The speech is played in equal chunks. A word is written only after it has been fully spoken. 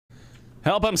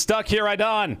Help, I'm stuck here,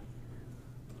 Idon!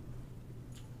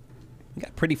 We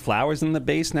got pretty flowers in the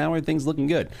base now. Everything's looking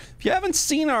good. If you haven't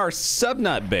seen our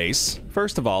Subnut base,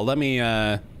 first of all, let me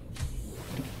Welcome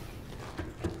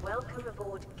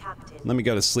aboard, Captain. let me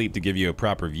go to sleep to give you a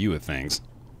proper view of things.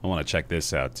 I want to check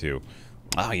this out, too.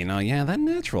 Oh, you know, yeah, that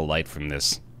natural light from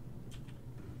this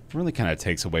really kind of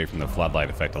takes away from the floodlight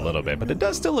effect a little bit, but it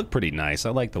does still look pretty nice. I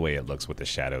like the way it looks with the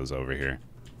shadows over here.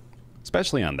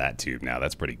 Especially on that tube now.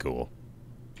 That's pretty cool.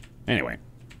 Anyway.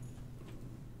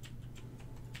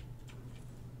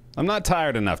 I'm not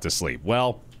tired enough to sleep.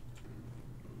 Well,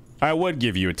 I would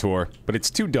give you a tour, but it's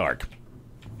too dark.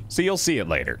 So you'll see it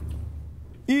later.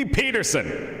 E.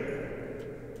 Peterson!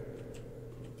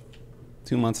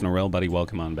 2 months in a row, buddy.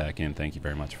 Welcome on back in. Thank you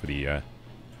very much for the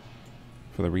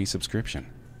resubscription.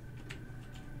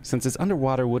 Since it's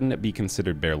underwater, wouldn't it be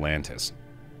considered Baerlantis?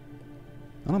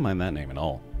 I don't mind that name at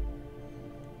all.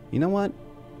 You know what?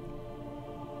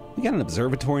 We got an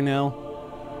observatory now.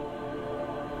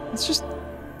 Let's just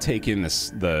take in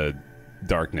the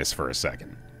darkness for a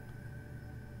second.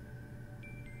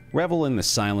 Revel in the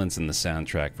silence and the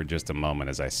soundtrack for just a moment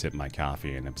as I sip my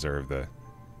coffee and observe the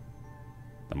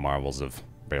marvels of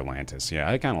Baerlantis. Yeah,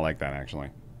 I kind of like that, actually.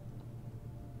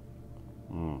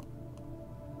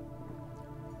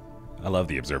 I love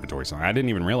the observatory song. I didn't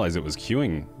even realize it was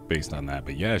queuing based on that,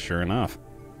 but yeah, sure enough.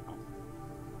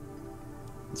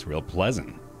 It's real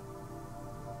pleasant.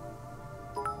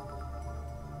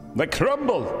 The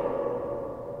crumble!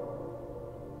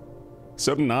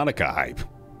 Subnautica hype.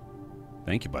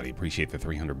 Thank you, buddy. Appreciate the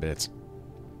 300 bits.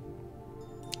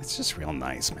 It's just real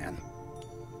nice, man.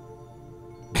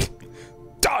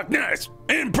 Darkness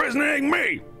imprisoning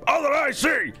me! All that I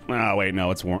see! Oh, wait,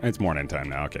 no, it's morning time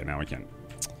now. Okay, now we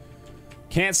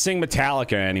can't sing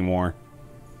Metallica anymore.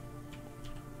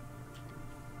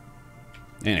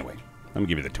 Anyway, let me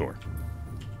give you the tour.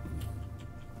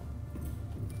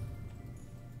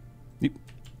 Yep.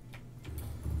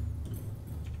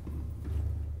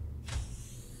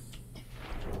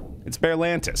 It's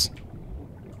Baerlantis,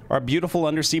 our beautiful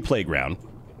undersea playground.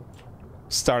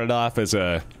 Started off as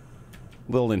a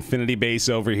little infinity base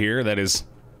over here that has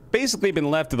basically been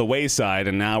left to the wayside,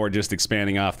 and now we're just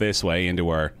expanding off this way into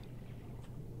our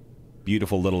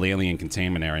beautiful little alien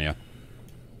containment area.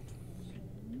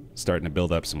 Starting to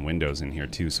build up some windows in here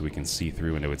too, so we can see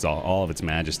through into its all of its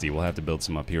majesty. We'll have to build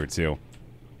some up here too.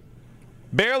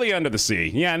 Barely under the sea.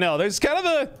 Yeah, no, there's kind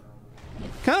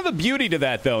of a beauty to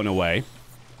that though, in a way.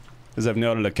 As I've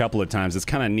noted a couple of times, it's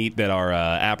kind of neat that our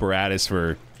apparatus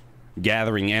for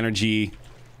gathering energy,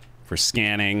 for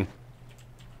scanning,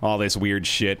 all this weird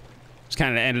shit, just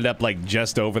kind of ended up like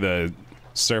just over the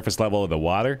surface level of the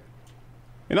water.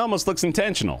 It almost looks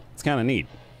intentional. It's kind of neat.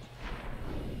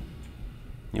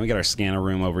 And we got our scanner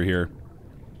room over here.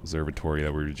 Observatory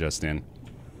that we were just in.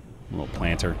 A little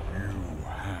planter. You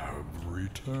have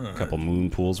returned. A couple moon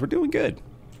pools. We're doing good.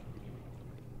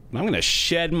 I'm gonna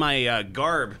shed my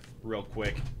garb real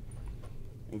quick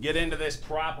and get into this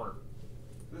proper.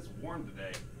 It's warm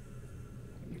today.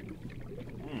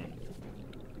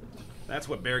 That's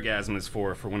what Beargasm is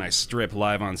for when I strip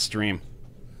live on stream.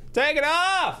 Take it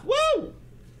off! Woo!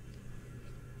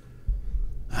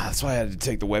 That's why I had to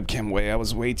take the webcam away. I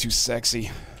was way too sexy.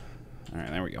 Alright,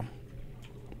 there we go.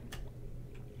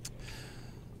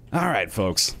 Alright,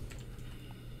 folks.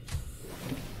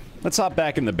 Let's hop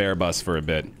back in the Baer bus for a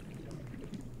bit.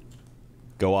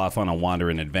 Go off on a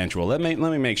wandering adventure. Well, let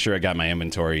me make sure I got my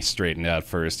inventory straightened out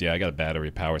first. Yeah, I got a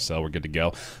battery power cell. We're good to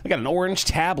go. I got an orange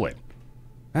tablet.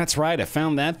 That's right, I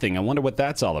found that thing. I wonder what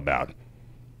that's all about.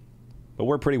 But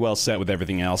we're pretty well set with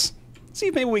everything else. See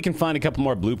if maybe we can find a couple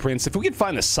more blueprints. If we could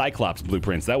find the Cyclops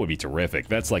blueprints, that would be terrific.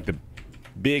 That's like the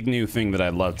big new thing that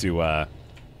I'd love to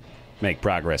make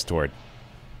progress toward.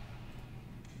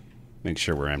 Make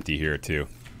sure we're empty here, too.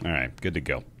 Alright, good to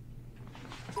go.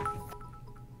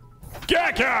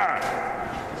 Gaka!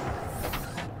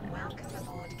 Welcome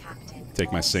aboard, Captain.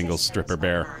 Take my single stripper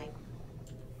bear.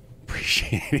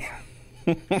 Appreciate it.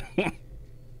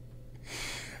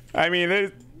 I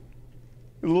mean,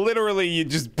 literally, you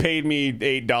just paid me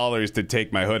 $8 to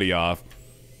take my hoodie off.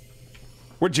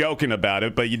 We're joking about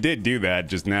it, but you did do that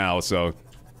just now, so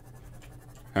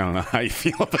I don't know how you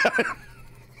feel about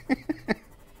it.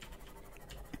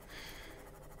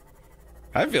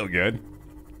 I feel good.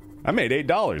 I made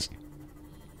 $8.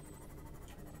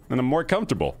 And I'm more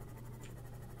comfortable.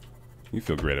 You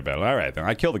feel great about it. Alright, then.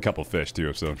 I killed a couple fish,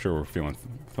 too, so I'm sure we're feeling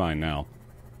fine now.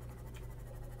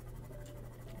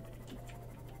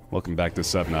 Welcome back to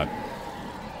Subnut.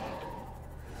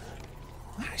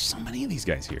 Why are so many of these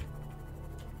guys here?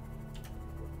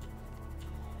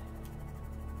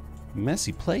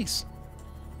 Messy place.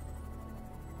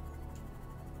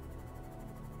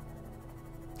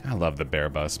 I love the Baer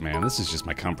bus, man. This is just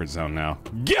my comfort zone now.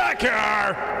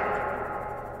 Gacker!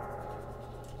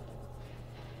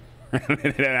 Running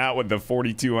it out with the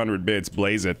 4,200 bits.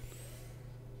 Blaze it.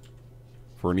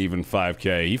 For an even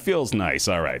 5K. He feels nice.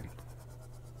 All right.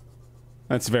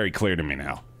 That's very clear to me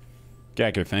now.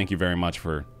 Gacker, thank you very much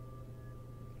for...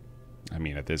 I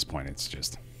mean, at this point, it's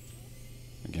just...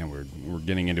 Again, we're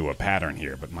getting into a pattern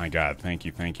here, but my God, thank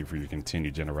you for your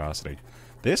continued generosity.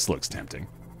 This looks tempting.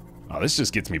 Oh, this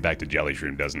just gets me back to Jelly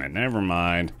Shroom, doesn't it? Never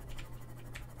mind.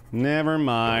 Never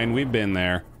mind. We've been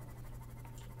there.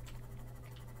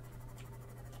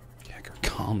 Gacker,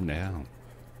 calm down.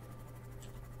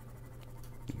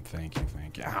 Thank you.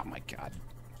 Oh, my God.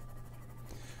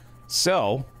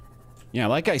 So, yeah,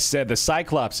 like I said, the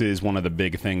Cyclops is one of the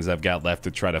big things I've got left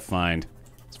to try to find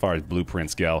as far as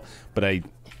blueprints go. But I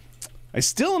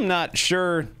still am not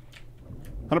sure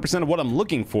 100% of what I'm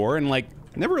looking for, and, like,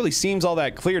 it never really seems all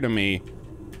that clear to me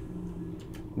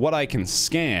what I can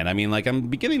scan. I mean, like, I'm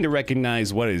beginning to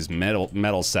recognize what is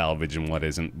metal salvage and what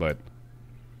isn't, but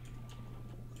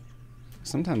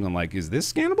sometimes I'm like, is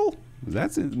this scannable?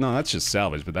 No, that's just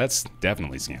salvage, but that's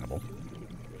definitely scannable.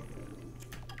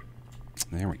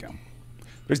 There we go.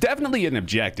 There's definitely an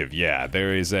objective, yeah.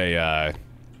 There is a,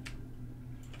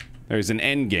 there's an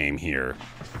end game here,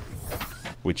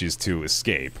 which is to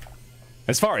escape.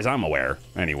 As far as I'm aware,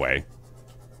 anyway.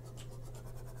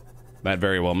 That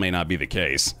very well may not be the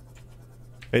case.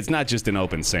 It's not just an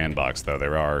open sandbox, though.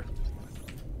 There are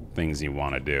things you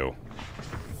want to do.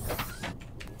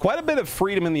 Quite a bit of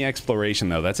freedom in the exploration,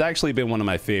 though. That's actually been one of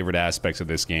my favorite aspects of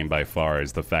this game by far,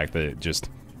 is the fact that it just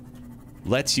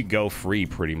lets you go free,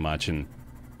 pretty much. And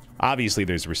obviously,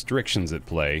 there's restrictions at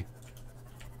play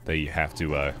that you have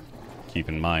to keep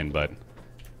in mind, but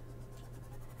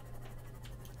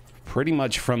pretty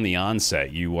much from the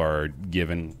onset, you are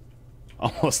given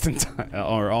almost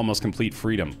complete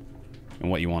freedom in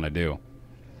what you want to do.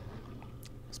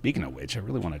 Speaking of which, I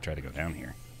really want to try to go down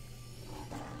here.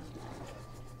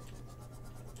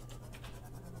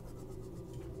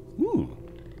 Ooh.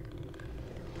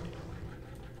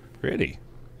 Pretty.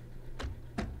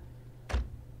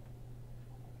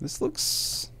 This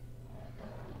looks...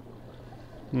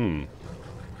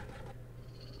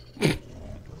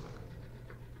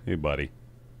 Hey, buddy.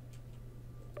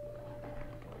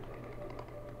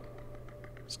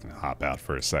 Just gonna hop out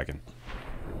for a second.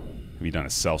 Have you done a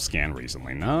self-scan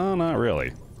recently? No, not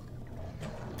really.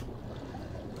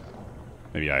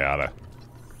 Maybe I oughta.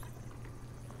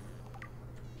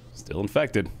 Still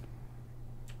infected.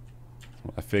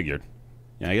 Well, I figured.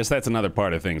 Yeah, I guess that's another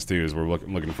part of things, too, is we're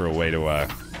looking for a way to,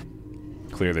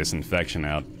 clear this infection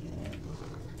out.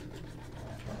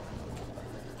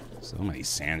 So many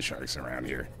sand sharks around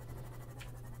here.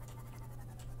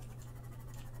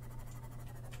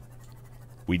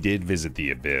 We did visit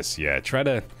the Abyss, yeah, try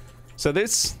to... So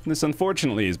this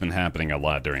unfortunately has been happening a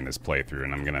lot during this playthrough,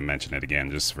 and I'm gonna mention it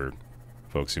again just for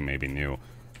folks who may be new.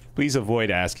 Please avoid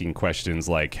asking questions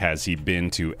like, has he been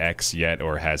to X yet,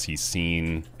 or has he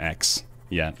seen X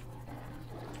yet?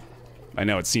 I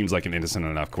know it seems like an innocent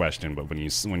enough question, but when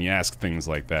you ask things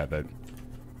like that, that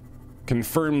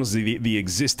confirms the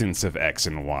existence of X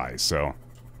and Y, so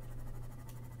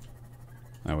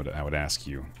I would ask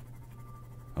you,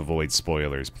 avoid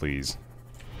spoilers, please.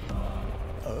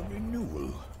 A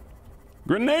renewal.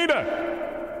 Grenada!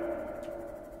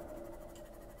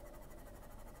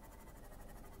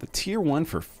 The tier 1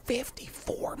 for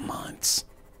 54 months.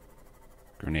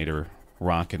 Grenada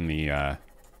rocking the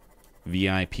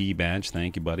VIP badge.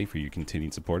 Thank you, buddy, for your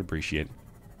continued support. Appreciate it.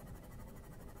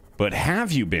 But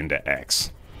have you been to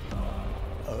X?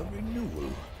 A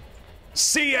renewal.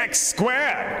 CX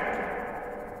squared!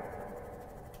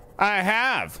 I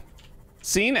have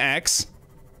seen X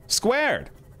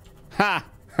squared. Ha!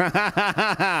 Ha ha ha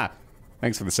ha ha!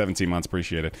 Thanks for the 17 months,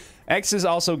 appreciate it. X is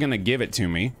also gonna give it to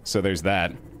me, so there's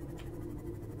that.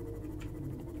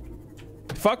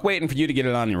 Fuck waiting for you to get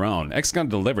it on your own. X is gonna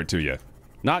deliver it to you.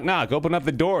 Knock knock, open up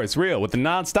the door, it's real. With the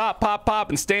non-stop pop pop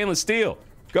and stainless steel.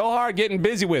 Go hard getting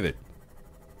busy with it.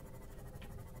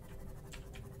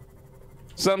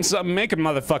 Something, make a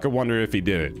motherfucker wonder if he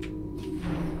did it.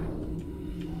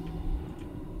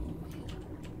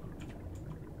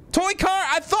 Toy car?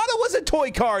 I thought it was a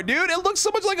toy car, dude. It looks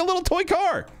so much like a little toy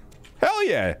car. Hell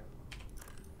yeah.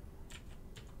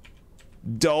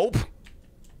 Dope.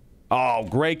 Oh,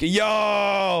 great.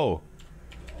 Yo!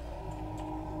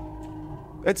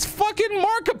 It's fucking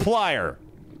Markiplier.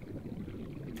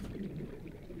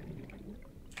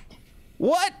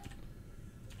 What?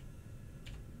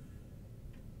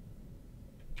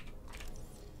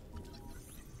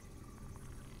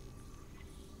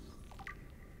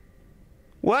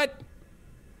 What?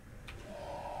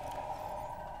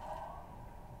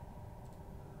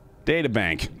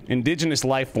 Databank. Indigenous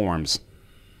life forms.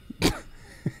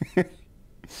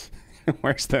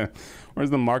 Where's the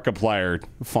Markiplier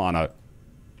fauna?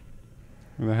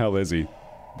 Where the hell is he?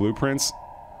 Blueprints?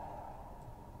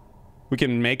 We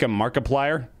can make a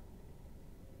Markiplier?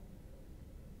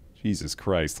 Jesus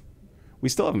Christ. We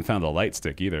still haven't found a light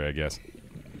stick either, I guess.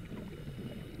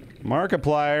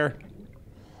 Markiplier.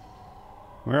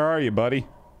 Where are you, buddy?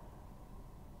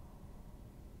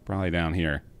 Probably down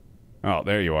here. Oh,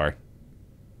 there you are.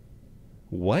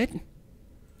 What?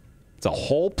 It's a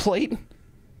whole plate?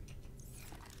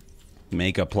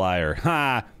 Make a plier.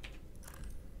 Ha!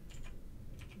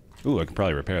 Ooh, I can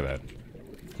probably repair that.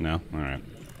 No? Alright.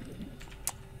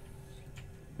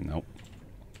 Nope.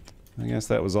 I guess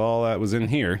that was all that was in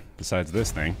here, besides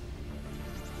this thing.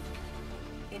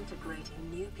 Integrating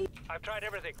new people. I've tried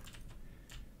everything.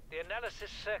 The analysis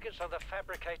circuits on the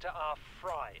fabricator are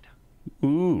fried.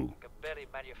 Ooh. Can barely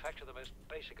manufacture the most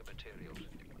basic of materials.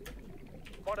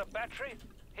 Want a battery?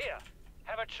 Here,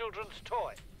 have a children's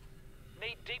toy.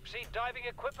 Need deep-sea diving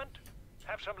equipment?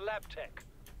 Have some lab tech.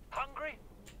 Hungry?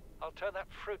 I'll turn that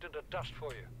fruit into dust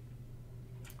for you.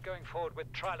 Going forward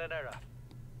with trial and error.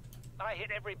 I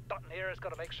hit every button here has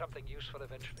got to make something useful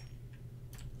eventually.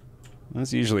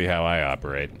 That's usually how I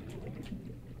operate.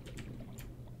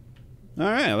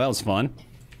 Alright, well, that was fun.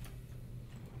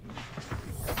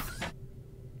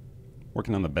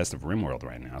 Working on the best of RimWorld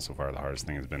right now. So far, the hardest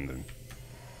thing has been the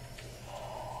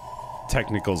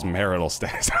Technical's marital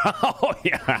status. Oh,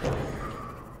 yeah.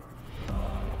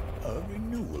 A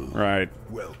renewal. Right.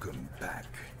 Welcome back.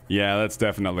 Yeah, that's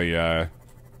definitely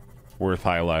worth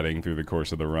highlighting through the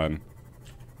course of the run.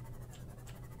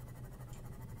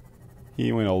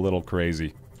 He went a little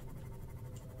crazy.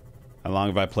 How long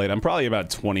have I played? I'm probably about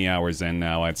 20 hours in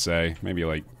now, I'd say. Maybe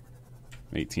like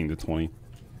 18 to 20.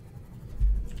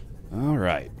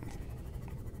 Alright.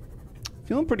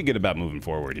 Feeling pretty good about moving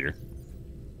forward here.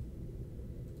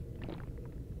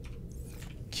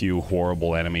 Cue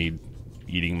horrible enemy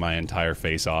eating my entire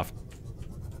face off.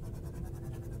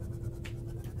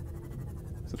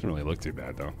 Doesn't really look too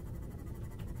bad, though.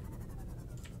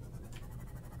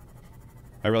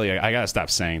 I gotta stop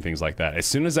saying things like that. As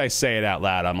soon as I say it out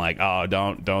loud, I'm like, oh,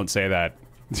 don't say that.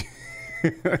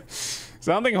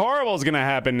 Something horrible is gonna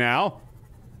happen now.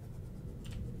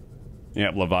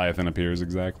 Yep, Leviathan appears,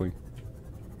 exactly.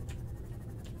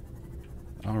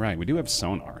 Alright, we do have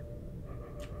sonar.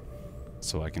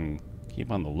 So I can keep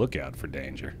on the lookout for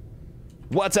danger.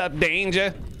 What's up,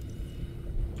 danger?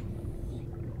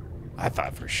 I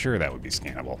thought for sure that would be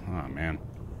scannable. Oh, man.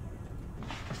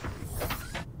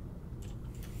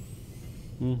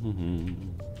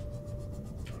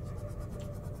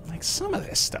 Like, some of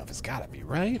this stuff has got to be,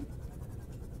 right?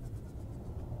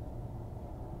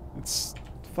 It's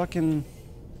fucking...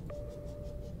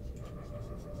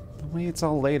 the way it's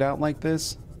all laid out like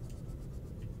this.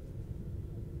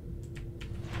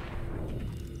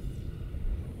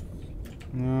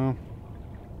 No.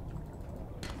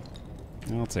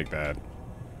 I'll take that.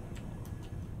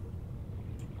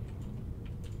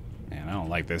 Man, I don't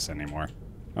like this anymore.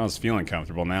 I was feeling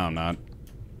comfortable, now I'm not.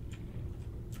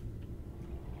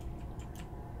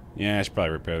 Yeah, I should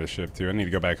probably repair the ship too. I need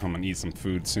to go back home and eat some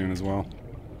food soon as well.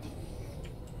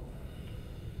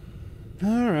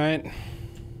 Alright.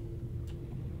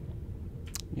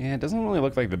 Yeah, it doesn't really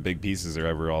look like the big pieces are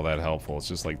ever all that helpful. It's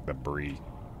just like debris.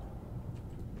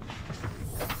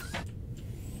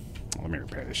 Let me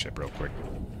repair this ship real quick.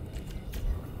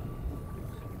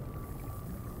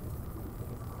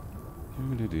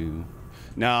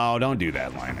 No, don't do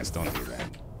that, Linus. Don't do that.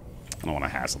 I don't want to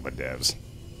hassle the devs.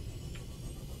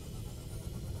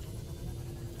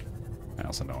 I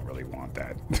also don't really want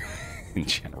that in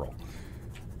general.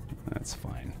 That's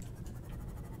fine.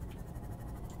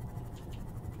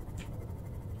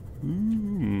 Ooh,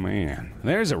 man.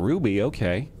 There's a ruby,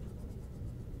 okay.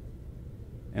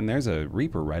 And there's a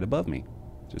Reaper right above me.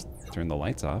 Just turn the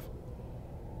lights off.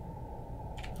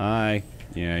 Hi.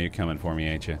 Yeah, you're coming for me,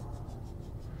 ain't you?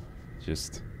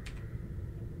 Just...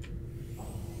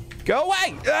 go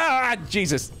away! Ah,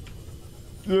 Jesus.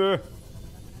 I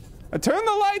turned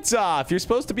the lights off. You're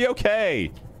supposed to be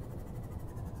okay.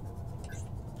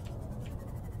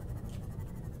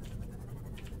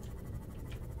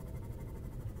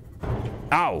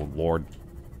 Oh, Lord.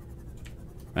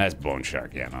 That's Bone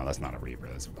Shark. Yeah, no, that's not a Reaper.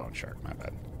 That's a Bone Shark. My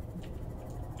bad.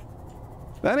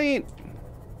 That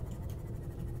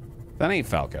ain't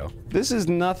Falco. This is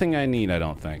nothing I need, I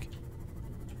don't think.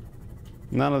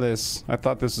 None of this. I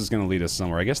thought this was going to lead us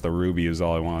somewhere. I guess the ruby is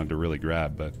all I wanted to really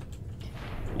grab, but...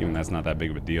 Even that's not that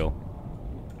big of a deal.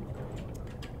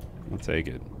 I'll take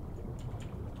it.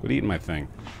 Quit eating my thing.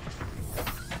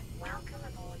 Welcome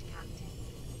aboard, Captain.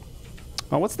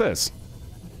 Oh, what's this?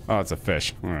 Oh, it's a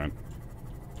fish. Alright.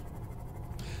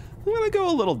 I'm gonna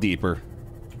go a little deeper.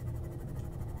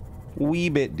 Wee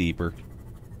bit deeper.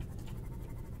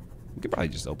 We could probably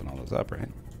just open all those up, right?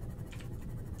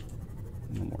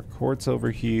 No more quartz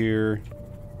over here.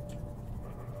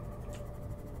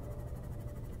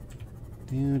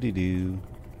 Doo-dee-doo.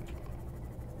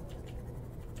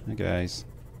 Hi, guys.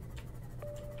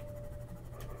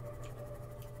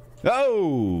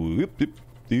 Oh! Yep, yep.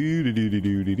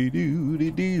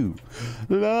 Do-do-do-do-do-do-do-do-do.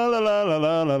 La la la la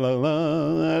la la la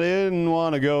la. I didn't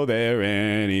want to go there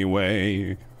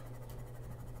anyway.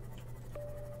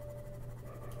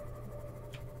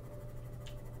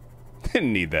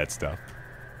 Didn't need that stuff.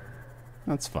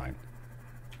 That's fine.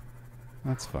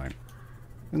 That's fine.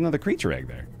 There's another creature egg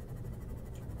there.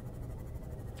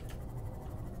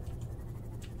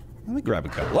 Let me grab a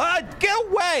couple. Ah, get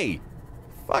away!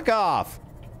 Fuck off!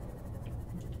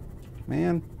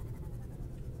 Man. I'm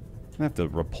gonna have to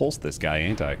repulse this guy,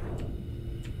 ain't I?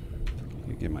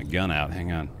 Get my gun out.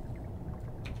 Hang on.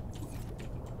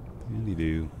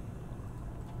 Doody-doo.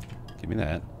 Give me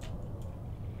that.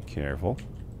 Careful.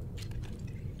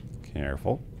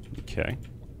 Careful. Okay.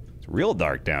 It's real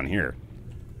dark down here.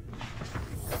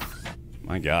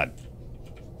 My God.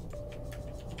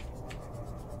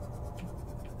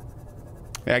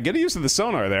 Yeah, get used to the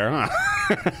sonar there, huh?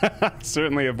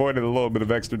 Certainly avoided a little bit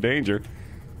of extra danger.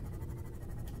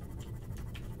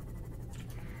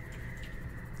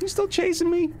 You still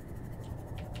chasing me?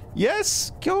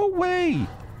 Yes? Go away!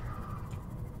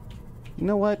 You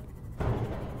know what?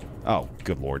 Oh,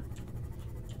 good lord.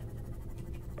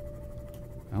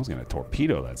 I was gonna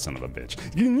torpedo that son of a bitch.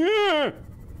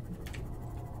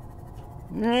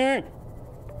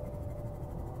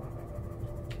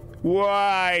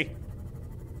 Why?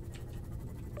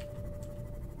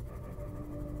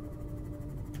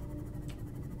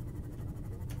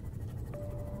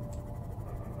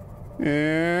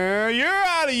 You're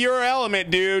out of your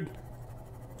element, dude.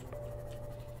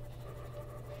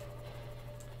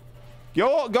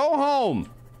 Go home.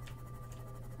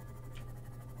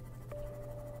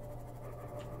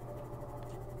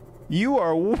 You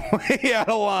are way out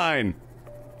of line.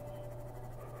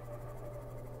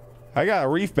 I got a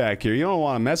reef back here. You don't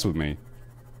want to mess with me.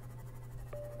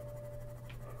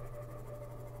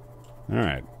 All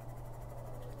right.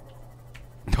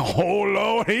 Oh,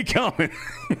 Lord, he coming.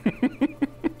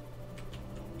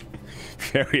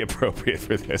 Very appropriate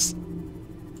for this.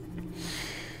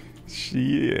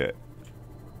 Shit.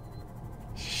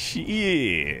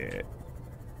 Shit.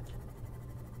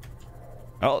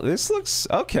 Oh, this looks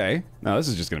okay. No, this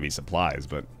is just gonna be supplies,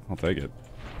 but I'll take it.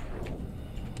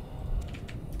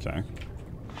 Okay.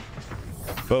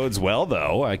 Bodes well,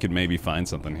 though. I could maybe find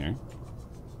something here.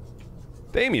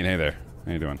 Damien, hey there.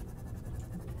 How you doing?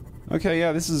 Okay,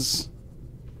 yeah, this is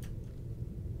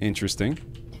interesting.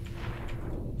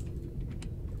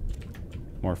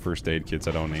 More first aid kits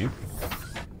I don't need.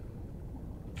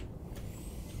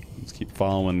 Let's keep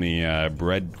following the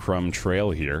breadcrumb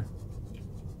trail here.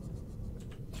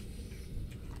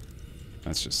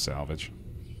 That's just salvage.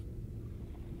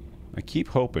 I keep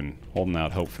holding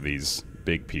out hope for these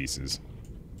big pieces.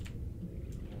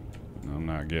 I'm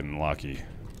not getting lucky.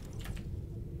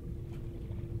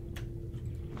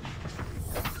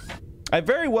 I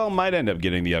very well might end up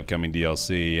getting the upcoming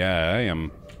DLC. Yeah, I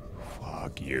am.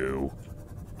 Fuck you.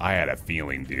 I had a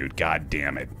feeling, dude. God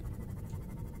damn it.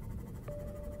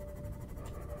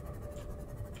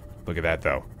 Look at that,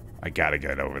 though. I gotta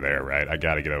get over there, right? I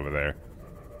gotta get over there.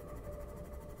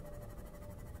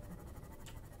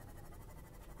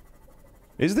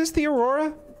 Is this the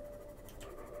Aurora?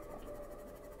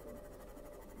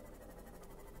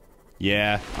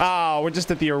 Yeah. Oh, we're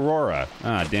just at the Aurora.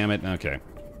 Ah, damn it. Okay.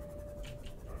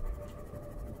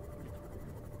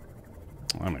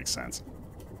 Well, that makes sense.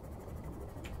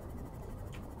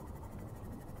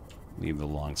 Leave the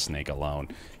long snake alone.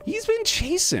 He's been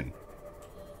chasing.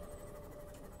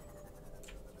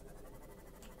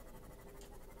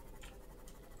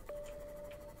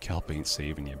 Kelp ain't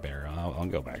saving you, Baer. I'll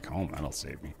go back home. That'll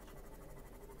save me.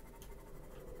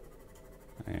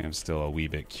 I am still a wee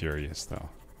bit curious, though.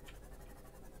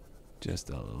 Just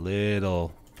a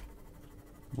little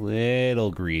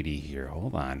greedy here.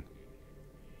 Hold on.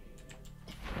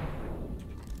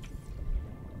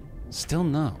 Still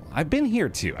no. I've been here,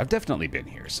 too. I've definitely been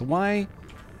here. So why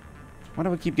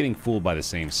do I keep getting fooled by the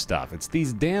same stuff? It's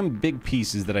these damn big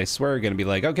pieces that I swear are going to be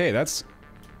like, okay, that's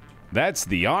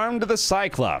the arm to the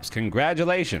Cyclops.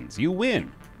 Congratulations. You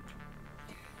win.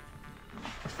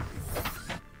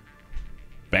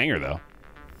 banger, though.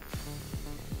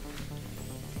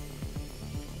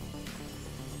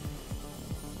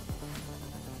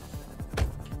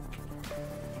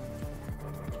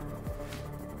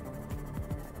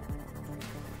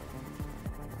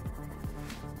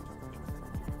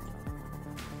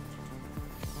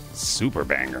 Super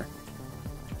banger.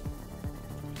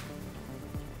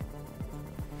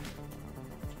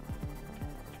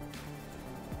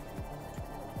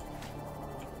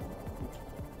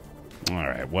 All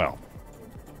right, well.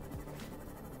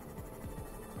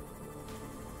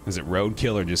 Is it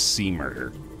roadkill or just sea murder?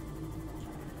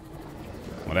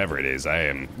 Whatever it is, I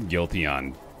am guilty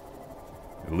on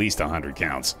at least 100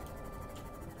 counts.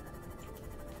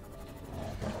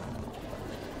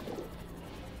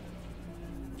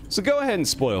 So go ahead and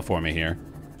spoil for me here.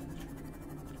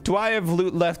 Do I have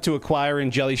loot left to acquire in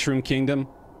Jelly Shroom Kingdom?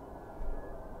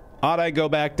 Ought I go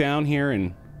back down here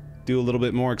and do a little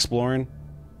bit more exploring?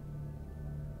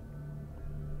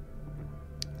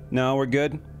 No, we're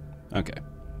good? Okay.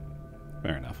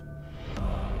 Fair enough.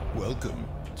 Welcome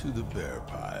to the bear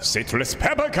pile. Citrus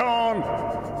peppercorn!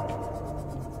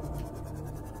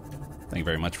 Thank you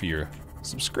very much for your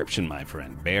subscription, my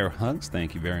friend. Bear Hugs,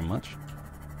 thank you very much.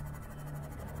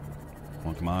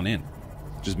 Well, come on in.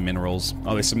 Just minerals.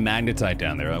 Oh, there's some magnetite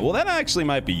down there. Well, that actually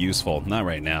might be useful. Not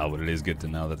right now, but it is good to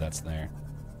know that that's there.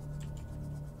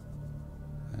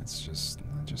 That's just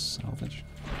salvage.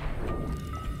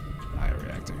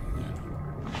 Bioreactor,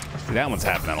 yeah. See, that one's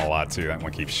happening a lot, too. That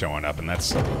one keeps showing up, and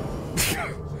that's...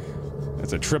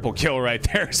 that's a triple kill right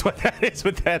there is what that is,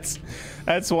 but that's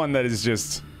one that is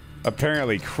just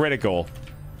apparently critical.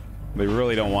 They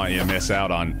really don't want you to miss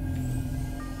out on.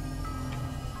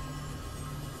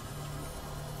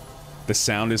 The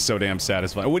sound is so damn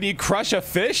satisfying. Would you crush a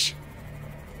fish?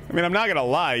 I mean, I'm not gonna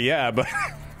lie, yeah, but...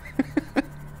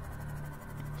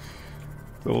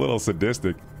 it's a little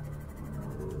sadistic.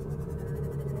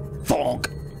 Thonk!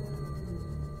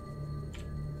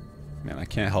 Man, I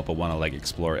can't help but want to, like,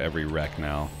 explore every wreck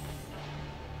now.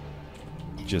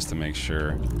 Just to make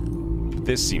sure.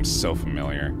 This seems so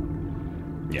familiar.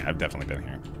 Yeah, I've definitely been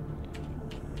here.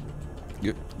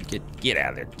 Get out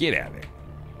of there. Get out of there.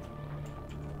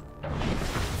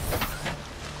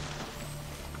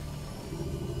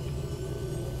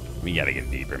 We gotta get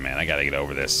deeper, man. I gotta get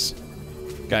over this.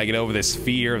 Gotta get over this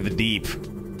fear of the deep.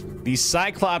 These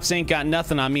Cyclops ain't got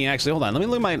nothing on me. Actually, hold on. Let me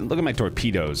look at my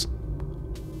torpedoes.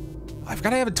 I've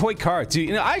gotta have a toy car too.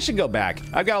 You know, I should go back.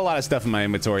 I've got a lot of stuff in my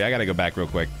inventory. I gotta go back real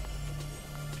quick.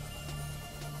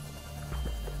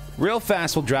 Real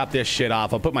fast, we'll drop this shit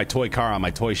off. I'll put my toy car on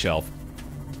my toy shelf.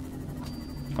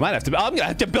 I'm gonna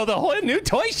have to build a whole new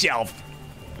toy shelf.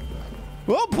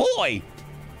 Oh boy!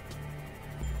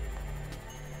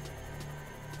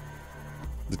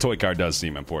 The toy car does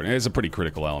seem important. It's a pretty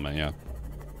critical element, yeah.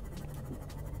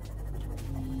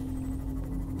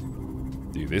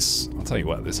 Dude, this... I'll tell you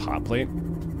what, this hot plate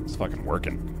is fucking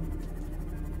working.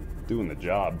 Doing the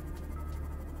job.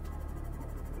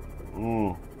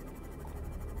 Ooh.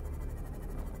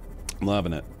 I'm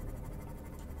loving it.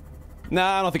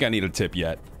 Nah, I don't think I need a tip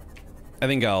yet. I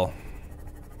think I'll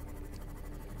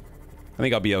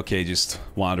be okay just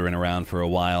wandering around for a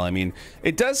while. I mean,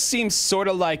 it does seem sort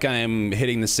of like I'm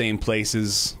hitting the same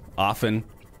places often,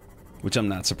 which I'm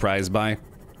not surprised by.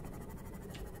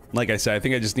 Like I said, I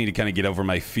think I just need to kind of get over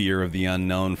my fear of the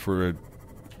unknown for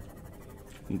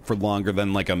longer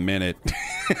than like a minute.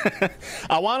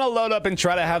 I want to load up and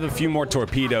try to have a few more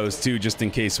torpedoes too, just in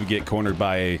case we get cornered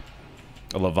by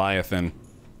a Leviathan.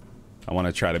 I want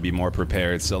to try to be more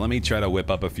prepared, so let me try to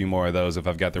whip up a few more of those if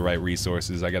I've got the right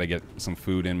resources. I gotta get some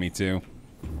food in me too.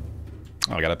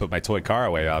 Oh, I gotta put my toy car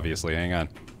away, obviously. Hang on.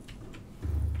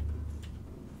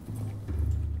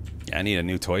 Yeah, I need a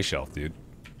new toy shelf, dude.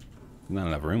 Not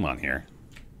enough room on here.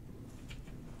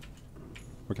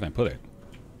 Where can I put it?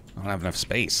 I don't have enough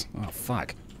space. Oh,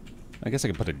 fuck. I guess I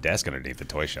could put a desk underneath the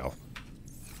toy shelf.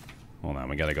 Hold on,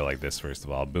 we gotta go like this first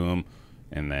of all. Boom.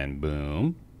 And then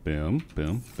boom. Boom,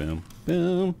 boom, boom,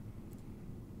 boom.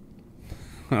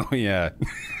 Oh, yeah.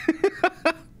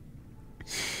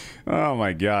 Oh,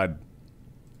 my God.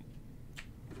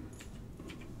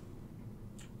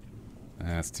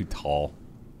 That's too tall.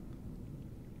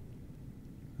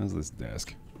 How's this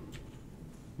desk?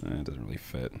 It doesn't really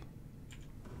fit.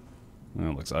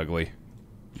 That looks ugly.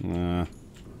 How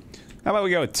about we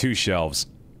go with 2 shelves?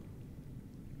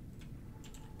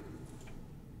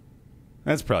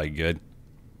 That's probably good.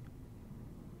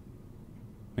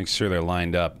 Make sure they're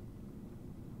lined up.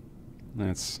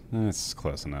 That's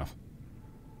close enough.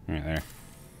 Right there.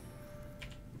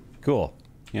 Cool.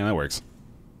 Yeah, that works.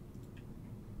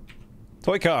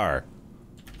 Toy car.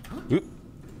 Oop.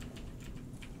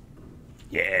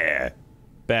 Yeah.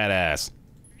 Badass.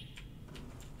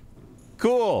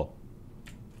 Cool.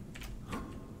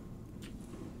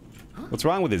 What's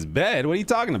wrong with his bed? What are you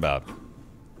talking about?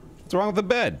 What's wrong with the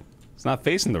bed? It's not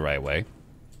facing the right way.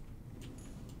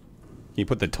 Can you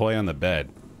put the toy on the bed?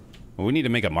 Well, we need to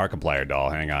make a Markiplier doll.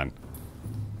 Hang on.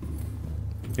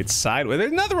 It's sideways.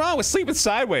 There's nothing wrong with sleeping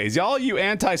sideways. All you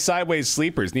anti-sideways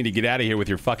sleepers need to get out of here with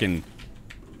your fucking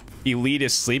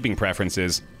elitist sleeping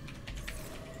preferences.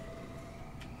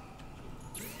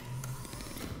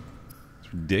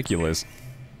 It's ridiculous.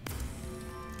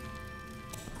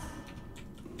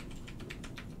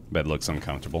 Bed looks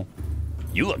uncomfortable.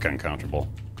 You look uncomfortable.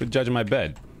 Quit judging my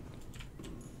bed.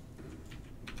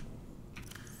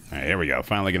 Alright, here we go.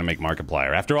 Finally gonna make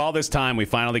Markiplier. After all this time, we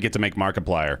finally get to make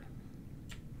Markiplier.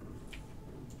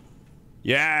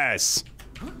 Yes!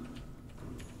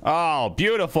 Oh,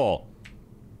 beautiful!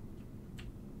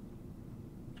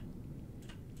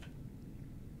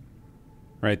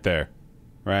 Right there.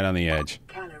 Right on the edge.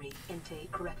 Calorie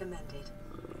intake recommended.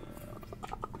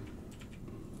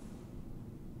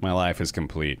 My life is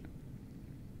complete.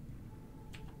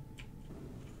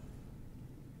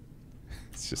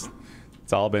 It's just...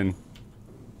 It's all been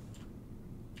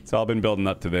building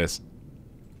up to this.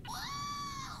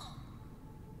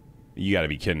 You gotta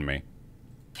be kidding me.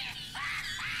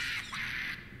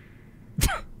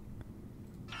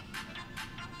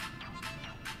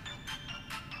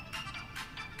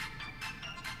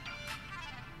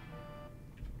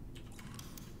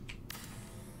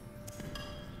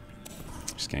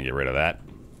 Just gonna get rid of that.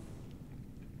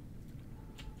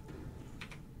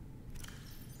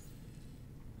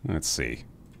 Let's see.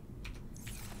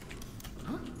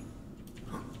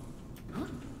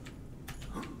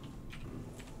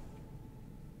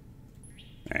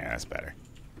 Yeah, that's better.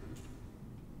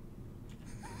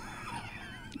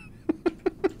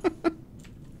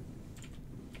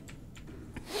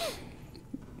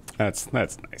 That's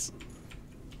nice.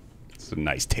 It's a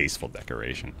nice, tasteful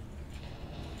decoration.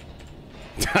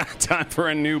 Time for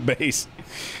a new base.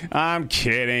 I'm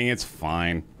kidding. It's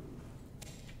fine.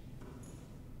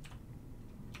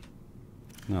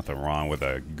 Nothing wrong with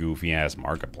a goofy-ass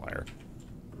Markiplier.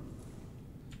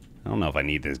 I don't know if I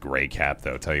need this gray cap,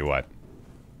 though. Tell you what.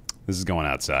 This is going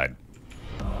outside.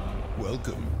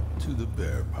 Welcome to the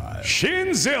Bear Pile.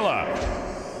 Shinzilla!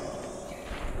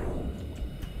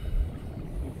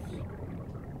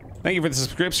 Thank you for the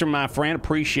subscription, my friend.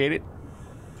 Appreciate it.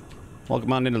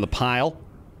 Welcome on into the pile.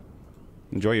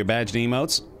 Enjoy your badged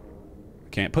emotes.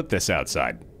 Can't put this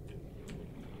outside.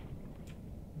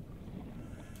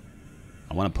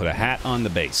 I want to put a hat on the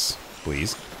base,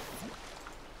 please.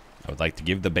 I would like to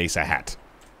give the base a hat.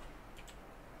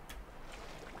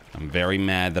 I'm very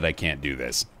mad that I can't do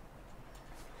this.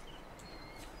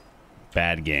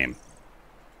 Bad game.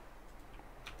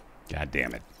 God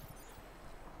damn it.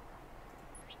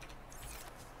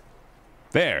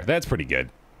 There, that's pretty good.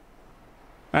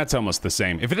 That's almost the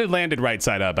same. If it had landed right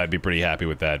side up, I'd be pretty happy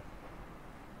with that.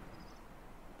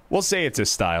 We'll say it's a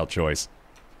style choice.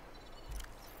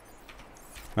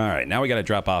 Alright, now we gotta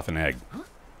drop off an egg.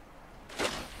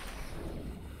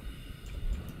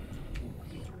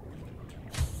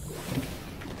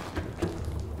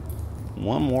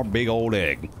 One more big old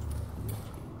egg.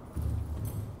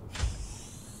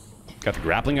 Got the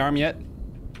grappling arm yet?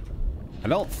 I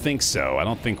don't think so. I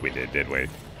don't think we did we? I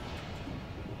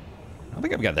don't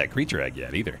think I've got that creature egg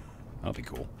yet either. That'll be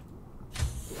cool.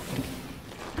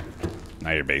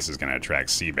 Now your base is gonna attract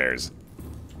sea bears.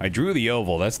 I drew the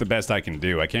oval. That's the best I can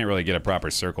do. I can't really get a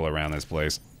proper circle around this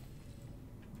place.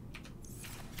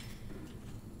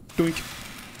 Doink.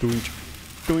 Doink.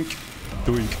 Doink.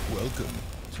 Doink. Welcome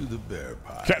to the Bear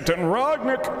Pile. Captain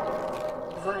Rognick!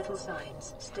 Vital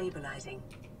signs stabilizing.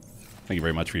 Thank you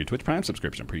very much for your Twitch Prime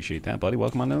subscription. Appreciate that, buddy.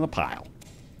 Welcome on into the pile.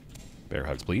 Bear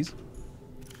hugs, please.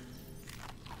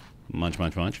 Munch,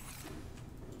 munch, munch.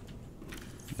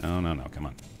 No, no, no. Come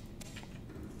on.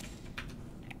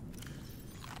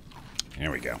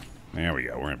 There we go. There we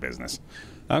go. We're in business.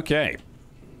 Okay.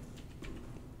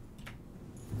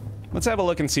 Let's have a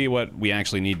look and see what we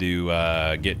actually need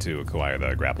to get to acquire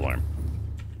the grapple arm.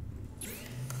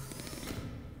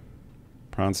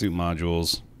 Prawn suit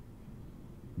modules.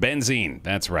 Benzene.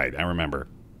 That's right. I remember.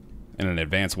 And an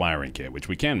advanced wiring kit, which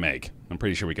we can make. I'm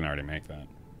pretty sure we can already make that.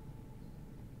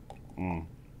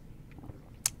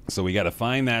 So we got to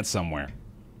find that somewhere.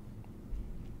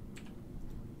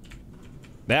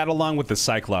 That along with the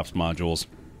Cyclops modules.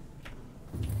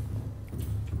 If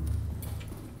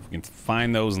we can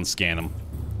find those and scan them,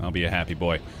 I'll be a happy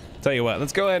boy. Tell you what,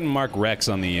 let's go ahead and mark Rex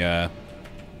on the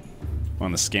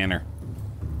scanner.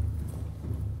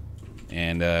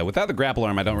 And without the grapple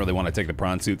arm, I don't really want to take the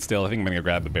prawn suit still. I think I'm going to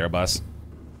grab the bear bus.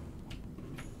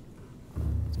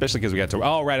 Especially because we got...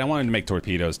 Oh, right, I wanted to make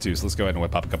torpedoes, too, so let's go ahead and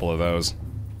whip up a couple of those.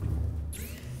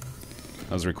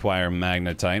 Those require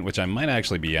magnetite, which I might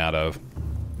actually be out of.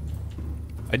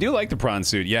 I do like the prawn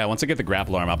suit. Yeah, once I get the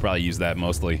grapple arm, I'll probably use that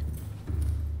mostly.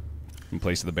 In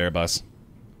place of the bear bus.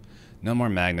 No more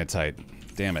magnetite.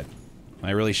 Damn it.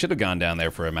 I really should have gone down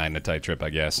there for a magnetite trip,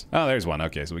 I guess. Oh, there's one.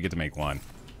 Okay, so we get to make one.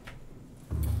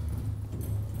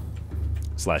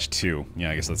 /2.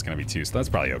 Yeah, I guess that's going to be 2, so that's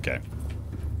probably okay.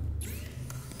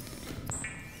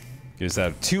 Gives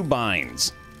out 2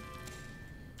 binds.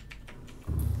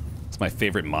 It's my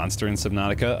favorite monster in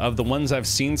Subnautica. Of the ones I've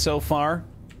seen so far,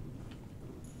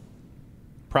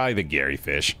 probably the Gary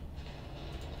fish.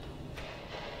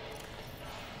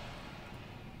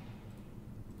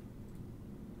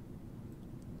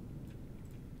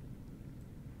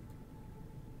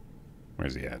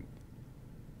 Where's he at?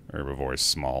 Herbivore is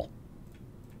small.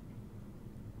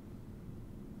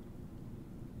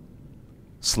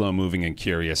 Slow-moving and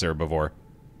curious herbivore.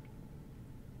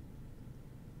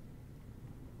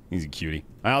 He's a cutie.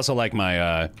 I also like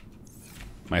my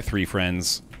my 3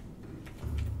 friends,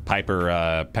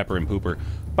 Piper, Pepper, and Pooper.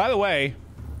 By the way,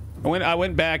 I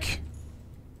went back.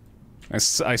 I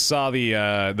saw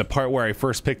the part where I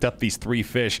first picked up these 3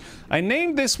 fish. I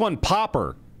named this one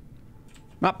Popper,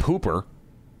 not Pooper.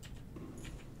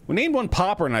 We named one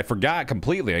Popper, and I forgot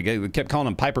completely. I kept calling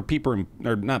him Piper, Peeper, and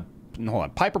or not. Hold on,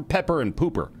 Piper, Pepper, and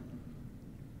Pooper.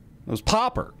 It was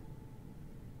Popper.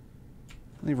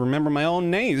 I don't even remember my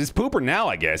own names. It's Pooper now,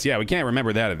 I guess. Yeah, we can't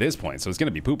remember that at this point, so it's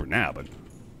gonna be Pooper now, but...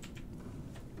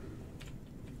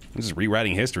 I'm just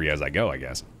rewriting history as I go, I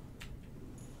guess.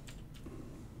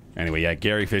 Anyway, yeah,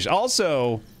 Gary fish.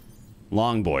 Also,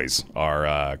 long boys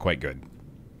are quite good.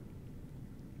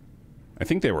 I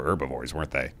think they were herbivores,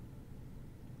 weren't they?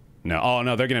 No, oh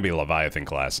no, they're gonna be Leviathan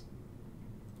class.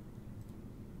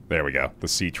 There we go, the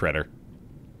sea treader.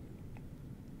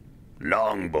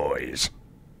 Long boys.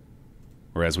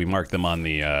 Whereas we mark them on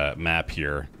the map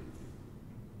here.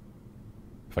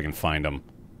 If I can find them.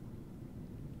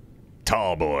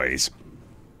 Tall boys.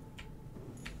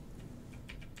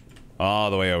 All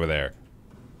the way over there.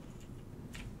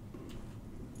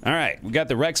 Alright, we got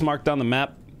the wrecks marked on the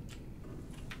map.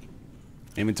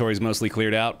 Inventory's mostly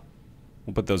cleared out.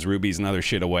 We'll put those rubies and other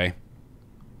shit away.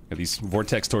 Got these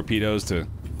vortex torpedoes to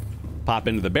pop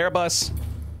into the bear bus.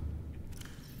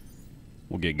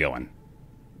 We'll get going.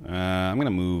 I'm gonna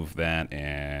move that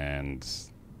and...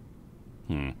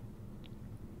 I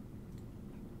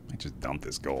just dump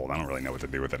this gold. I don't really know what to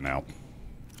do with it now.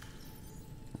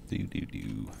 Put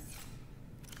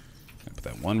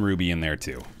that 1 ruby in there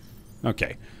too.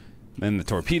 Okay. Then the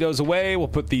torpedoes away. We'll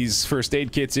put these first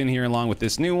aid kits in here along with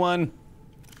this new one.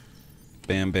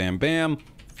 Bam, bam, bam.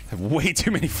 I have way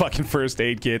too many fucking first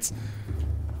aid kits.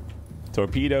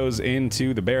 Torpedoes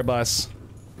into the bear bus.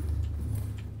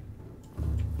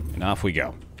 And off we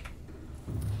go.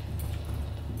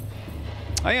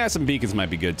 Oh yeah, some beacons might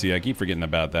be good too. I keep forgetting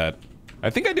about that. I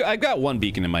think I do. I've got 1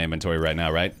 beacon in my inventory right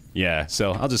now, right? Yeah,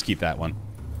 so I'll just keep that one.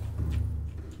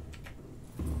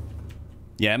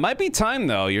 Yeah, it might be time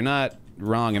though. You're not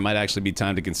wrong. It might actually be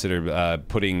time to consider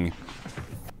putting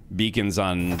beacons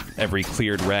on every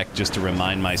cleared wreck just to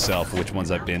remind myself which ones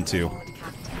I've been to.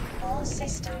 All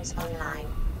systems online.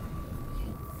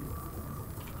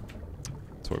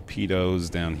 Torpedoes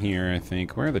down here, I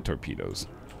think. Where are the torpedoes?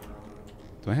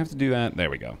 Do I have to do that? There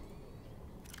we go.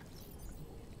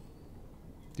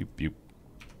 Doop, doop.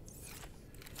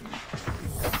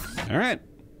 Alright.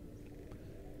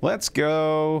 Let's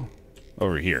go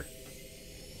over here.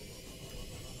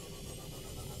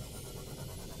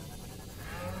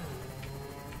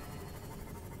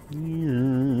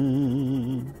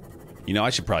 You know, I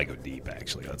should probably go deep,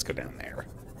 actually. Let's go down there.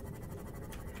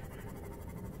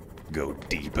 Go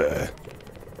deeper.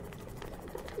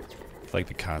 It's like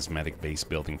the cosmetic base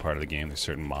building part of the game. There's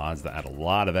certain mods that add a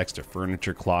lot of extra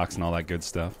furniture, clocks, and all that good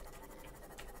stuff.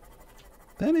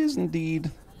 That is indeed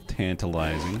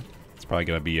tantalizing. It's probably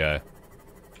going to be a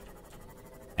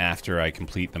after I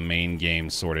complete the main game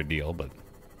sort of deal, but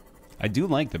I do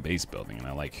like the base building, and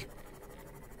I like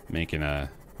making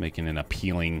an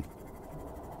appealing,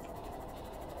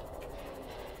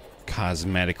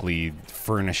 cosmetically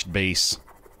furnished base.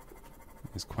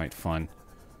 It's quite fun.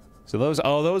 So those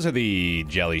are the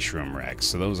jelly shroom wrecks,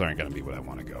 so those aren't going to be what I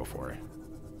want to go for.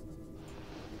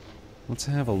 Let's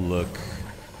have a look.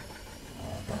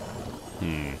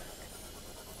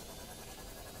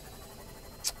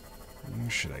 Where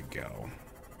should I go?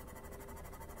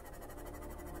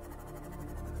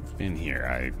 I've been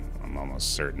here, I'm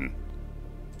almost certain.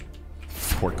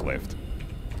 forklift.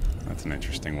 That's an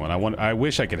interesting one. I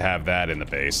wish I could have that in the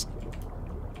base.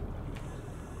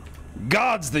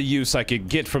 God's the use I could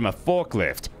get from a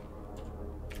forklift.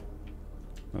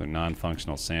 Another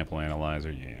non-functional sample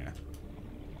analyzer, yeah.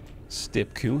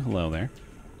 Stipku, hello there.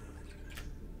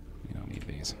 You don't need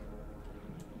these.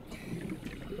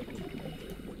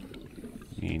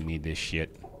 You ain't need this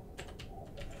shit.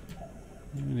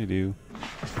 What do I do?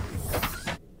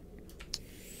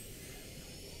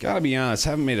 Gotta be honest,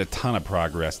 haven't made a ton of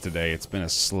progress today. It's been a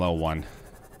slow one.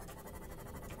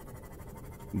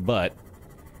 But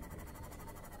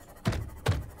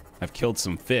I've killed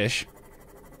some fish.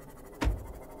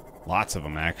 Lots of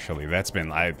them, actually. That's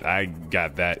been... I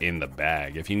got that in the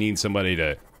bag. If you need somebody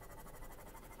to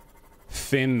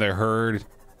thin the herd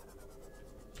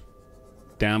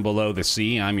down below the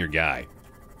sea, I'm your guy.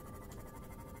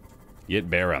 Get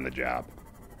Baer on the job.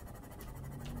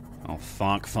 I'll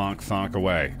thonk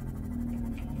away.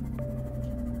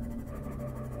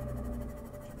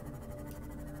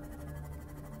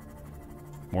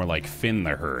 More like fin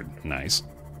the herd. Nice.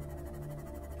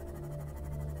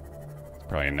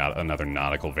 Probably not another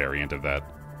nautical variant of that.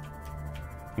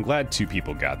 I'm glad 2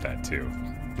 people got that too.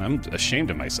 I'm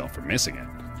ashamed of myself for missing it.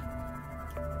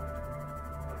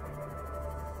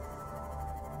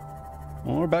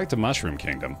 Well, we're back to Mushroom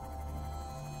Kingdom.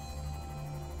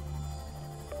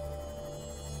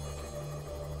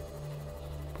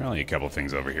 Probably a couple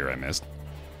things over here I missed.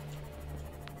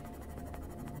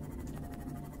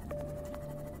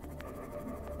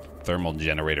 Thermal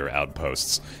generator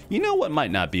outposts. You know what might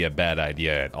not be a bad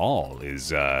idea at all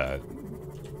is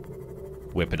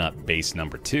whipping up base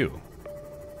number 2.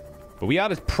 But we ought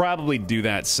to probably do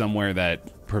that somewhere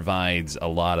that provides a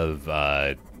lot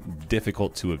of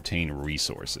difficult to obtain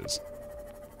resources.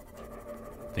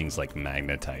 Things like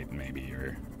magnetite maybe,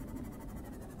 or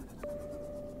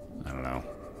I don't know.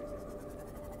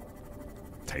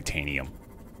 Titanium.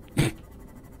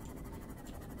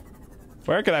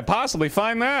 Where could I possibly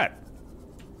find that?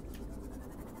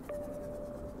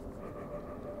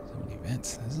 So many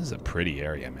vents. This is a pretty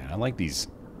area, man. I like these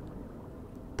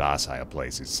docile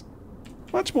places.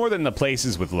 Much more than the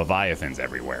places with leviathans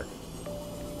everywhere.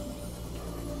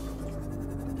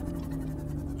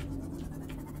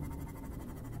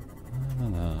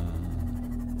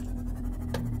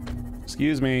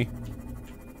 Excuse me.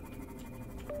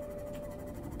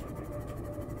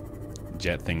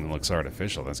 Jet thing looks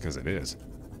artificial. That's because it is.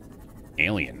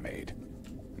 Alien made,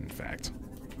 in fact.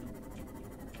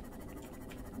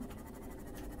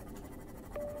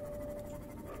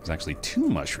 There's actually 2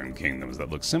 mushroom kingdoms that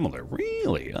look similar.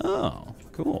 Really? Oh,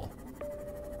 cool.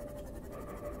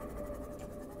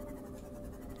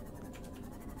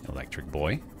 Electric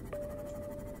boy.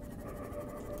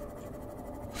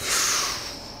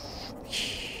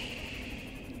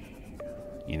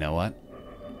 You know what?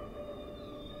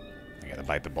 I gotta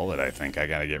bite the bullet, I think. I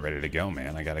gotta get ready to go,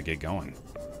 man. I gotta get going.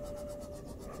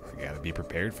 I gotta be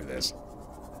prepared for this.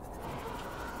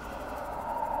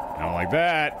 I don't like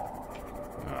that.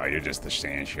 Oh, you're just the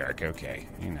sand shark. Okay.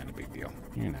 You're not a big deal.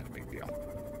 You're not a big deal.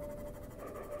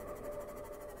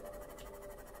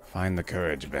 Find the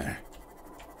courage, Baer.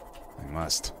 I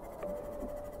must.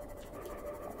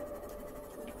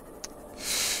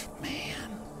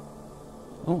 Man.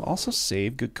 Oh, also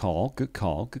save. Good call. Good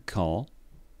call. Good call.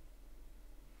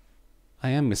 I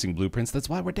am missing blueprints. That's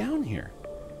why we're down here.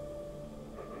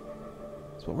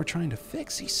 That's what we're trying to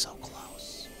fix. He's so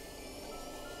close.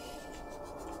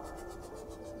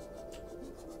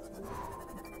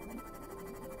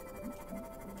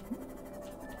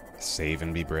 Save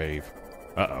and be brave.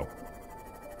 Uh-oh.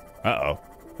 Uh-oh.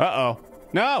 Uh-oh.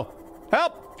 No!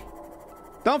 Help!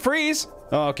 Don't freeze!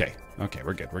 Oh, okay. Okay,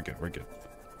 we're good. We're good. We're good.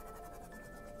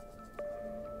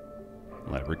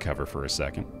 Let it recover for a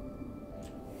second.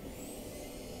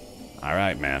 All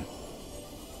right, man.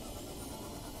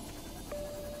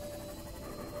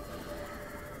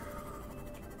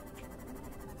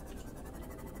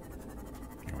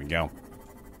 Here we go.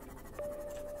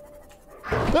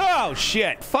 Oh,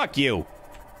 shit. Fuck you.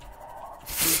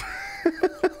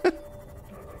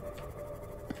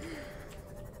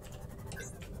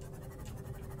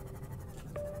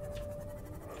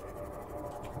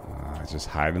 Just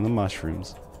hide in the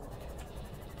mushrooms.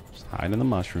 Just hide in the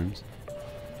mushrooms.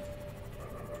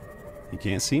 You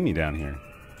can't see me down here.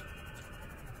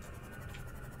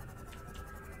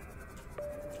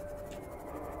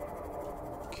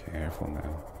 Careful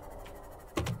now.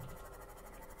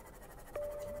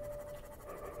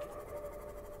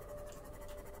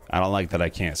 I don't like that I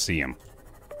can't see him.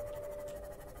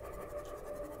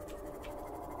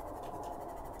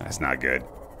 That's not good.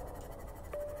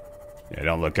 Yeah,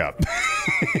 don't look up.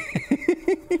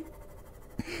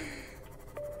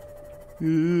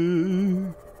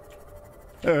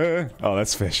 Oh,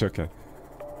 that's fish. Okay.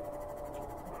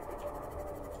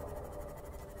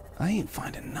 I ain't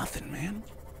finding nothing, man.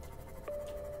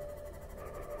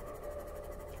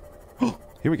 Oh,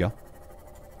 here we go.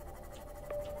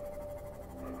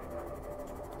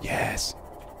 Yes.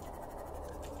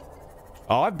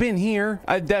 Oh, I've been here.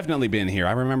 I've definitely been here.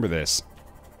 I remember this.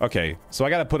 Okay, so I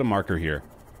gotta put a marker here.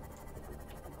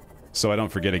 So I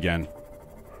don't forget again.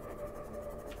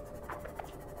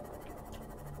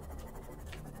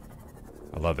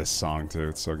 I love this song, too.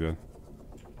 It's so good.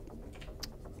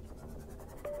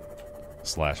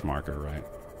 Slash marker, right?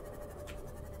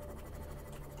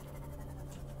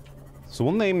 So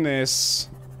we'll name this...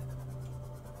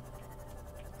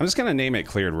 I'm just gonna name it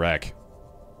Cleared Wreck.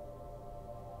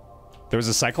 There was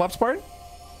a Cyclops part?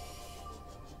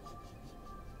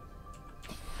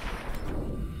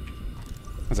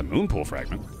 That's a moon pool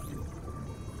fragment.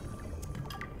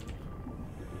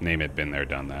 Name it, been there,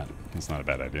 done that. That's not a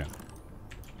bad idea.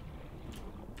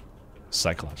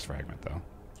 Cyclops fragment, though.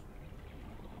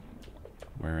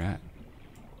 Where at?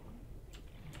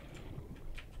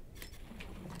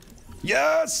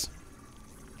 Yes!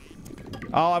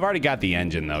 Oh, I've already got the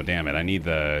engine, though. Damn it. I need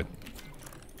the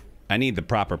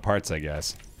proper parts, I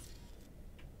guess.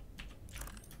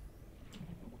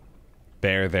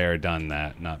 Baer there, done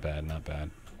that. Not bad, not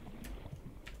bad.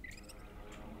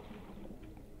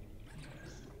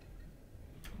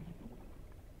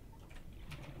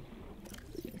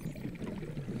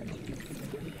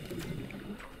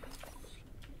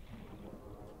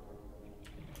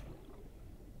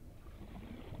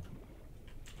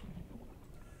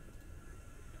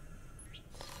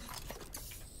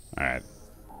 All right.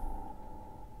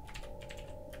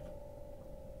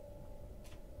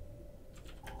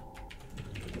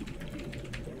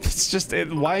 It's just,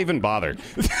 why even bother?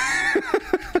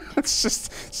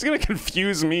 It's gonna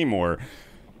confuse me more.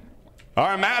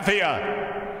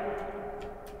 Armathia!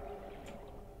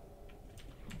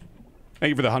 Thank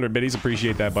you for the 100 biddies.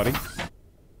 Appreciate that, buddy.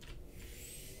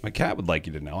 My cat would like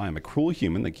you to know I am a cruel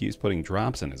human that keeps putting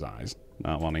drops in his eyes,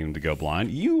 not wanting him to go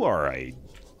blind. You are a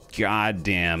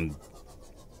goddamn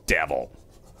devil.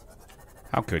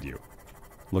 How could you?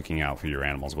 Looking out for your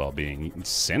animal's well-being.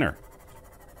 Sinner.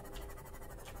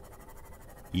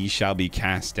 Ye shall be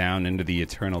cast down into the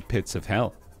eternal pits of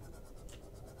hell.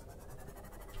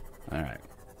 Alright.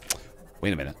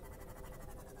 Wait a minute.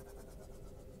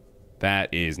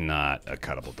 That is not a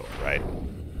cuttable door, right?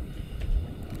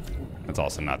 That's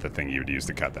also not the thing you would use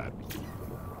to cut that.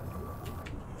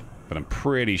 But I'm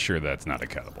pretty sure that's not a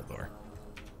cuttable door.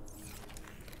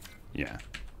 Yeah.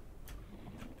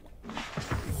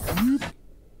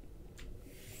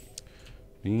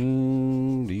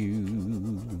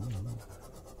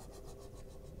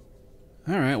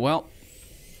 Alright, well.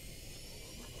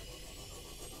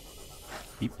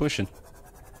 Keep pushing.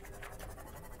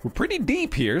 We're pretty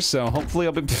deep here, so hopefully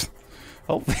I'll be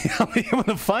able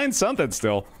to find something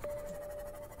still.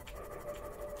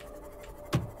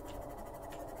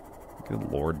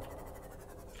 Good lord.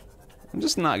 I'm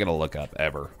just not gonna look up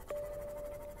ever.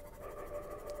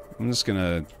 I'm just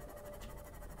gonna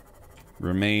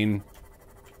remain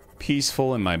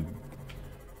peaceful in my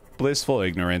blissful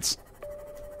ignorance.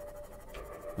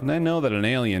 And I know that an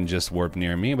alien just warped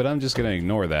near me, but I'm just gonna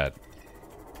ignore that.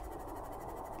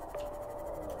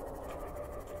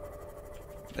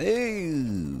 Hey,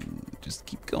 just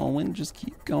keep going, just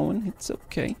keep going. It's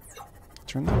okay.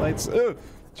 Turn the lights. Oh,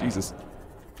 Jesus.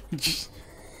 It's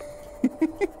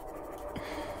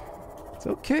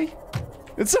okay.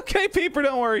 It's okay, Peeper,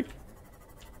 don't worry.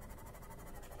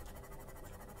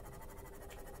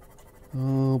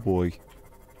 Oh, boy.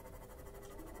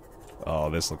 Oh,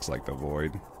 this looks like the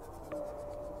void.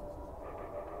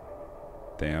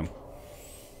 Damn.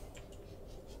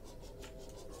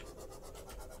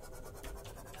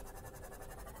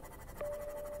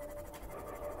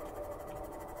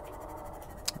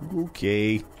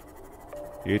 Okay.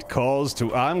 It calls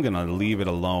to... I'm gonna leave it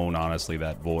alone, honestly,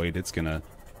 that void. It's gonna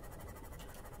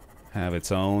have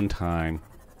its own time.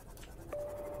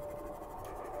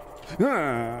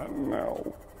 Ah,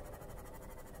 no.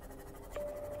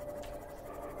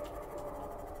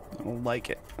 I don't like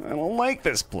it. I don't like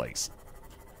this place.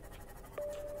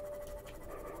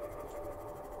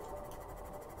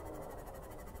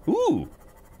 Ooh.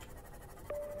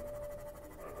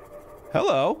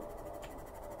 Hello.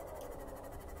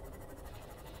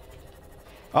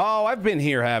 Oh, I've been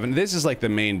here, haven't. This is like the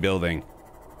main building.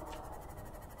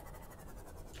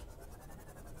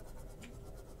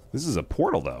 This is a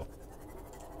portal, though.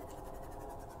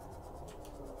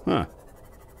 Huh.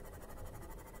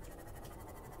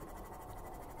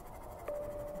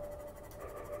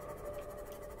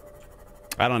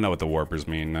 I don't know what the warpers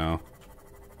mean now.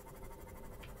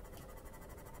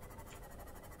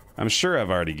 I'm sure I've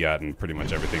already gotten pretty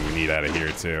much everything we need out of here,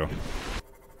 too.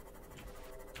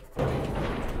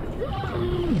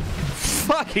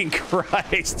 Fucking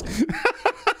Christ!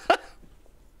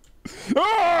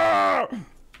 Ah!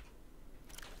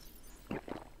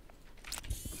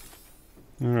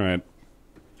 Alright.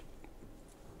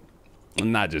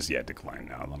 Not just yet, decline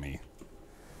now.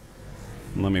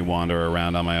 Let me wander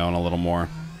around on my own a little more.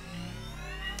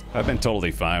 I've been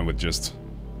totally fine with just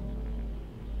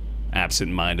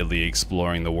absent-mindedly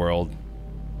exploring the world.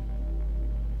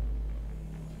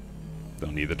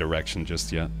 Don't need the direction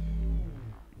just yet.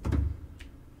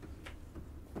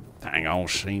 Hang on,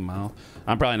 Shemo.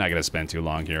 I'm probably not going to spend too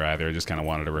long here either. I just kind of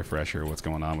wanted a refresher of what's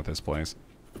going on with this place.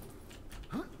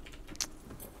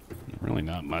 Really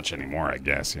not much anymore, I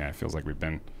guess. Yeah, it feels like we've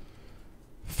been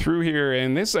through here.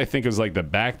 And this, I think, was like the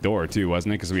back door, too,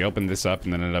 wasn't it? Because we opened this up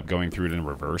and then ended up going through it in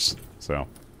reverse. So,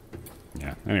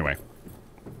 yeah. Anyway.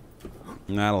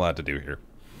 Not a lot to do here.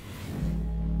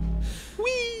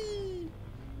 Whee!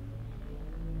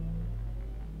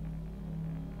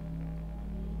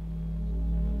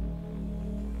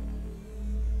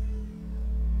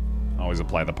 Always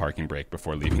apply the parking brake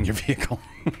before leaving your vehicle.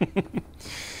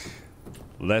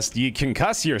 Lest ye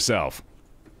concuss yourself.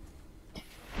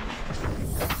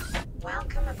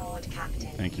 Welcome aboard,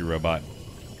 Captain. Thank you, robot.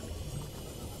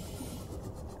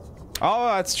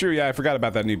 Oh, that's true. Yeah, I forgot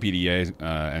about that new PDA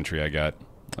entry I got.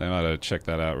 I ought to check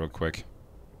that out real quick.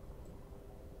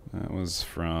 That was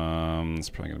from... It's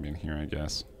probably going to be in here, I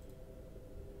guess.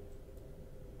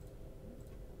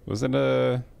 Was it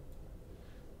a...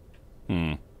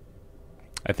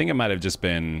 I think it might have just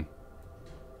been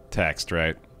text,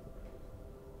 right?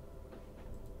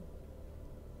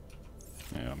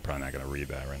 Yeah, I'm probably not going to read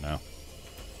that right now.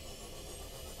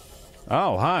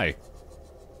 Oh, hi.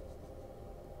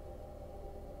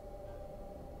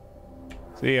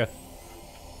 See ya.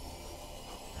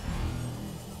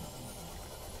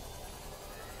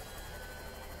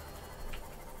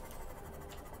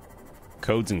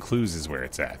 Codes and clues is where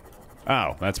it's at.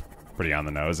 Oh, that's pretty on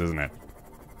the nose, isn't it?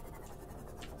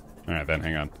 Alright then,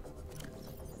 hang on.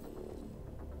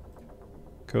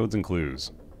 Codes and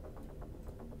clues.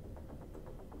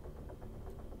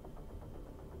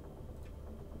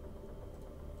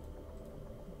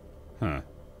 Huh.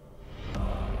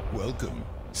 Welcome.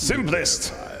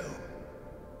 Simplest! Pile.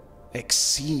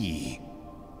 XC.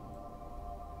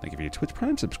 Thank you for your Twitch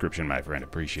Prime subscription, my friend.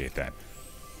 Appreciate that.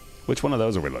 Which one of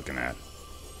those are we looking at?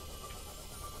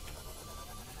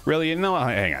 Really? You know,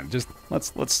 hang on. Just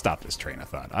let's stop this train of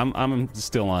thought. I'm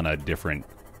still on a different.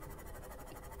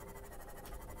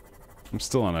 I'm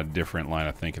still on a different line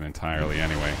of thinking entirely.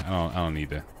 Anyway, I don't need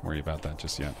to worry about that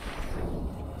just yet.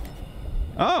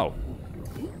 Oh.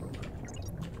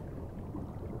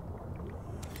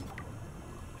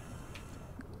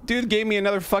 Dude gave me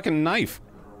another fucking knife.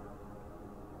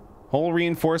 Hull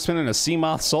reinforcement and a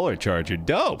Seamoth solar charger.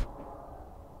 Dope.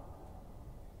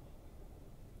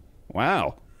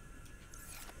 Wow.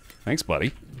 Thanks,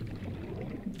 buddy.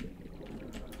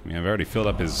 I mean, I've already filled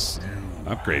up his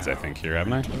upgrades, I think, here,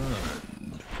 haven't I?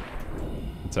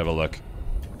 Let's have a look.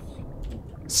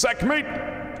 Sekhmate!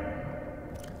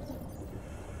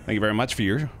 Thank you very much for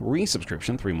your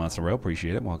resubscription. 3 months in a row.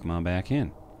 Appreciate it. Welcome on back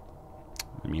in.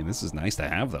 I mean, this is nice to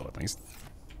have, though, at least.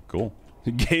 Cool.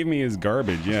 He gave me his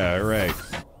garbage. Yeah, alright.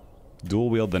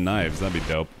 Dual wield the knives. That'd be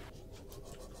dope.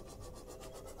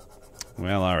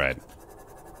 Well, alright.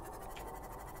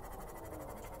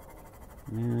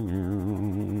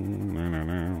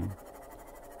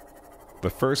 The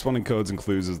first one in Codes and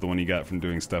Clues is the one you got from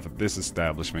doing stuff at this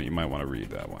establishment. You might want to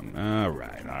read that one.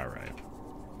 Alright, alright.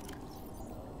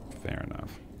 Fair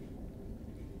enough.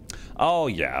 Oh,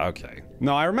 yeah, okay.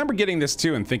 No, I remember getting this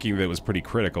too and thinking that it was pretty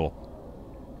critical.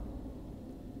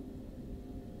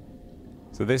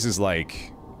 So this is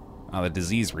like... the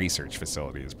disease research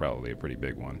facility is probably a pretty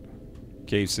big one.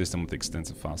 Cave system with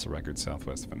extensive fossil records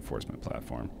southwest of enforcement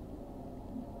platform.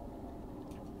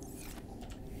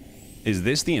 Is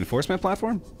this the enforcement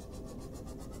platform?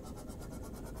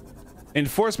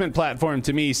 Enforcement platform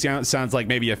to me sounds like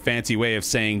maybe a fancy way of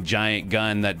saying giant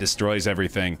gun that destroys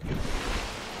everything.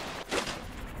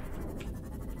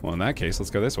 Well, in that case,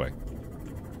 let's go this way.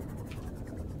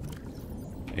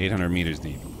 800 meters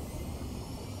deep.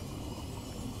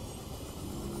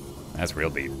 That's real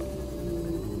deep.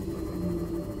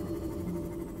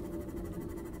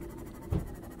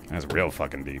 That's real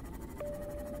fucking deep.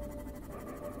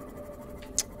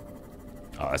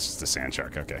 Oh, that's just a sand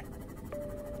shark. Okay.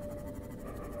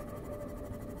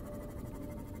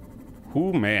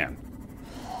 Ooh, man.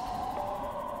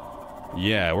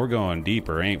 Yeah, we're going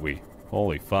deeper, ain't we?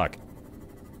 Holy fuck.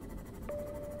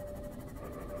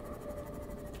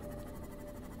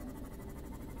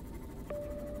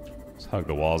 Let's hug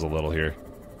the walls a little here.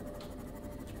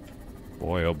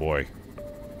 Boy, oh boy.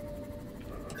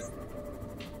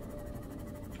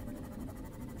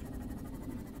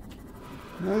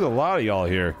 There's a lot of y'all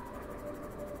here.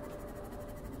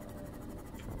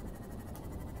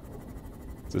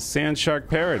 It's a sand shark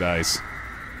paradise.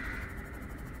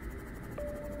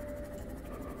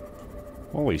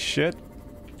 Holy shit.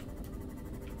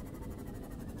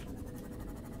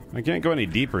 I can't go any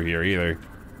deeper here either.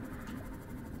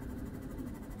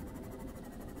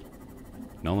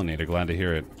 Nolanator, glad to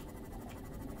hear it.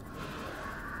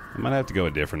 I might have to go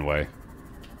a different way.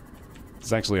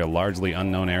 It's actually a largely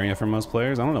unknown area for most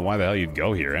players. I don't know why the hell you'd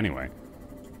go here anyway.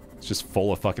 It's just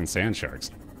full of fucking sand sharks.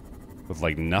 With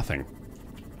like nothing.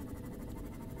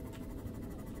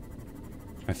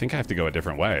 I think I have to go a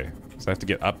different way. So I have to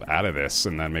get up out of this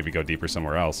and then maybe go deeper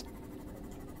somewhere else.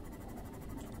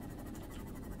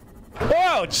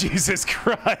 Oh, Jesus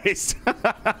Christ!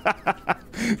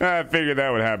 I figured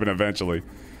that would happen eventually.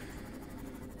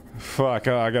 Fuck,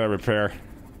 oh, I gotta repair.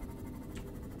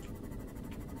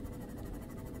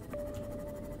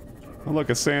 Oh, look,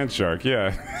 a sand shark,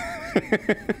 yeah.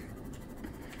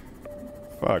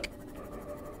 Fuck.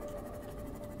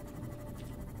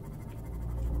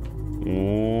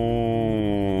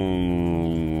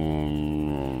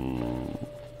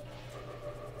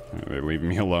 They're leaving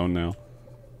me alone now.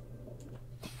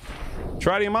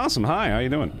 Tritium Awesome, hi, how you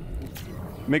doing?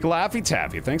 McLaffy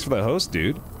Taffy, thanks for the host,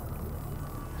 dude.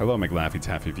 Hello, McLaffy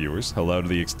Taffy viewers. Hello to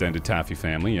the extended Taffy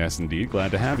family, yes indeed, glad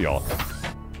to have y'all.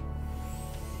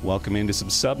 Welcome into some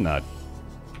Subnut.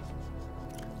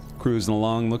 Cruising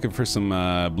along, looking for some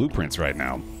blueprints right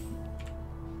now.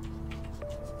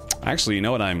 Actually, you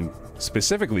know what I'm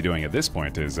specifically doing at this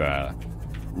point is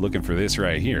looking for this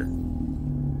right here.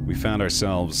 We found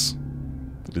ourselves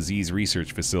the disease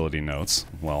research facility notes.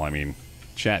 Well, I mean,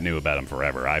 chat knew about them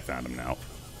forever. I found them now.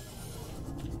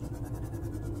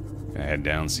 Gonna head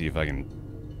down, see if I can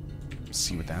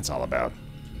see what that's all about.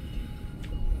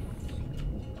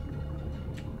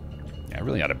 Yeah, I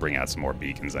really ought to bring out some more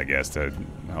beacons, I guess, to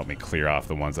help me clear off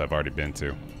the ones I've already been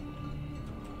to.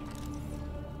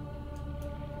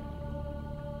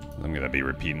 I'm gonna be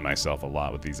repeating myself a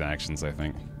lot with these actions, I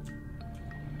think.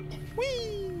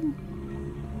 Whee!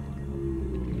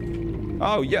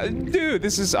 Oh, yeah, dude,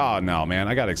 this is... Oh, no, man,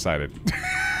 I got excited.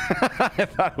 I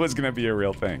thought it was gonna be a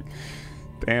real thing.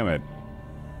 Damn it.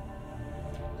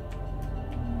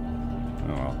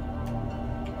 Oh,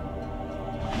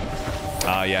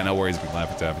 well. Yeah, no worries,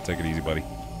 McLaffy Taffy. Take it easy, buddy.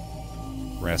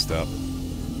 Rest up.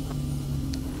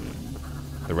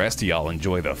 The rest of y'all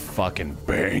enjoy the fucking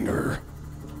banger.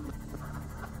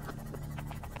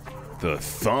 The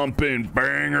thumping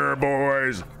banger,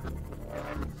 boys.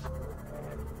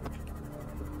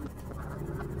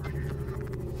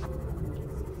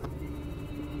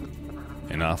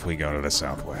 And off we go to the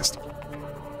southwest.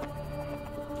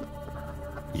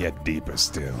 Yet deeper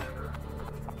still.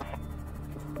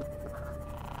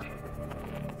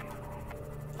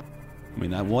 I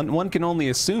mean, one can only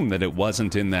assume that it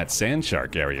wasn't in that sand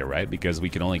shark area, right? Because we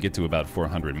can only get to about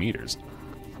 400 meters.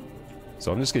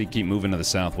 So I'm just going to keep moving to the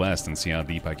southwest and see how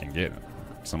deep I can get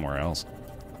somewhere else.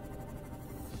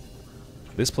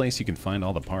 This place you can find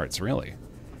all the parts, really.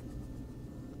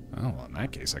 Oh, well, in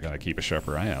that case, I got to keep a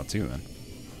sharper eye out, too, then.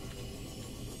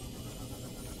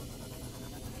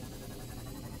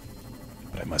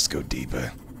 But I must go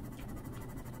deeper.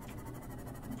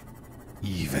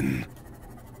 Even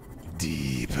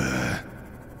deeper.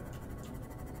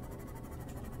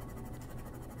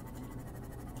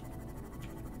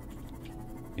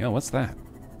 Yo, what's that?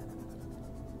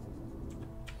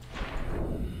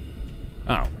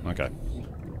 Oh, okay.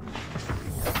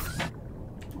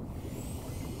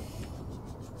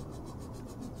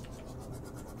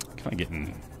 Kind of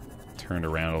getting turned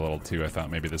around a little too. I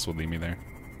thought maybe this would lead me there.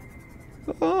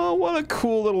 Oh, what a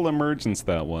cool little emergence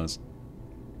that was.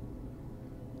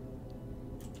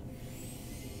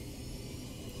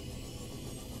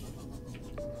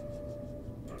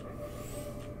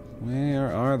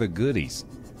 Where are the goodies?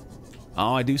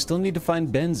 Oh, I do still need to find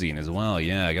benzene as well.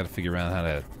 Yeah, I gotta figure out how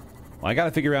to... Well, I gotta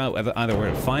figure out either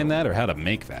where to find that or how to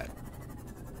make that.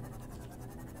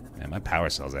 Man, my power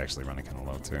cell's actually running kind of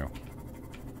low, too.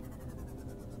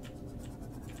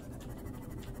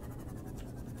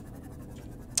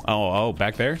 Oh,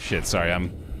 back there? Shit, sorry,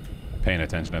 I'm paying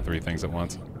attention to 3 things at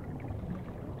once.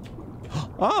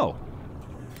 Oh!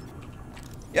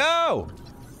 Yo!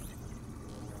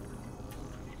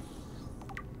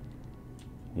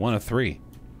 1 of 3.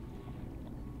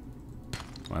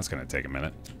 Well, that's gonna take a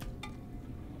minute.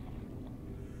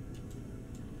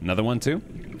 Another one, too?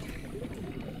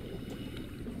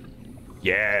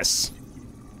 Yes!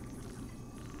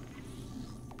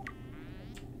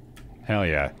 Hell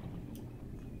yeah.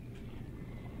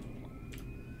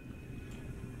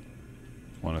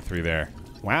 1 of 3 there.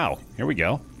 Wow, here we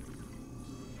go.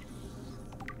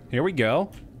 Here we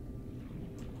go.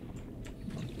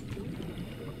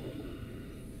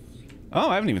 Oh,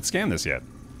 I haven't even scanned this yet.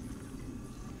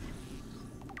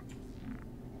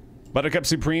 Buttercup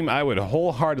Supreme, I would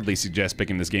wholeheartedly suggest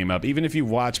picking this game up, even if you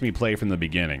watch me play from the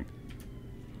beginning.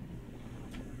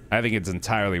 I think it's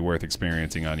entirely worth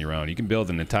experiencing on your own. You can build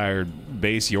an entire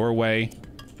base your way.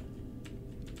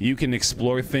 You can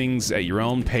explore things at your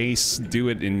own pace, do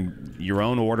it in your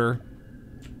own order.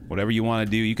 Whatever you want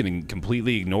to do, you can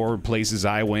completely ignore places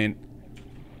I went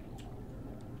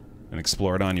and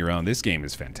explore it on your own. This game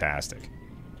is fantastic.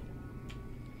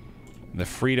 The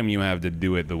freedom you have to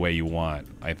do it the way you want,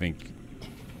 I think,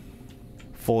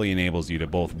 fully enables you to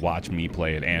both watch me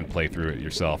play it and play through it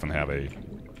yourself and have an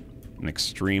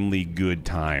extremely good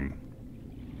time.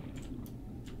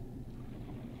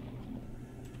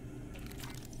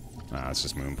 Ah, it's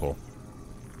just Moonpool.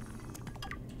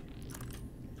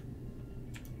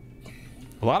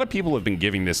 A lot of people have been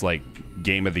giving this, like,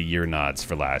 Game of the Year nods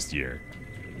for last year.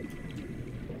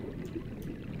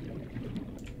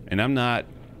 And I'm not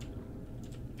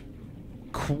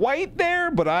quite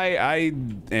there, but I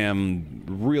am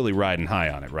really riding high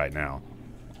on it right now.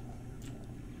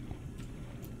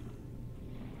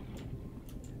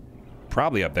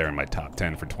 Probably up there in my top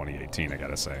 10 for 2018, I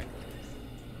gotta say.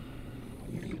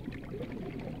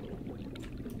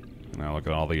 Now look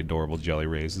at all the adorable jelly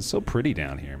rays. It's so pretty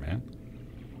down here, man.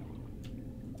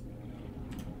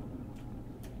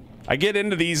 I get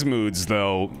into these moods,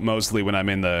 though, mostly when I'm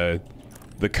in the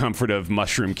comfort of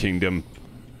Mushroom Kingdom.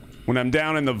 When I'm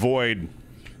down in the void,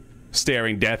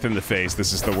 staring death in the face,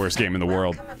 this is the worst game in the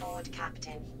world. Welcome aboard,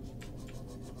 Captain.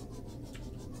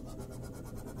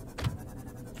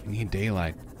 I need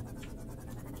daylight.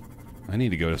 I need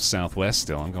to go to southwest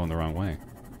still. I'm going the wrong way.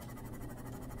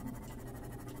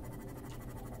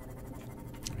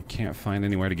 I can't find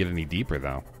anywhere to get any deeper,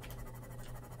 though.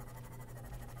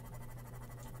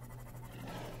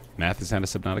 Math has had a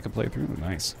Subnautica playthrough?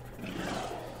 Nice.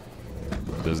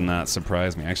 Does not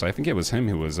surprise me. Actually, I think it was him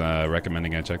who was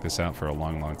recommending I check this out for a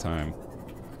long, long time.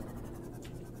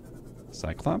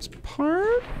 Cyclops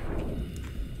part?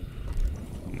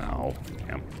 No.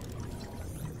 Damn.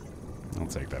 I'll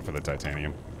take that for the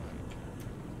titanium.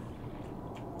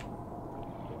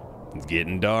 It's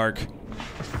getting dark.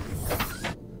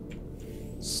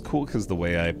 It's cool because the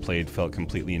way I played felt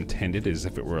completely intended, as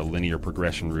if it were a linear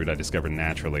progression route I discovered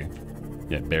naturally.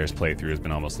 Yet Baer's playthrough has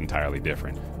been almost entirely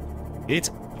different.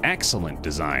 It's excellent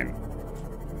design.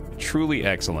 Truly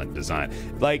excellent design.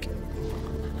 Like,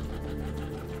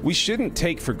 we shouldn't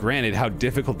take for granted how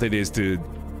difficult it is to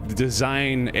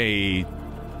design a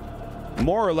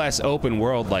more or less open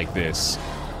world like this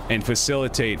and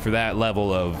facilitate for that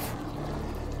level of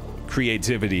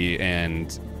creativity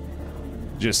and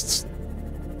just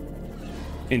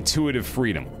intuitive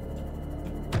freedom.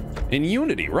 And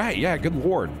unity, right, yeah, good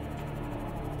lord.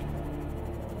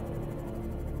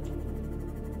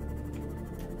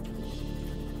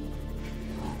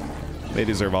 They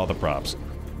deserve all the props.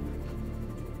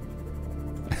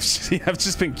 I've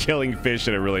just been killing fish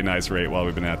at a really nice rate while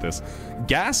we've been at this.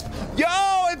 Gasp? Yo,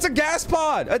 it's a gas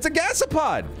pod! It's a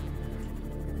gasopod!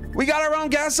 We got our own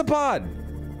gasopod!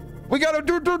 We got a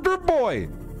doot boy!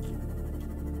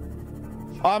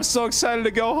 Oh, I'm so excited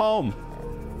to go home.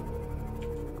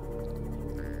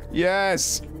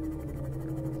 Yes!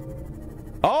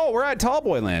 Oh, we're at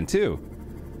Tallboy Land, too.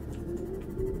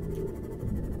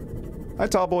 Hi,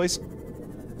 Tall Boys.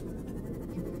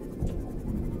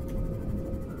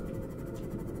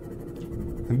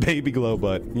 Baby glow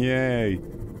butt. Yay.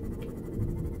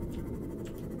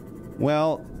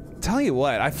 Well, tell you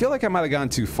what, I feel like I might have gone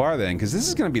too far then, because this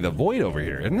is going to be the void over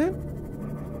here, isn't it?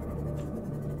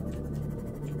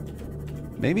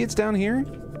 Maybe it's down here?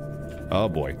 Oh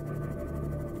boy.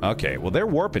 Okay, well they're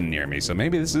warping near me, so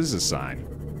maybe this is a sign.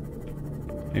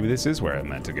 Maybe this is where I'm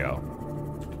meant to go.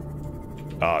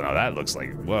 Oh no, that looks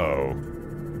like... Whoa.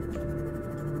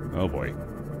 Oh boy.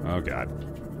 Oh god.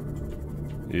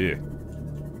 Yeah.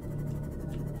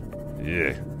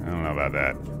 Yeah, I don't know about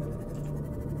that.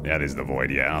 That is the void,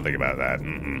 yeah, I don't think about that.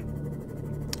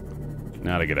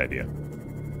 Not a good idea.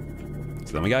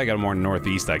 So then we gotta go more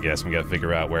northeast, I guess. We gotta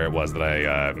figure out where it was that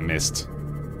I missed.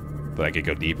 That I could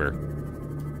go deeper.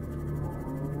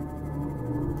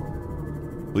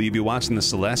 Will you be watching the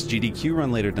Celeste GDQ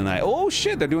run later tonight? Oh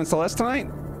shit, they're doing Celeste tonight?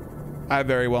 I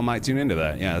very well might tune into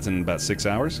that. Yeah, that's in about 6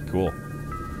 hours. Cool.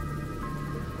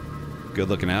 Good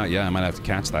looking out. Yeah, I might have to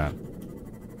catch that.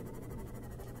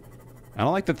 I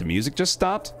don't like that the music just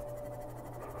stopped.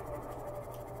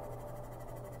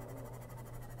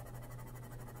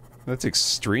 That's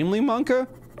extremely Monka.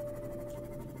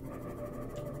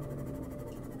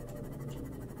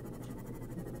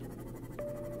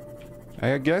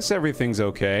 I guess everything's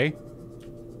okay.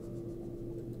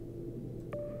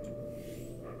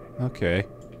 Okay.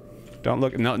 Don't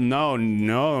look. No,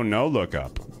 look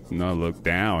up. No, look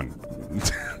down.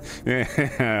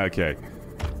 Okay.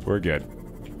 We're good.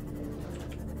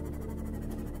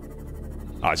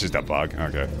 Oh, it's just a bug.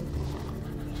 Okay.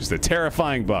 Just a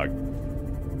terrifying bug.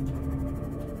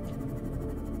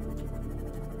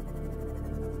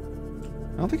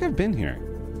 I don't think I've been here.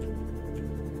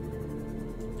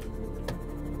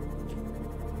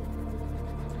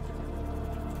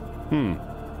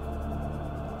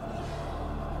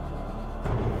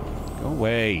 Go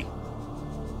away.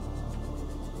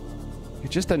 You're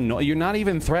just annoying. You're not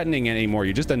even threatening anymore.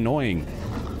 You're just annoying.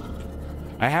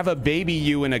 I have a baby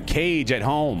you in a cage at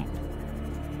home.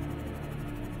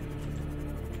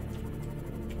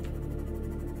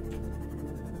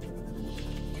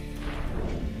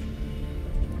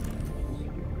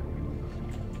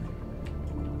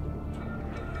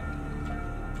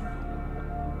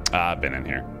 I've been in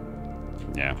here.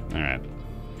 Yeah, alright.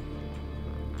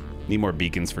 Need more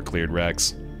beacons for cleared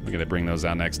wrecks. We're gonna bring those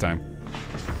out next time.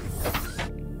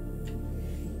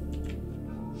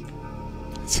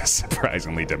 It's a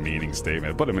surprisingly demeaning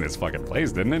statement. Put him in his fucking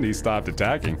place, didn't it? He stopped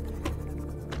attacking.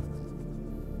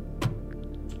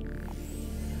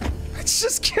 I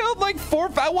just killed like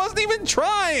 4. I wasn't even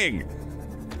trying!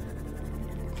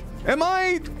 Am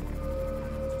I...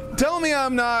 Tell me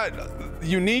I'm not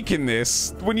unique in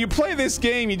this. When you play this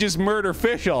game, you just murder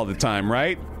fish all the time,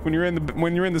 right? When you're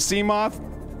in the sea moth?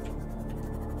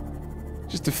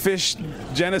 Just a fish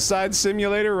genocide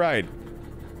simulator, right?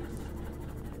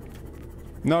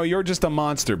 No, you're just a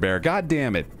monster, Baer. God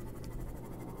damn it.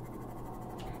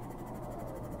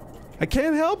 I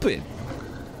can't help it.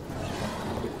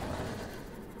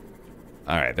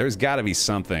 Alright, there's gotta be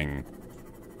something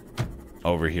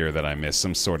over here that I missed.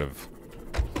 Some sort of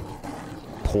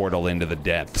portal into the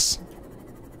depths.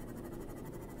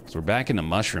 So we're back in the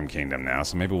Mushroom Kingdom now,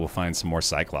 so maybe we'll find some more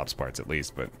Cyclops parts at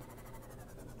least, but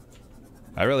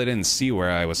I really didn't see where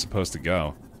I was supposed to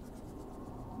go.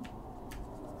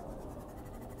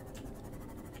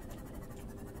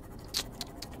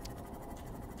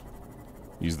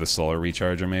 Use the solar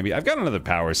recharger, maybe? I've got another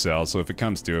power cell, so if it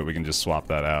comes to it, we can just swap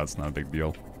that out. It's not a big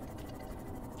deal.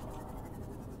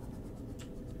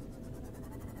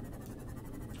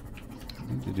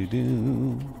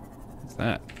 What's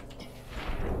that?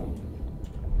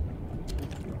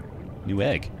 New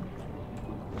egg.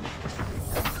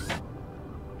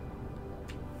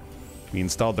 We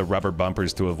installed the rubber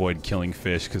bumpers to avoid killing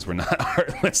fish because we're not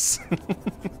heartless.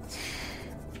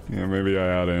 Yeah, maybe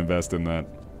I ought to invest in that.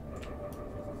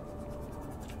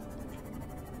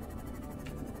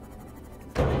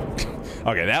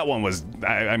 Okay, that one was...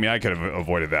 I mean, I could have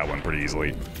avoided that one pretty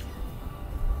easily.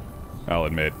 I'll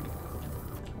admit.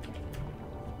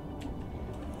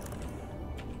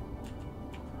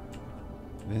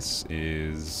 This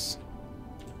is...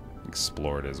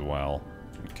 explored as well.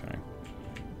 Okay.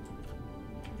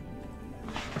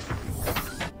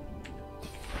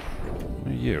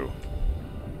 What are you?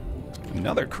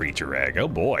 Another creature egg. Oh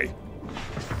boy.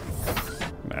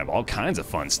 I have all kinds of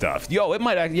fun stuff. Yo, it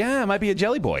might... yeah, it might be a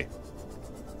jelly boy.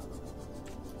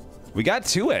 We got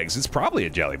 2 eggs. It's probably a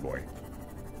jelly boy.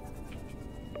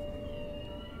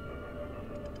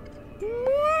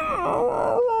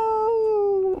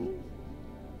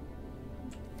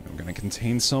 I'm gonna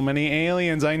contain so many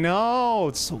aliens. I know.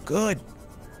 It's so good.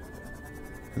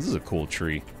 This is a cool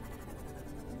tree.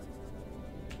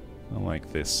 I like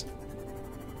this.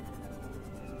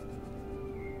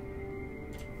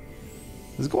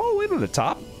 Does it go all the way to the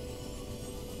top?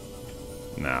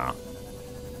 Nah.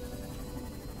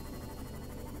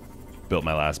 Built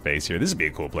my last base here. This would be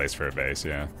a cool place for a base,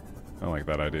 yeah. I like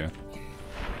that idea.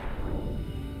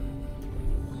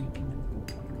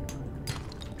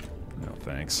 No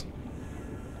thanks.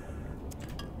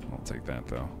 I'll take that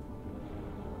though.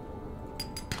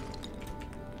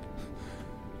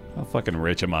 How fucking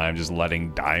rich am I? I'm just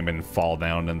letting diamond fall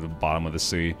down into the bottom of the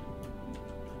sea.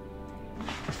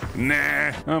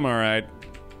 Nah, I'm alright.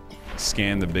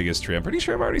 scan the biggest tree. I'm pretty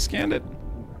sure I've already scanned it.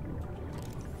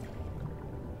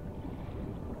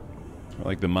 Or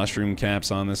like the mushroom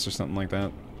caps on this or something like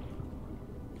that.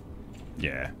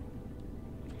 Yeah.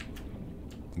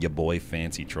 Ya boy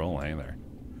fancy troll, hey there.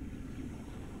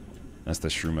 That's the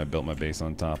shroom I built my base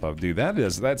on top of. Dude,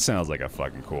 that sounds like a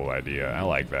fucking cool idea. I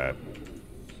like that.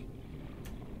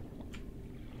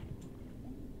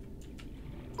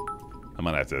 I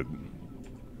might have to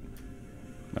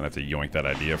yoink that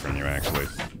idea from you, actually.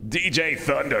 DJ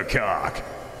Thundercock!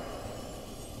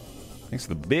 Thanks for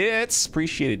the bits.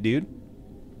 Appreciate it, dude.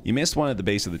 You missed one at the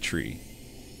base of the tree.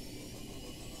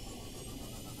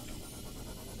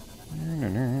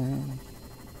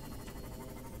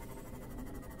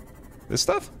 This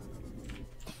stuff?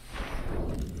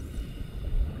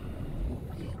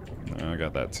 Oh, I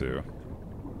got that too.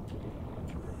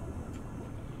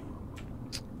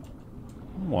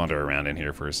 Wander around in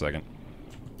here for a second.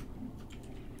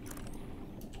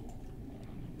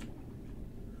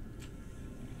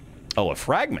 Oh, a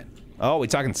fragment. Oh, we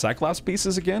talking Cyclops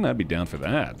pieces again? I'd be down for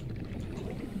that.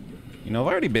 You know,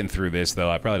 I've already been through this, though.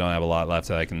 I probably don't have a lot left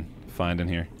that I can find in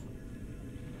here.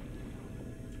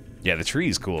 Yeah, the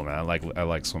tree's cool, man. I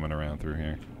like swimming around through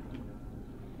here.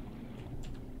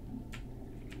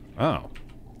 Oh.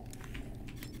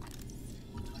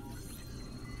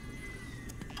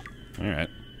 Alright.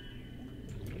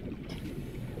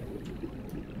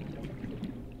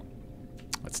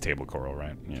 That's table coral,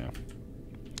 right? Yeah.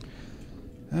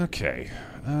 Okay.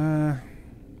 Man.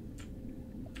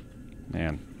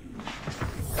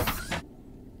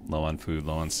 Low on food,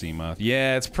 low on sea moth.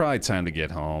 Yeah, it's probably time to get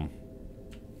home.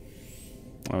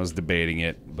 I was debating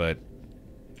it, but...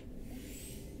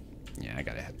 yeah, I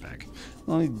gotta head back.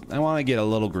 I want to get a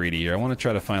little greedy here. I want to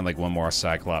try to find, like, one more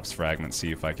Cyclops fragment,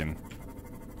 see if I can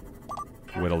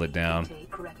whittle it down.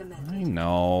 I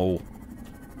know.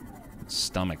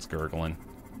 Stomach's gurgling.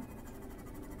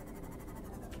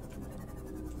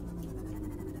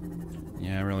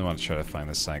 Yeah, I really want to try to find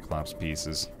the Cyclops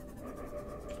pieces.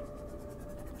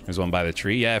 There's one by the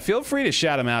tree. Yeah, feel free to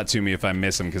shout them out to me if I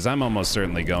miss them, because I'm almost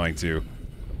certainly going to.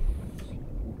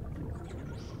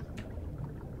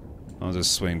 I'll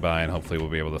just swing by and hopefully we'll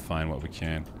be able to find what we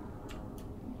can.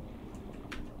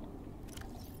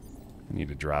 I need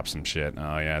to drop some shit.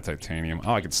 Oh yeah, titanium.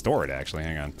 Oh, I could store it actually.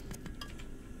 Hang on.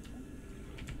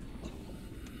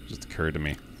 Just occurred to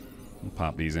me. I'll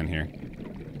pop these in here.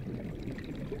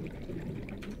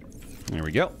 There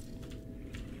we go.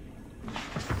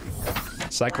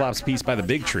 Cyclops piece by the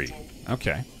big tree.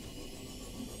 Okay.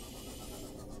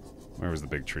 Where was the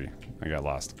big tree? I got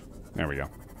lost. There we go.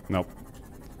 Nope.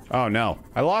 Oh no.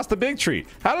 I lost the big tree.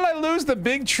 How did I lose the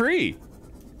big tree?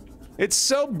 It's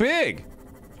so big.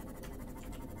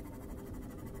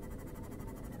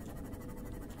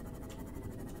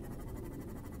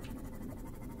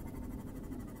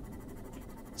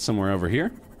 Somewhere over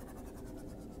here?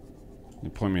 You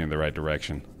point me in the right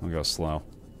direction. I'll go slow.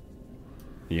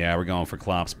 Yeah, we're going for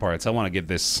Clops parts. I want to get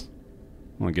this.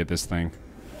 I want to get this thing.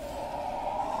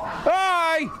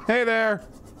 Hi! Hey there.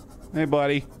 Hey,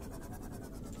 buddy.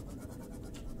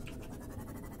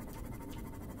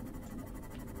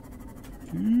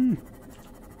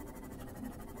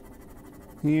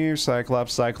 Here,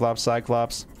 Cyclops, Cyclops,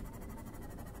 Cyclops.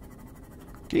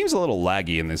 Game's a little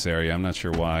laggy in this area. I'm not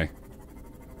sure why.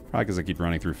 Probably because I keep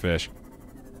running through fish.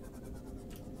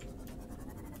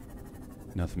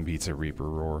 Nothing beats a Reaper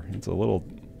roar. It's a little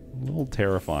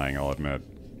terrifying, I'll admit.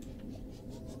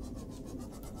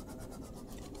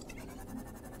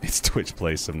 It's Twitch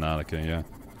plays Subnautica, yeah.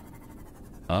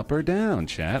 Up or down,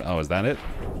 chat? Oh, is that it?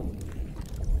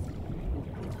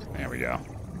 There we go.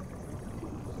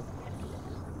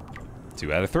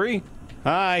 2 out of 3.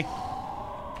 Hi.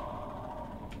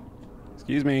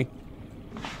 Excuse me.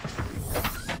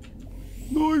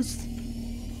 Nice.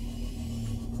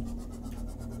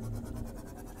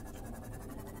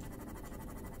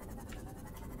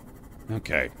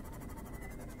 Okay.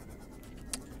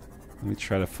 Let me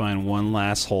try to find one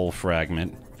last hole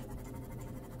fragment.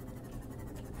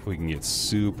 If we can get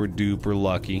super duper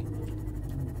lucky.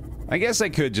 I guess I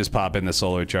could just pop in the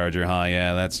solar charger, huh?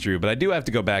 Yeah, that's true. But I do have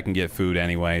to go back and get food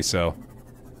anyway, so...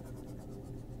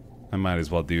 I might as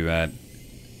well do that.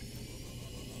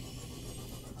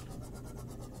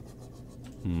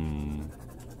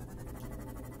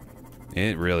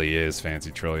 It really is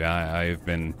Fancy Troll. I've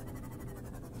been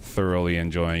thoroughly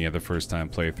enjoying it. The first time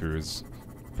playthroughs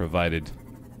provided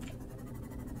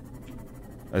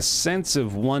a sense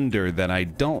of wonder that I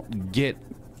don't get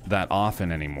that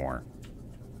often anymore.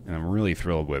 And I'm really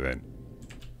thrilled with it.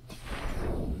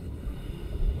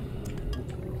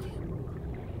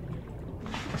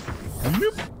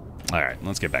 Alright,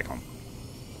 let's get back home.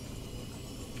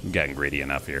 I'm getting greedy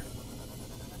enough here.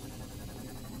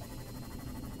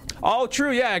 Oh,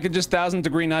 true, yeah, I could just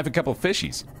 1,000-degree knife a couple of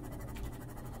fishies.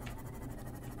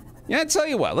 Yeah, I tell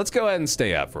you what, let's go ahead and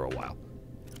stay out for a while.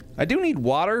 I do need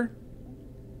water,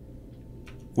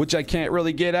 which I can't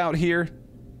really get out here.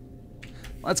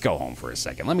 Let's go home for a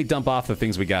second. Let me dump off the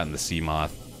things we got in the sea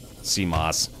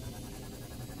moss.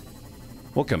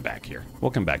 We'll come back here. We'll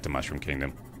come back to Mushroom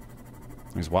Kingdom.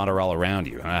 There's water all around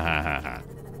you. Ha ha ha ha.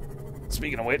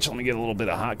 Speaking of which, let me get a little bit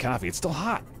of hot coffee. It's still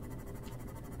hot.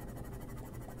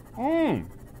 Mmm.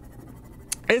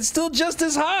 It's still just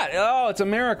as hot. Oh, it's a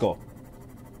miracle.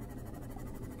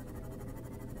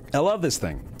 I love this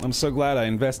thing. I'm so glad I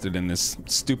invested in this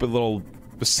stupid little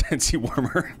Sensi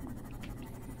warmer.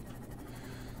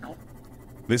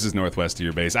 This is northwest of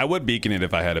your base. I would beacon it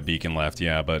if I had a beacon left,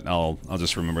 yeah, but I'll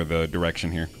just remember the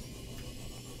direction here.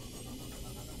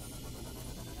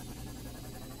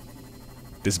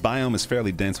 This biome is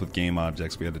fairly dense with game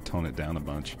objects. We had to tone it down a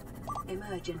bunch.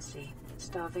 Emergency.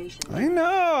 Starvation. I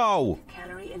know!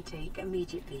 Calorie intake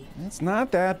immediately. It's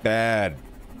not that bad.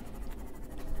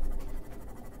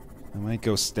 I might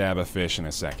go stab a fish in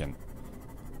a second.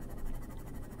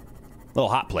 Little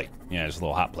hot plate. Yeah, just a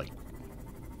little hot plate.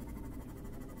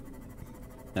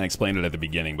 I explained it at the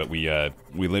beginning, but we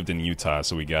lived in Utah,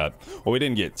 so we got... Well, we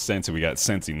didn't get Sensi, we got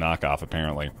Sensi knockoff,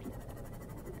 apparently.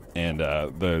 And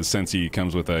the Sensi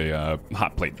comes with a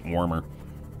hot plate warmer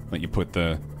that you put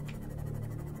the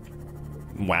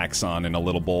wax on in a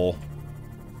little bowl.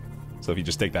 So if you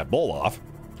just take that bowl off,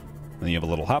 then you have a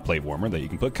little hot plate warmer that you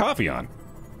can put coffee on.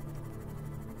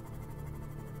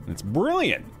 It's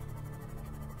brilliant!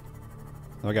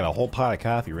 I got a whole pot of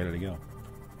coffee ready to go.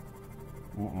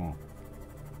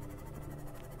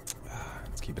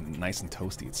 Let's keep it nice and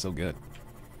toasty. It's so good.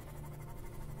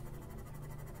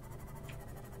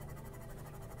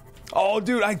 Oh,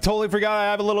 dude, I totally forgot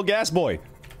I have a little gas boy.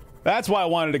 That's why I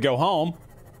wanted to go home.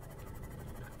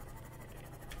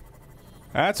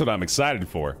 That's what I'm excited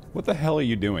for. What the hell are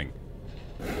you doing?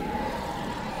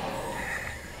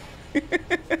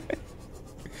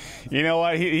 You know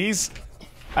what? He's...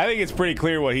 I think it's pretty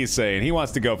clear what he's saying. He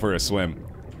wants to go for a swim.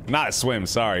 Not a swim,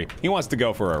 sorry. He wants to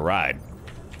go for a ride.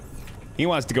 He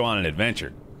wants to go on an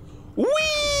adventure. Whee!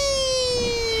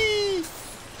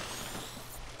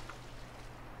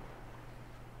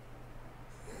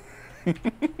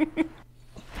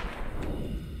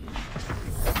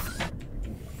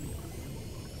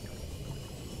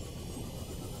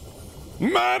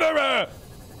 Murderer!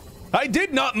 I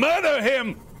did not murder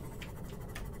him!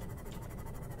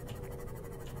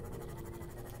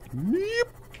 Yep.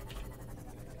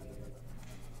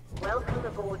 Welcome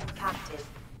aboard, Captain.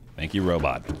 Thank you,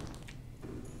 robot.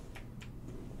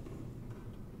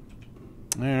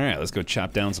 Alright, let's go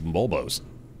chop down some bulbos.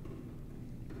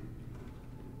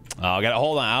 Oh, I gotta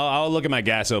hold on. I'll look at my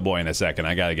Gasso boy in a second.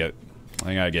 I gotta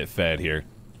get fed here.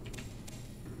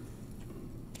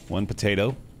 One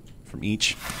potato from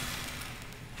each.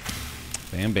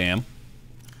 Bam bam.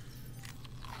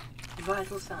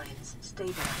 Vital signs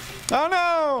stabilizing. Oh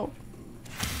no!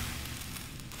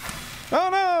 Oh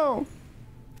no!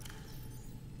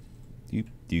 Doop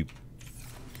doop.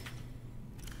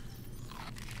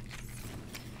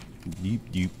 Doop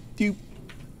doop doop.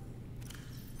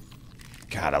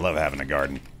 God, I love having a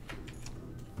garden.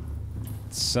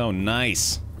 It's so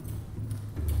nice.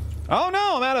 Oh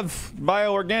no, I'm out of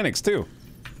bioorganics too.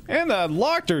 And the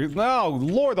locker, oh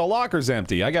Lord, the locker's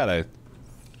empty. I gotta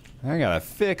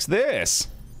fix this.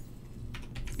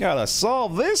 Gotta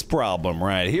solve this problem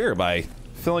right here by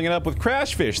filling it up with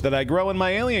crash fish that I grow in my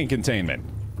alien containment.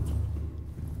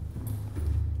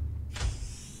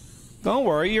 Don't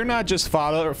worry, you're not just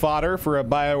fodder for a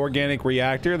bioorganic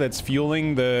reactor that's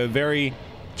fueling the very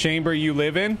chamber you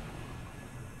live in.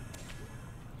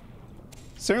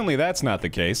 Certainly that's not the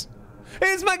case.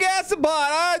 It's my gassy boy!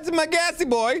 It's my gassy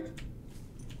boy!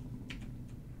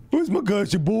 Where's my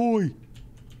gassy boy?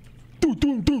 Do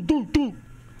the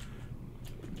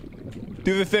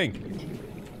thing.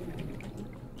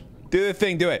 Do the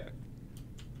thing, do it.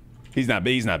 He's not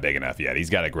big enough yet. He's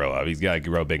got to grow up. He's got to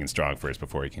grow big and strong first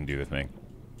before he can do the thing.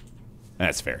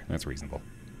 That's fair. That's reasonable.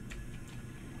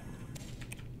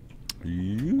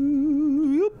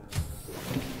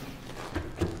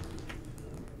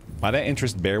 Why that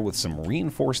interest Baer with some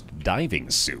reinforced diving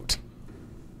suit?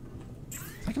 Is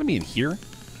that gonna be in here?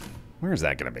 Where is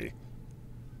that gonna be?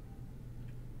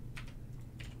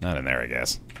 Not in there, I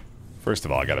guess. First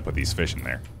of all, I gotta put these fish in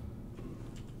there.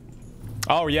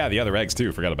 Oh yeah, the other eggs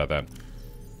too. Forgot about that.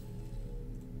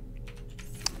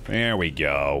 There we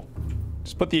go.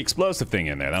 Just put the explosive thing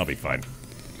in there. That'll be fine.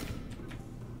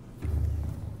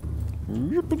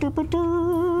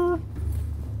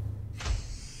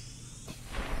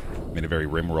 Made a very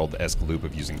Rimworld-esque loop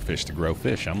of using fish to grow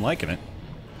fish. I'm liking it.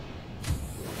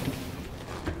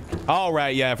 All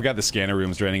right, yeah, I forgot the scanner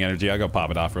room's draining energy. I'll go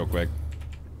pop it off real quick.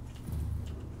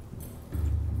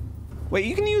 Wait,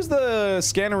 you can use the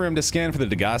scanner room to scan for the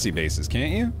Degassi bases,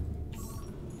 can't you?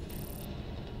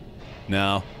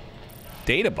 No.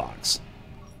 Data box.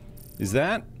 Is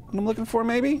that what I'm looking for,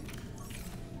 maybe?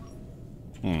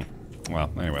 Well,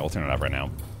 anyway, we'll turn it off right now.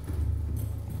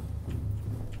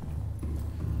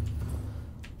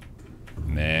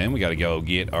 And then we gotta go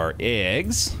get our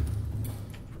eggs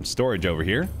from storage over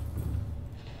here.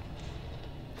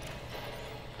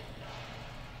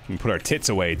 We can put our tits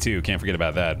away, too. Can't forget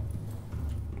about that.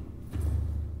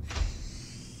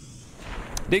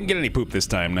 Didn't get any poop this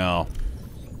time, no.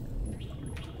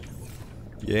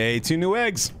 Yay, 2 new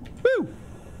eggs. Woo!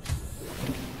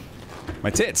 My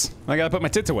tits. I gotta put my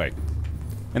tits away.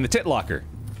 In the tit locker.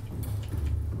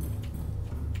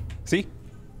 See?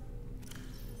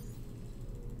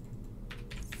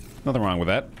 Nothing wrong with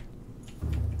that.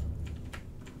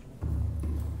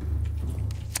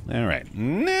 Alright,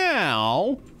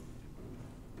 now...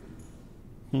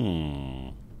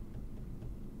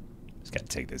 Just gotta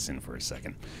take this in for a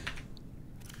second.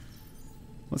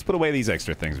 Let's put away these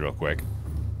extra things real quick.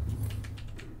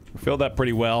 We're filled up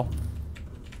pretty well.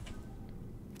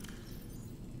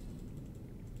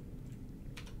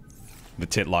 The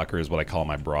tit locker is what I call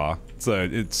my bra.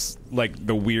 It's like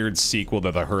the weird sequel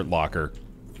to the Hurt Locker.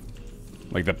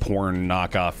 Like the porn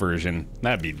knockoff version.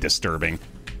 That'd be disturbing.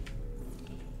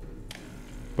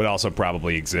 But also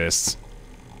probably exists.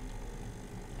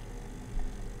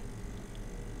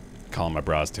 Calling my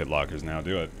bras tit lockers now.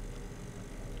 Do it.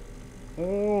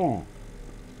 Oh.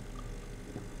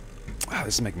 Wow,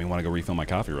 this is making me want to go refill my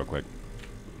coffee real quick.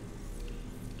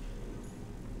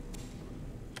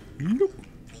 Nope.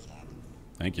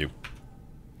 Thank you.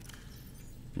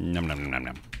 Num num num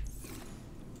num.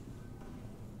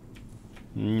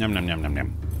 Num num num num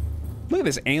num. Look at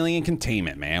this alien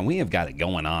containment, man. We have got it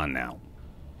going on now.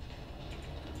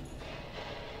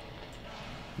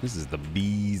 This is the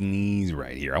bee's knees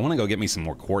right here. I want to go get me some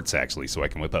more quartz, actually, so I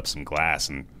can whip up some glass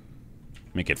and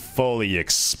make it fully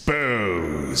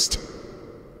exposed.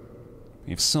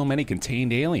 We have so many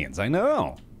contained aliens. I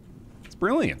know. It's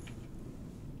brilliant.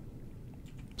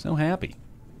 I'm so happy.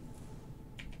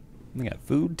 We got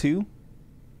food, too.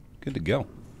 Good to go.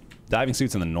 Diving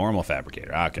suits in the normal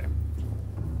fabricator. Okay.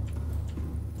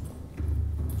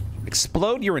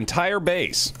 Explode your entire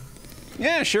base.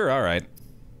 Yeah, sure, all right.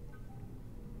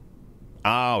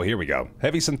 Oh, here we go.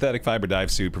 Heavy synthetic fiber dive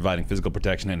suit providing physical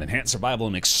protection and enhanced survival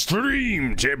in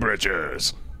extreme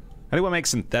temperatures. How do I make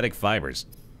synthetic fibers?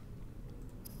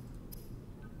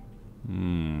 I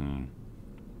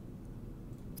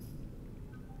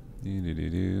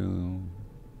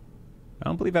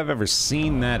don't believe I've ever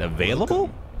seen that available.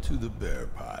 Welcome to the bear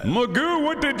pile. Magoo,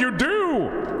 what did you do?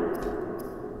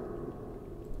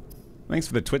 Thanks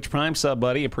for the Twitch Prime sub,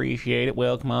 buddy. Appreciate it.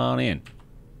 Welcome on in.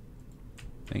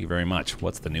 Thank you very much.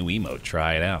 What's the new emote?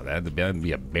 Try it out. That'd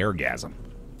be a beargasm.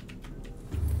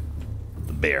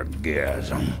 The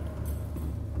beargasm.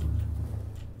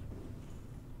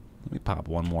 Let me pop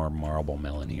one more marble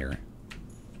melon here.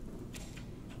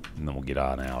 And then we'll get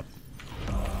on out.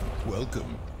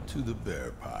 Welcome to the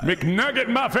bear pile. McNugget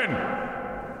Muffin!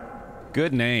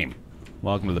 Good name.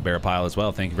 Welcome to the Bear Pile as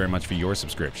well. Thank you very much for your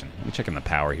subscription. Let me check in the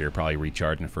power here. Probably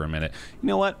recharging for a minute. You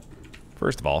know what?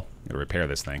 First of all, I'm gonna repair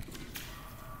this thing.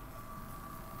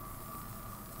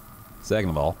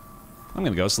 Second of all, I'm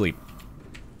gonna go sleep.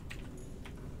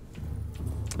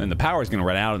 And the power's gonna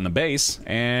run out in the base,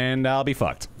 and I'll be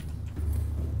fucked.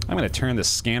 I'm gonna turn the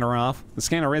scanner off. The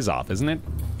scanner is off, isn't it?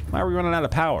 Why are we running out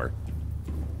of power?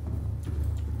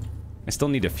 I still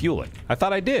need to fuel it. I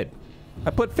thought I did. I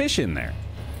put fish in there.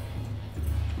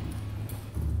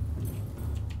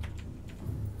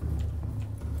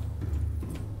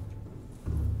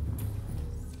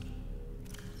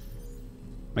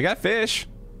 I got fish.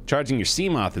 Charging your sea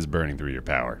moth is burning through your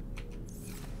power.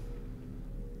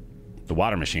 The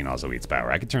water machine also eats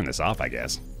power. I could turn this off, I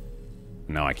guess.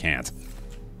 No, I can't.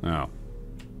 Oh.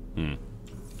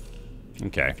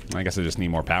 Okay. I guess I just need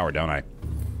more power, don't I?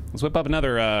 Let's whip up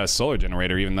another solar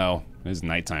generator, even though it is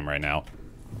nighttime right now.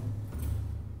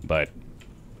 But...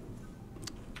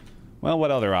 well,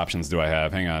 what other options do I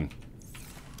have? Hang on.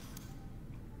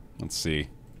 Let's see.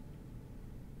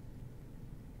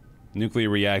 Nuclear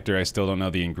reactor, I still don't know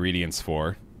the ingredients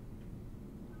for.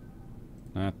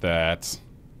 Not that.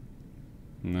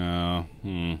 No.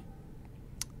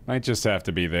 Might just have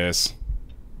to be this.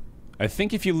 I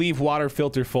think if you leave water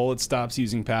filter full, it stops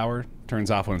using power.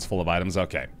 Turns off when it's full of items.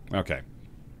 Okay. Okay.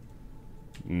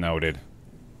 Noted.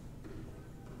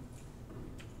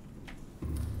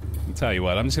 I'll tell you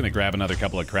what, I'm just gonna grab another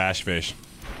couple of crash fish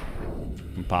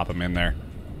and pop them in there.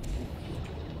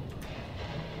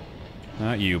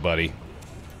 Not you, buddy.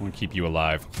 I want to keep you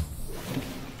alive.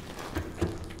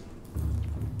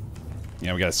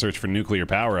 Yeah, we gotta search for nuclear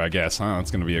power, I guess, huh?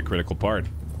 That's gonna be a critical part.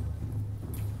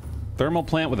 Thermal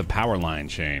plant with a power line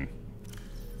chain.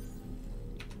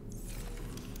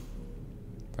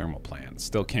 Thermal plant.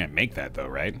 Still can't make that, though,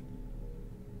 right?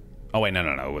 Oh, wait,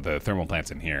 no. The thermal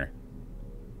plant's in here.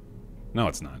 No,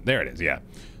 it's not. There it is, yeah.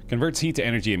 Converts heat to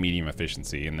energy at medium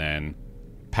efficiency, and then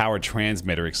power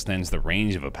transmitter extends the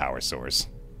range of a power source.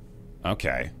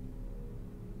 Okay.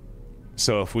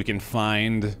 So if we can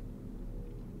find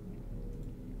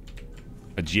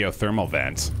a geothermal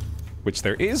vent, which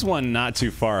there is one not too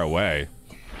far away.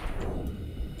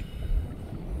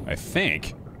 I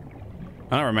think.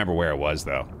 I don't remember where it was,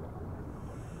 though.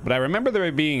 But I remember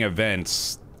there being a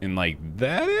vent in, like,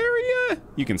 that area?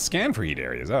 You can scan for heat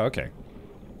areas. Oh, okay.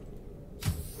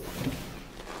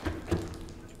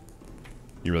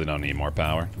 You really don't need more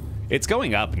power. It's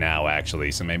going up now,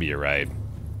 actually, so maybe you're right.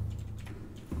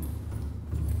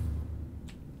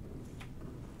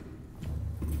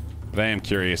 But I am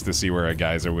curious to see where a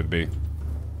geyser would be.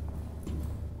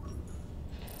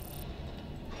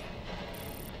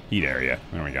 Heat area.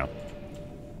 There we go.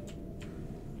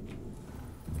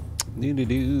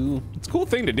 Doo-doo-doo. It's a cool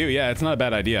thing to do. Yeah, it's not a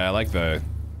bad idea. I like the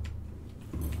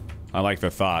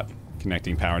thought.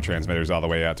 Connecting power transmitters all the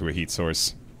way out to a heat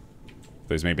source.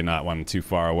 There's maybe not one too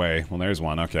far away. Well, there's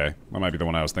one. Okay. That might be the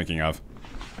one I was thinking of.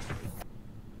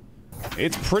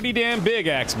 It's pretty damn big,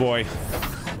 Axe Boy.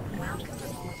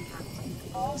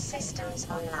 All systems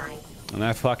online. And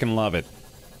I fucking love it.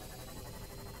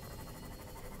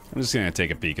 I'm just gonna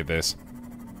take a peek at this.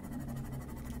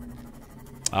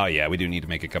 Oh yeah, we do need to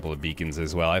make a couple of beacons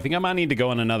as well. I think I might need to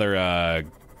go on another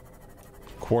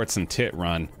quartz and tit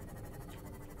run.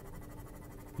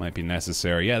 Might be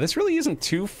necessary. Yeah, this really isn't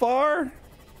too far.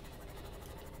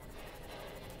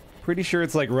 Pretty sure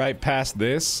it's like right past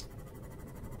this.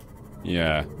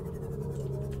 Yeah.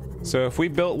 So if we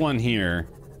built one here,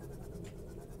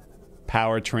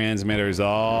 power transmitters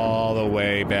all the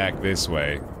way back this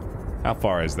way. How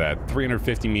far is that?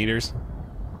 350 meters?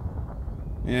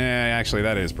 Yeah, actually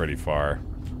that is pretty far.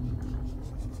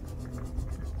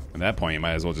 At that point you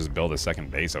might as well just build a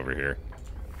second base over here.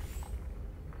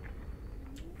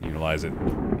 Utilize it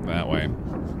that way.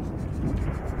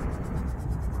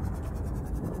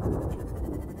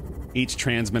 Each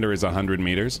transmitter is 100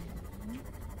 meters.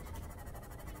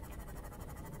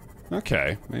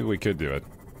 Okay, maybe we could do it.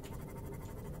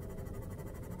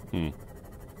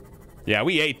 Yeah,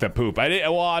 we ate the poop.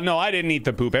 Well, no, I didn't eat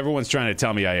the poop. Everyone's trying to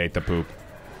tell me I ate the poop.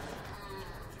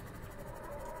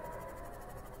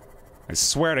 I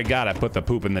swear to God I put the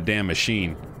poop in the damn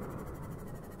machine.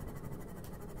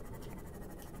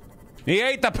 He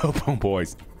ate the poop,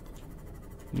 boys.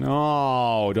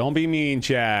 No, don't be mean,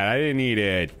 Chad. I didn't eat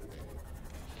it.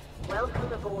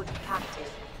 Welcome aboard, Captain.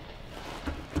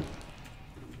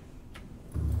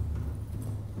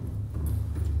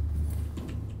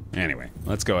 Anyway,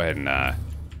 let's go ahead and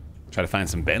try to find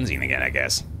some benzene again, I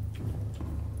guess.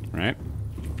 Right?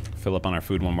 Fill up on our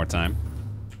food one more time.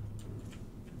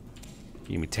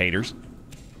 Give me taters.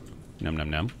 Num num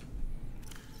num.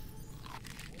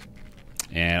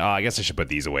 And, oh, I guess I should put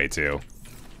these away, too.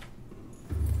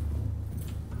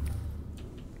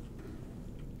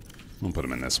 I'll put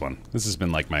them in this one. This has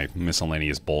been like my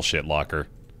miscellaneous bullshit locker.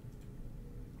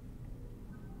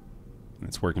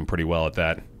 It's working pretty well at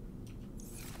that.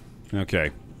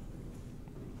 Okay.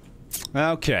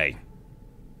 Okay.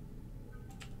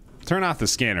 Turn off the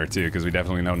scanner, too, because we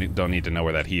definitely don't need to know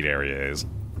where that heat area is.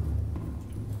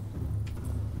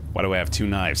 Why do I have two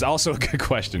knives? Also a good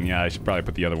question. Yeah, I should probably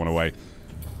put the other one away.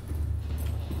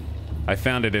 I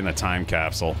found it in a time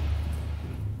capsule.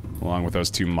 Along with those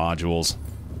two modules.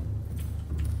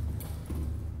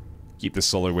 Keep the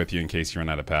solar with you in case you run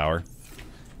out of power.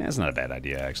 Yeah, that's not a bad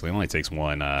idea, actually. It only takes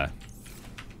one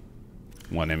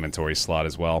inventory slot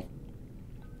as well.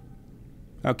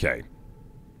 Okay.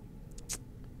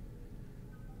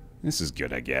 This is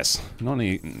good, I guess. I don't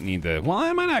need the... Well,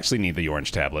 I might actually need the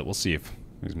orange tablet. We'll see if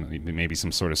there's maybe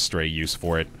some sort of stray use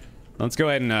for it. Let's go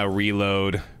ahead and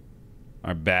reload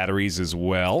our batteries as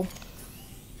well.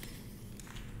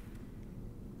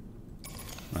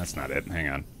 That's not it. Hang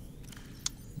on.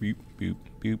 Boop, boop,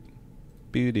 boop.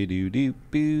 Boo-doo-doo-doo,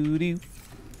 boo-doo.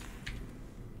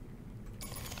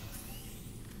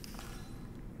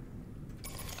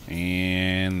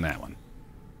 And that one.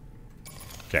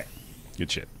 Okay.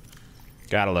 Good shit.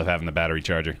 Gotta love having the battery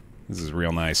charger. This is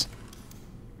real nice.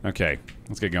 Okay.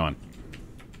 Let's get going.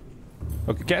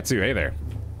 Oh, Katsu, hey there.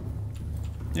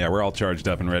 Yeah, we're all charged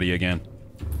up and ready again.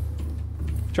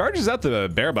 Charges up the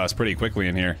Baer bus pretty quickly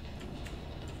in here.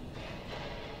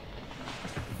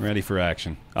 Ready for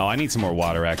action. Oh, I need some more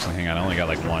water, actually. Hang on, I only got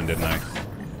like one, didn't I?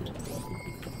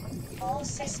 All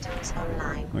systems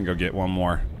online. I'm gonna go get one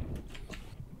more.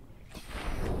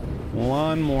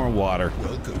 One more water.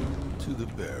 Welcome to the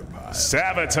Bear Pile.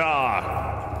 Saboteur!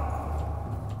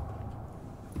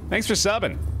 Thanks for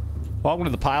subbing. Welcome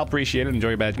to the pile. Appreciate it. Enjoy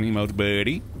your badge and emotes,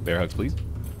 buddy. Bear hugs, please.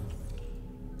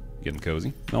 Getting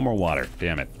cozy. No more water.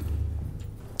 Damn it.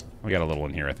 We got a little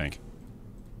in here, I think.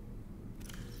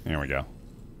 There we go.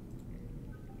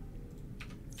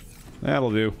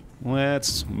 That'll do.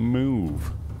 Let's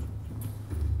move.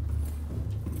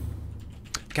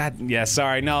 God, yeah,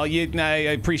 sorry. No, I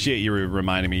appreciate you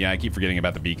reminding me. Yeah, I keep forgetting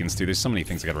about the beacons, too. There's so many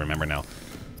things I gotta remember now.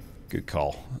 Good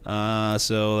call.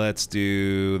 So let's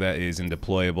do... That is in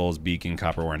deployables, beacon,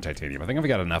 copper ore, and titanium. I think I've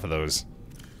got enough of those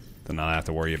to not have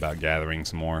to worry about gathering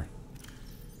some more.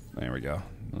 There we go.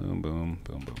 Boom, boom,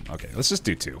 boom, boom. Okay, let's just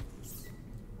do two.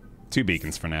 Two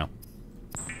beacons for now.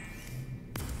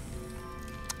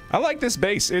 I like this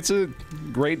base. It's a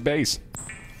great base.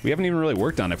 We haven't even really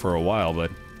worked on it for a while,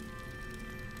 but...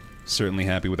 Certainly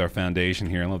happy with our foundation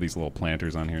here. I love these little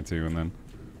planters on here, too, and then...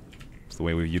 It's the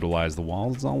way we utilize the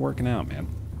walls. It's all working out, man.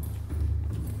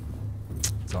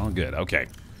 It's all good. Okay.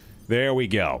 There we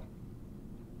go.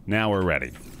 Now we're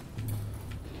ready.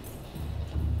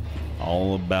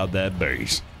 All about that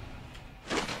base.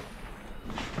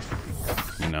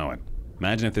 You know it.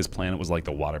 Imagine if this planet was like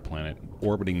the water planet,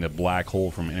 orbiting the black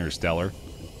hole from Interstellar.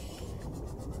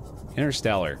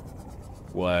 Interstellar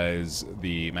was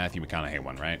the Matthew McConaughey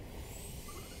one, right?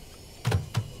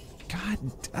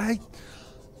 God,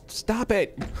 stop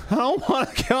it. I don't want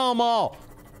to kill them all.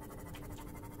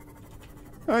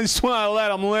 I just want to let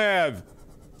them live.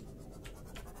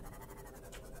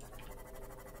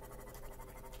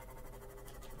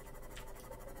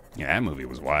 Yeah, that movie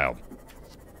was wild.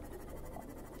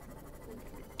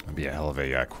 That'd be a hell of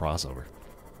a crossover.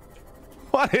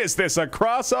 What is this, a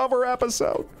crossover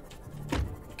episode?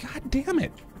 God damn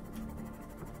it.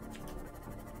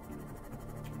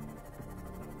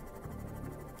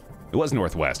 It was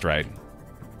northwest, right?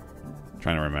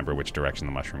 Trying to remember which direction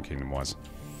the Mushroom Kingdom was.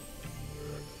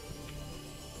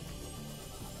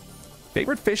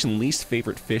 Favorite fish and least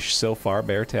favorite fish so far,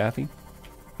 Bear Taffy?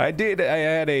 I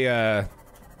had a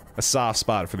soft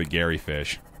spot for the Gary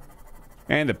fish.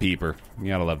 And the peeper. You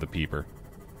gotta love the peeper.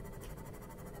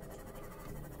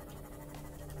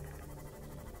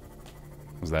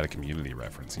 Was that a community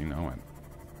reference? You know it.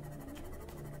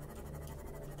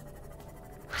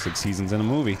 6 seasons in a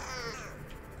movie.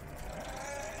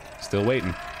 Still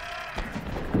waiting.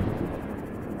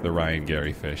 The Ryan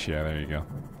Gary fish. Yeah, there you go.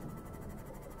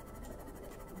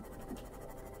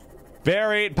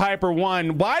 Bear 8 Piper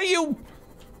 1. Why do you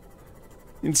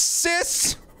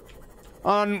insist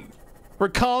on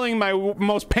recalling my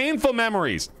most painful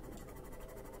memories?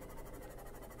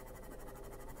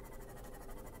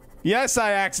 Yes,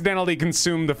 I accidentally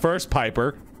consumed the first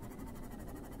Piper.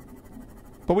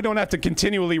 But we don't have to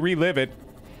continually relive it.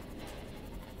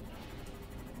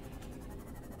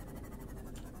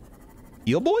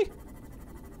 Eel Boy?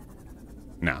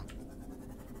 No.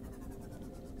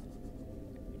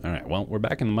 Alright, well, we're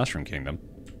back in the Mushroom Kingdom.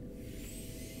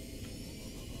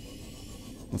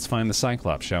 Let's find the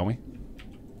Cyclops, shall we?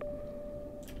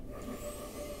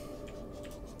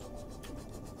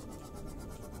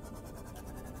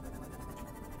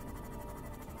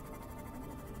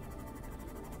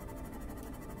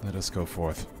 Let us go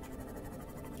forth.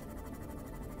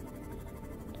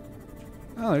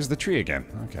 Oh, there's the tree again.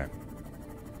 Okay.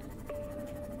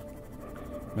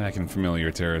 Back in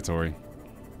familiar territory.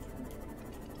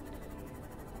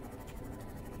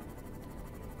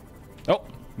 Oh,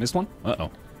 missed one? Uh-oh.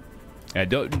 Yeah,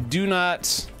 do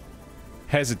not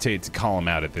hesitate to call him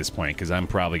out at this point, because I'm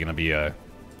probably going to be a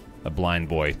blind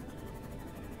boy.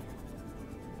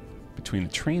 Between the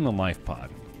tree and the life pod.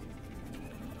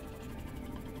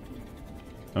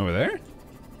 Over there?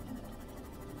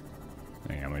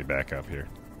 Hang on, let me back up here.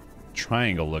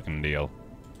 Triangle looking deal.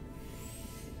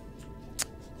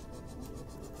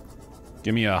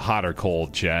 Give me a hot or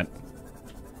cold, chat.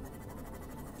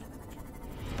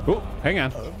 Oh, hang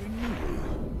on.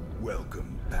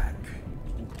 Welcome back.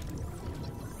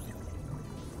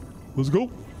 Let's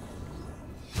go.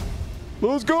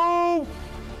 Let's go!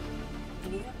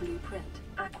 New blueprint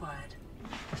acquired.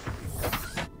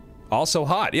 Also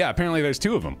hot. Yeah, apparently there's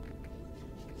 2 of them.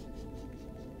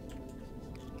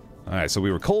 Alright, so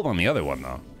we were cold on the other one,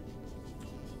 though.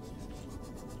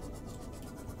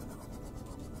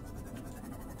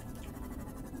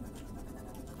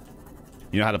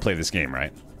 You know how to play this game,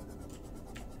 right?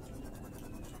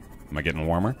 Am I getting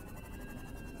warmer?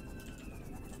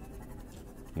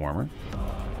 Warmer? You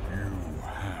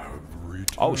have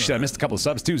returned. Oh shit, I missed a couple of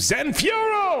subs too.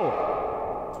 Zenfuro!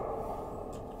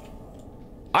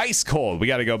 Ice cold, we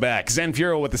gotta go back.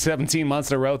 Zenfuro with the 17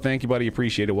 months in a row. Thank you, buddy.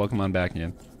 Appreciate it. Welcome on back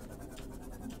again.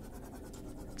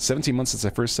 17 months since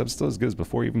I first sub, still as good as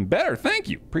before, even better. Thank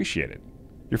you. Appreciate it.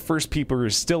 Your first peeper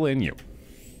is still in you.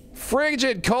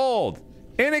 Frigid cold.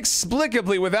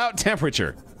 Inexplicably without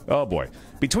temperature. Oh boy.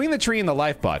 Between the tree and the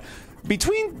life pod.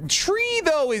 Between tree,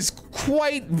 though, is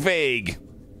quite vague.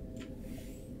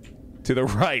 To the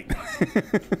right.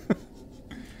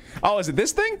 Oh, is it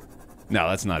this thing? No,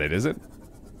 that's not it, is it?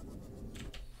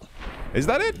 Is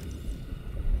that it?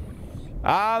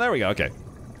 Ah, there we go. Okay.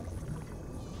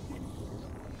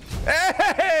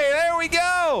 Hey, there we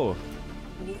go.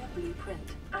 New blueprint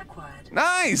acquired.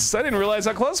 Nice. I didn't realize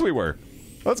how close we were.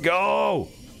 Let's go.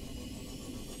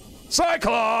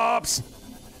 Cyclops.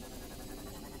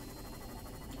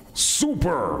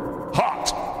 Super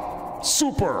hot.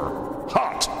 Super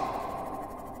hot.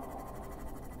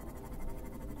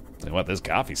 Tell you what, this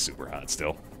coffee's super hot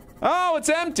still. Oh, it's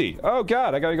empty. Oh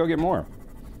god, I gotta go get more.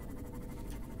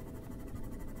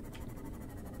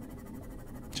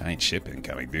 Giant ship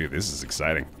incoming, dude. This is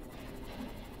exciting.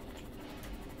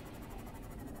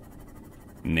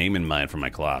 Name in mind for my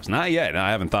clops. Not yet. No,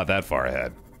 I haven't thought that far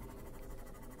ahead.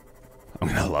 I'm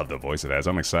gonna love the voice it has.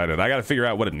 I'm excited. I gotta figure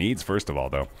out what it needs first of all,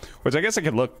 though. Which I guess I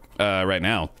could look right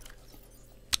now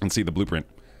and see the blueprint.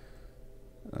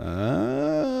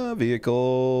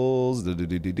 Vehicles.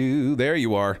 There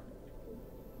you are.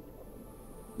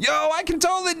 Yo, I can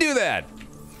totally do that.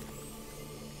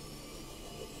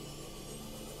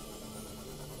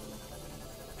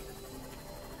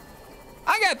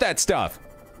 I got that stuff.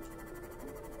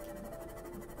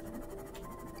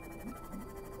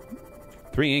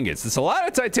 Three ingots. It's a lot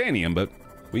of titanium, but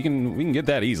we can get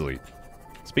that easily.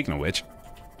 Speaking of which,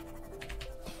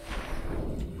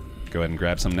 go ahead and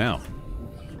grab some now.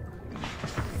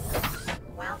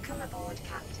 Welcome aboard,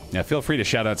 Captain. Yeah, feel free to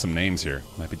shout out some names here.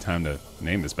 Might be time to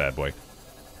name this bad boy.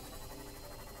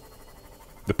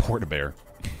 The Porta-Bear.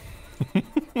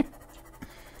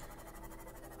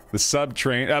 The sub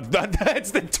train.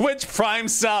 That's the Twitch Prime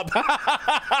sub.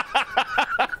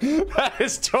 That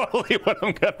is totally what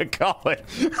I'm gonna call it.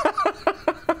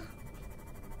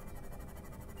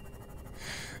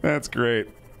 That's great.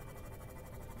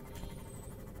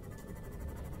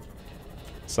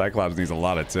 Cyclops needs a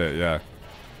lot of tit, yeah.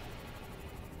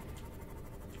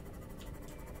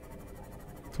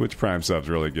 Twitch Prime sub's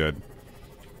really good.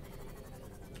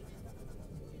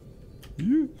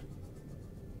 Yeah.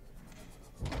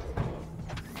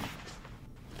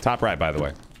 Top right, by the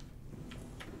way.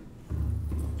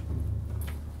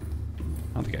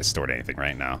 I don't think I stored anything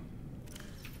right now.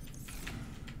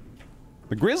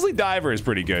 The Grizzly Diver is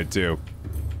pretty good, too.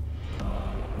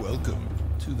 Welcome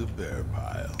to the bear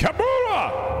pile.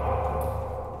 Kabura!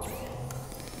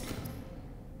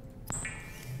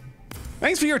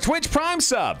 Thanks for your Twitch Prime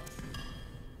sub.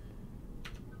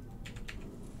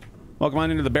 Welcome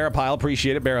on into the bear pile.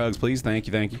 Appreciate it. Bear hugs, please. Thank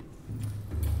you, thank you.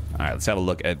 All right, let's have a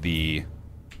look at the...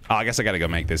 Oh, I guess I gotta go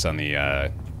make this on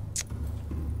the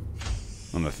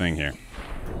thing here.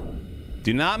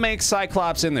 Do not make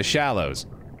Cyclops in the shallows.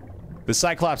 The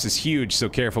Cyclops is huge, so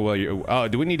careful while you... Oh,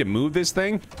 do we need to move this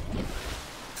thing?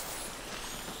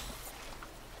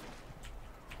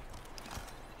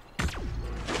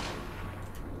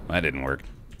 That didn't work.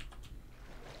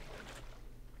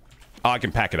 Oh, I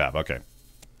can pack it up. Okay.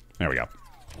 There we go.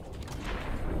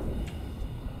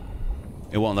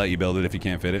 It won't let you build it if you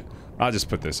can't fit it. I'll just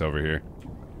put this over here.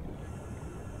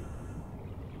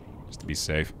 Just to be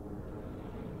safe.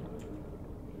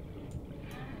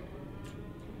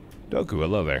 Doku,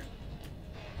 hello there.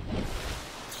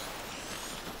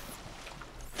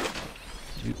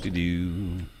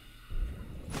 Doo-doo-doo.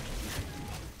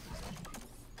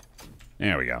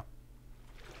 There we go.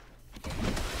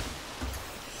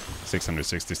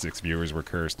 666 viewers were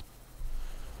cursed.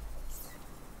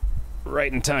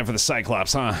 Right in time for the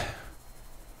Cyclops, huh?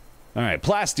 Alright,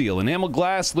 plasteel, enamel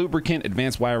glass, lubricant,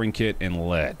 advanced wiring kit, and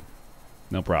lead.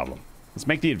 No problem. Let's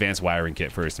make the advanced wiring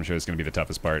kit first. I'm sure it's going to be the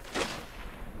toughest part.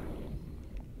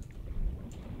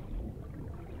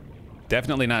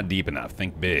 Definitely not deep enough.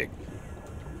 Think big.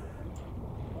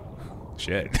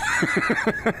 Shit.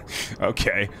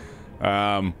 Okay.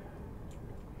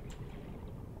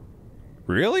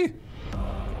 Really?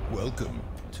 Welcome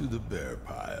to the bear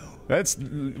pile.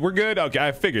 We're good? Okay,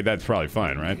 I figured that's probably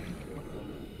fine, right?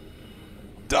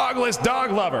 Dogless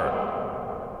dog lover!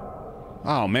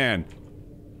 Oh, man.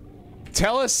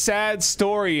 Tell a sad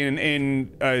story in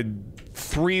a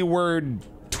 3-word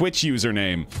Twitch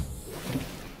username.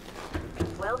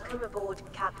 Welcome aboard,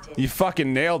 Captain. You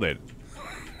fucking nailed it.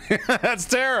 That's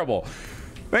terrible.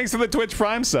 Thanks for the Twitch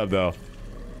Prime sub, though.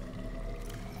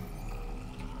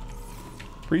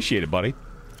 Appreciate it, buddy.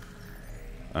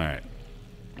 Alright.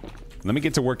 Let me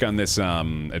get to work on this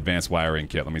advanced wiring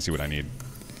kit. Let me see what I need.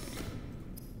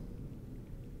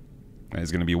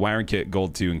 It's going to be wiring kit,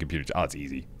 gold 2, and computer. Oh, it's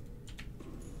easy.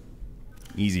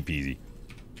 Easy peasy.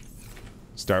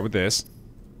 Start with this.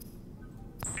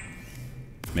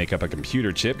 Make up a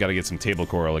computer chip. Got to get some table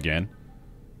coral again.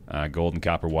 Gold and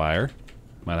copper wire.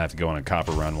 Might have to go on a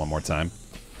copper run one more time.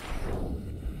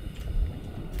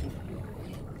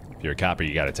 If you're a copper,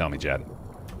 you got to tell me, Chad.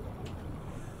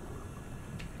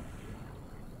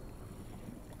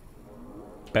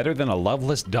 Better than a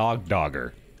loveless dog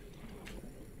dogger.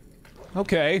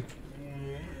 Okay.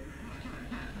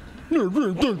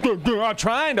 I'm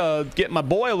trying to get my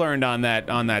boy learned on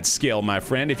that skill, my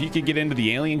friend. If you could get into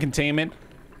the alien containment,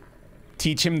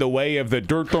 teach him the way of the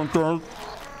dirt.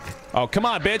 Oh, come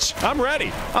on, bitch. I'm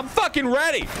ready. I'm fucking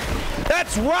ready.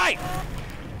 That's right.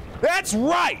 That's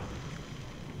right.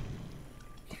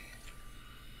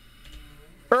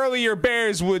 Earlier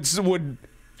bears would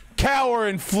cower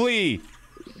and flee.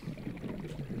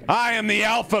 I am the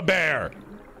alpha bear.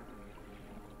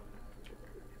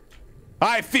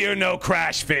 I fear no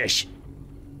crash fish.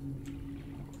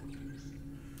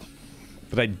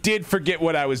 But I did forget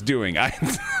what I was doing. I'm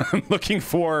looking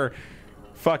for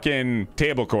fucking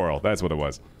table coral. That's what it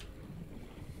was.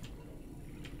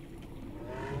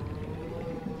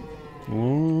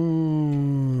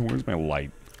 Ooh, where's my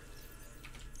light?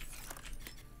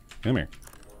 Come here.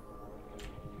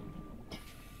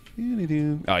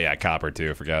 Oh yeah, copper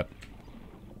too, I forgot.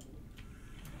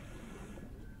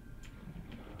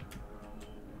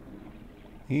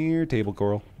 Here, table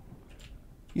coral.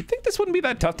 You'd think this wouldn't be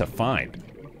that tough to find.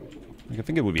 Like, I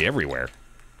think it would be everywhere.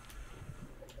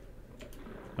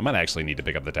 I might actually need to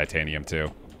pick up the titanium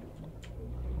too.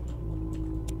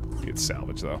 Get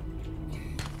salvage though.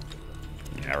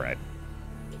 Yeah, right.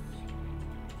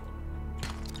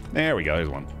 There we go, there's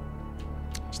one.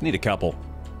 Just need a couple.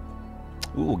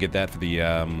 Ooh, we'll get that for the,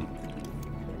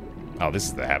 oh, this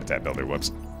is the habitat builder,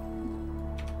 whoops.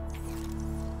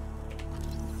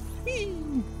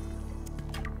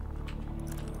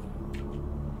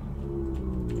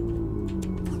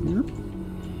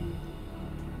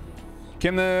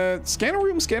 Can the scanner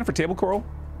room scan for table coral?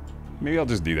 Maybe I'll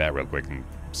just do that real quick and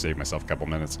save myself a couple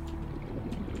minutes.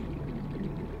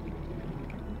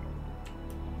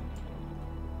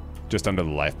 Just under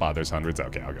the life pod, there's hundreds.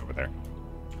 Okay, I'll go over there.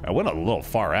 I went a little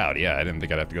far out. Yeah, I didn't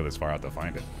think I'd have to go this far out to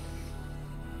find it.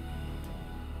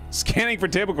 Scanning for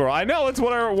table coral. I know, it's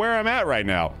where I'm at right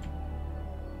now.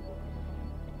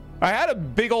 I had a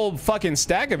big old fucking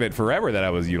stack of it forever that I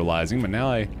was utilizing, but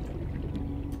now I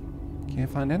can't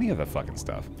find any of the fucking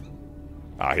stuff.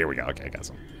 Ah, here we go. Okay, I got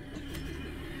some.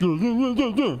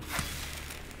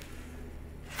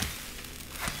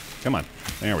 Come on.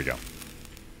 There we go.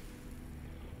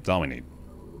 That's all we need.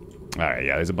 Alright,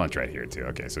 yeah, there's a bunch right here, too.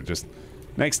 Okay, so just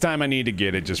next time I need to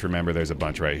get it, just remember there's a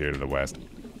bunch right here to the west.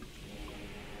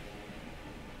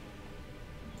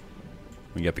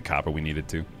 We got the copper we needed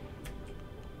to.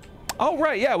 Oh,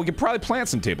 right, yeah, we could probably plant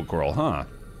some table coral, huh?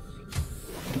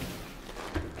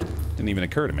 Didn't even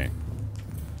occur to me.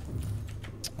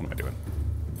 What am I doing?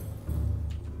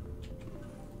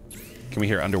 Can we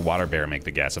hear underwater bear make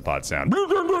the gasopod sound?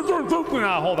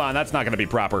 No, hold on, that's not going to be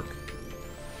proper.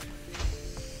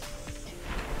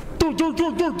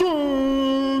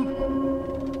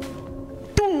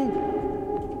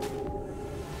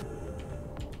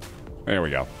 There we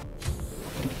go.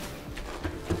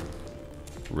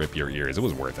 Rip your ears. It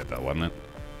was worth it, though, wasn't it?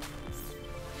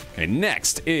 Okay,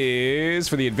 next is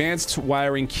for the advanced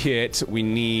wiring kit, we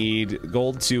need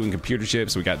gold 2 and computer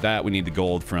chips. We got that. We need the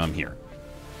gold from here.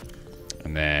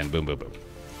 And then boom, boom, boom.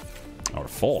 Oh, we're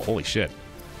full. Holy shit.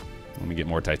 Let me get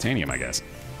more titanium, I guess.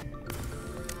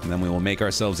 And then we will make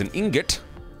ourselves an ingot.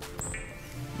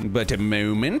 But a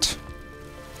moment.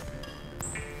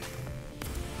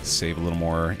 Save a little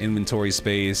more inventory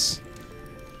space.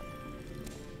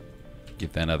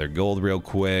 Get that other gold real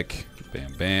quick.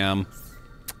 Bam, bam.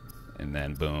 And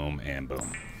then boom and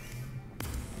boom.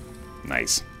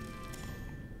 Nice.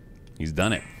 He's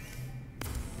done it.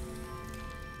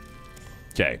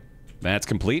 Okay, that's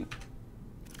complete.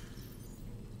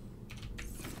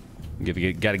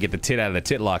 Gotta get the tit out of the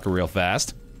tit locker real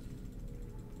fast.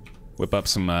 Whip up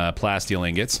some plasteel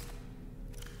ingots.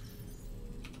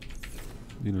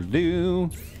 Doodle-doo.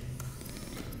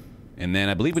 And then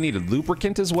I believe we need a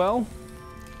lubricant as well.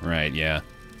 Right, yeah.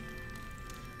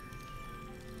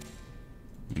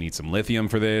 We need some lithium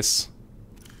for this.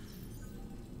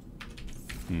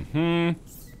 Mm-hmm.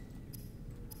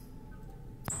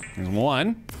 There's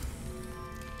one.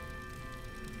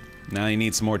 Now you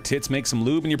need some more tits, make some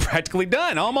lube, and you're practically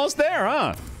done. Almost there,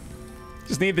 huh?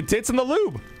 Just need the tits and the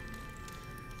lube.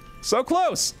 So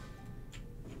close.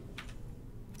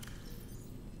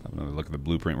 Have another look at the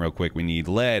blueprint real quick. We need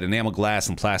lead, enamel glass,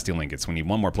 and plasteel ingots. We need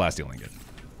one more plasteel ingot.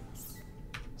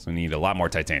 So we need a lot more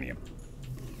titanium.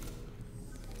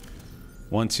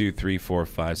 1, 2, 3, 4,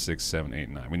 5, 6, 7, 8,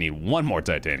 9. We need one more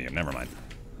titanium. Never mind.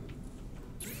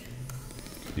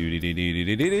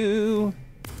 Do-do-do-do-do-do-do.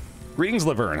 Greetings,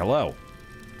 Laverne. Hello.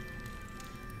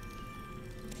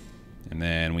 And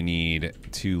then we need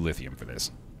 2 lithium for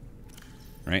this.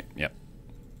 Right? Yep.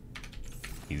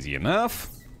 Easy enough.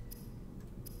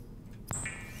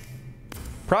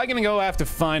 Probably gonna go have to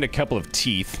find a couple of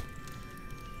teeth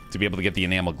to be able to get the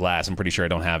enamel glass. I'm pretty sure I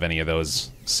don't have any of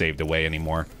those saved away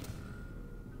anymore.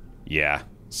 Yeah,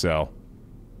 so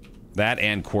that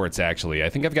and quartz, actually. I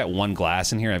think I've got 1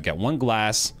 glass in here. I've got 1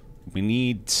 glass. We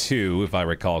need 2, if I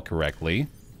recall correctly.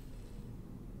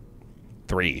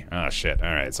 3. Oh, shit.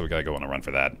 All right, so we gotta go on a run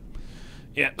for that.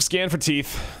 Yeah, scan for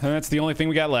teeth. That's the only thing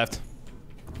we got left.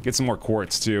 Get some more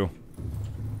quartz, too.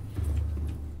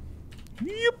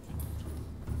 Yep.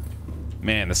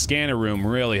 Man, the scanner room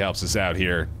really helps us out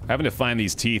here. Having to find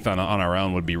these teeth on our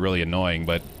own would be really annoying,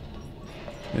 but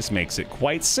this makes it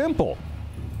quite simple.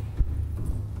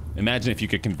 Imagine if you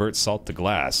could convert salt to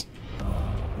glass.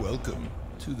 Welcome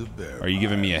to the Baer. Are you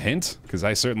giving me a hint? Because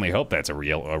I certainly hope that's a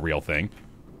real thing.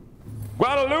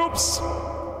 Guadaloops!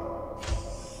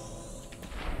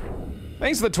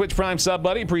 Thanks for the Twitch Prime sub,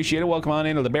 buddy. Appreciate it. Welcome on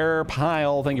into the Baer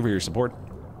pile. Thank you for your support.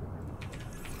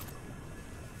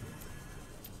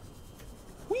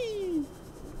 Whee!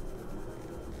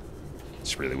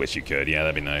 Just really wish you could. Yeah,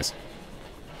 that'd be nice.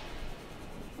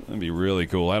 That'd be really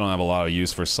cool. I don't have a lot of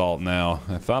use for salt now.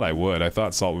 I thought I would. I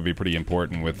thought salt would be pretty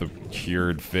important with the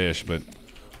cured fish, but...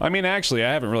 I mean, actually,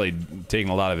 I haven't really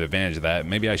taken a lot of advantage of that.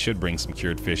 Maybe I should bring some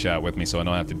cured fish out with me so I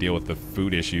don't have to deal with the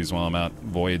food issues while I'm out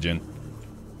voyaging.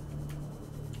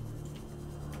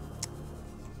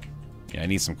 Yeah, I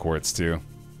need some quartz, too.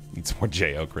 Need some more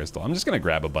JO crystal. I'm just gonna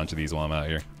grab a bunch of these while I'm out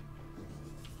here.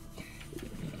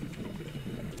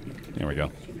 There we go.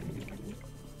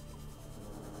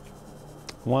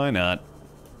 Why not?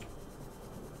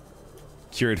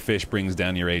 Cured fish brings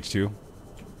down your H2.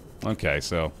 Okay,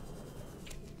 so...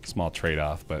 small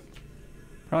trade-off, but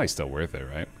probably still worth it,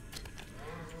 right?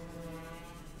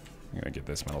 I'm gonna get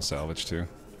this metal salvage, too.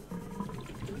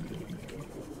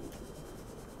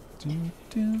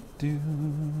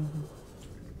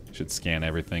 Should scan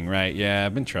everything, right? Yeah,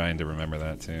 I've been trying to remember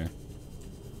that, too.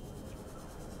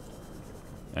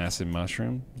 Acid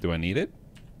mushroom. Do I need it?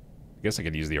 I guess I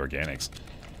could use the organics.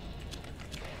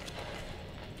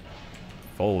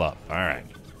 Full up. Alright.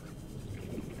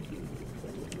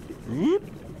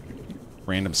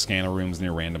 Random scanner rooms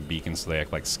near random beacons, so they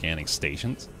act like scanning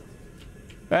stations.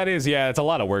 That is, yeah, it's a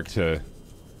lot of work to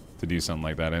do something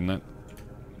like that, isn't it?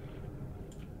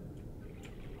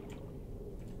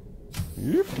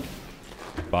 Yep.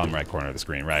 Bottom right corner of the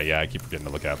screen. Right, yeah, I keep forgetting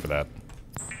to look out for that.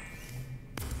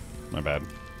 My bad.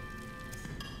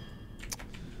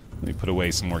 Let me put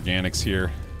away some organics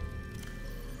here.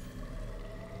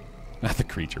 Not the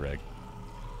creature egg.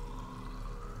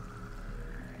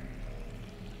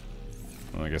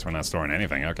 Well, I guess we're not storing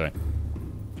anything. Okay.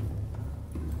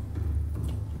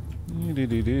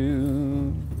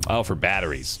 Oh, for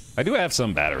batteries. I do have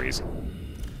some batteries.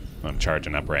 I'm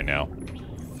charging up right now.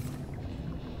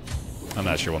 I'm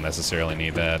not sure we'll necessarily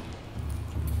need that.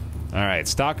 Alright,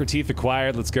 stalker teeth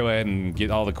acquired. Let's go ahead and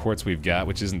get all the quartz we've got,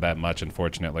 which isn't that much,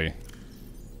 unfortunately.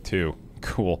 2.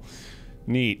 Cool.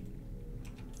 Neat.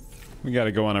 We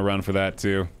gotta go on a run for that,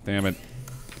 too. Damn it.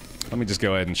 Let me just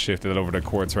go ahead and shift it over to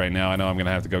quartz right now. I know I'm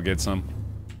gonna have to go get some.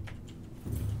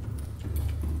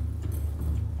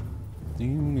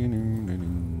 And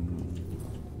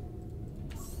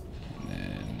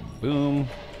then, boom.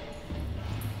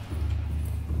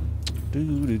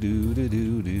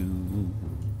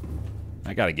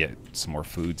 I gotta get some more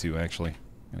food too, actually.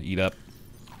 Gotta eat up.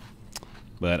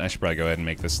 But I should probably go ahead and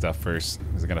make this stuff first,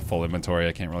 because I got a full inventory.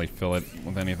 I can't really fill it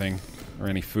with anything or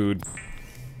any food.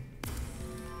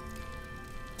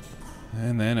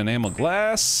 And then enamel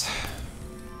glass.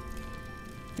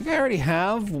 think I already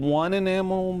have one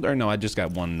enamel, or no, I just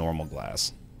got one normal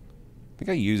glass. I think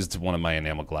I used one of my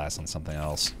enamel glass on something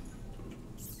else.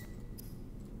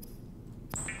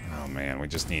 Oh man, we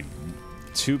just need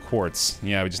 2 quartz.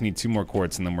 Yeah, we just need 2 more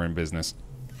quartz and then we're in business.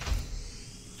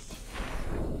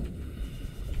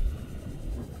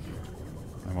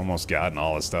 I've almost gotten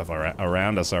all this stuff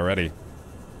around us already.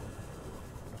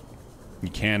 You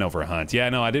can overhunt. Yeah,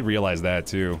 no, I did realize that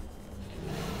too.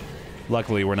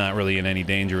 Luckily, we're not really in any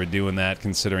danger of doing that,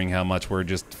 considering how much we're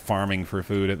just farming for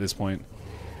food at this point.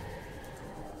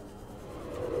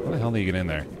 How the hell do you get in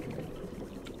there?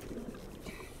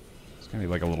 It's gonna be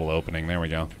like a little opening. There we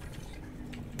go.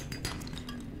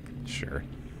 Sure.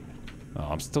 Oh,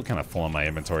 I'm still kind of full on my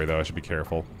inventory, though. I should be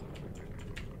careful.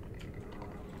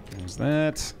 There's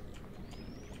that.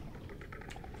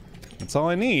 That's all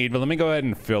I need, but let me go ahead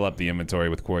and fill up the inventory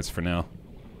with quartz for now.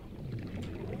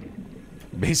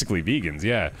 Basically vegans,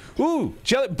 yeah. Ooh,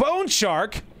 bone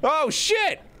shark! Oh,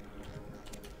 shit!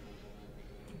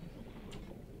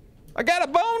 I got a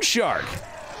bone shark!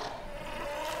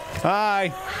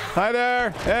 Hi. Hi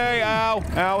there. Hey, ow.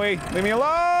 Owie. Leave me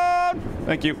alone!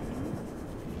 Thank you.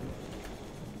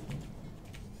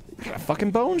 You got a fucking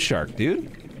bone shark,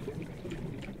 dude.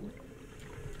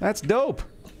 That's dope.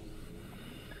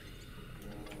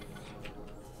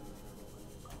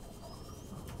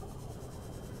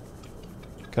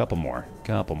 Couple more.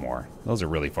 Couple more. Those are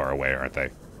really far away, aren't they?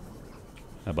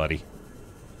 Hi, buddy.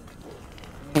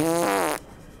 You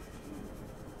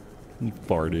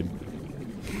farted.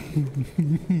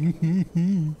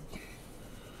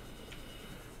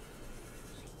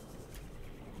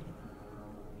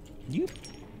 Yoop.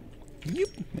 Yoop.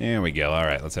 There we go. All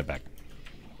right, let's head back.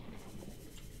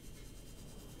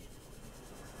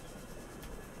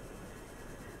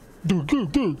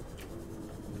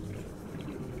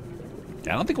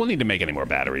 I don't think we'll need to make any more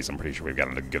batteries. I'm pretty sure we've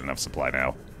got a good enough supply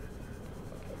now.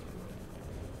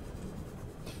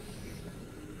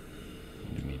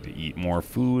 We need to eat more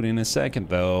food in a second,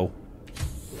 though.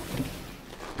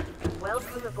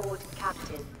 Welcome aboard,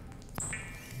 Captain.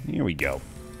 Here we go.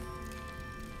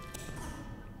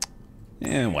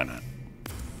 And why not?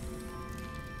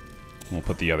 We'll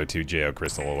put the other 2 Geo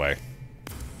crystal away.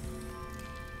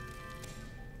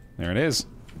 There it is.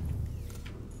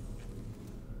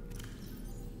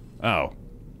 Oh.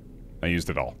 I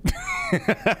used it all. I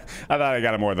thought I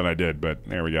got it more than I did, but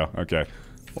there we go. Okay.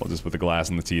 We'll just put the glass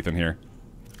and the teeth in here.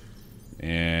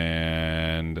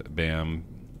 And bam.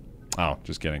 Oh,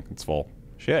 just kidding. It's full.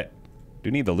 Shit.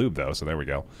 Do need the lube, though, so there we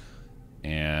go.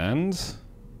 And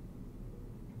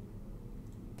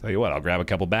tell you what, I'll grab a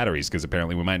couple batteries, because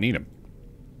apparently we might need them.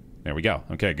 There we go.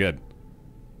 Okay, good.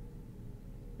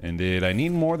 And did I need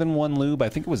more than 1 lube? I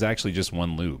think it was actually just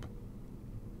 1 lube.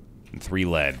 And 3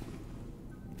 lead.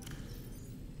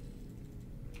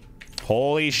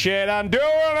 Holy shit, I'm doing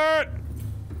it!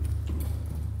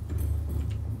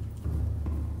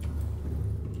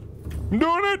 I'm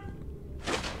doing it!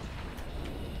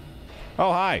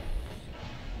 Oh, hi.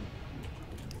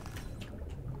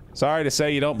 Sorry to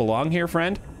say you don't belong here,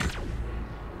 friend.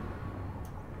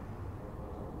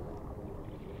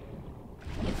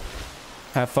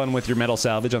 Have fun with your metal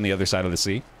salvage on the other side of the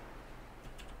sea.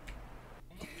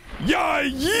 Yeah,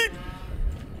 yeet!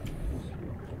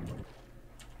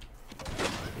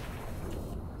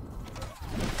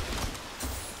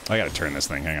 I gotta turn this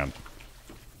thing, hang on.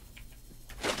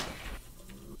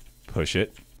 Push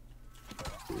it.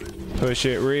 Push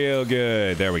it real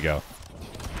good. There we go.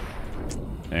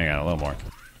 Hang on, a little more.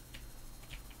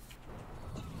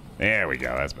 There we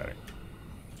go, that's better.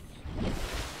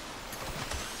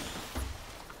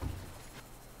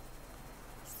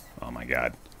 Oh my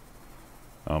god.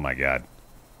 Oh my god.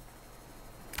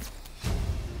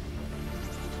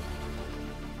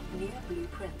 Near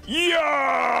blueprint.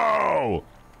 Yo!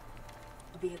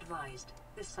 Be advised,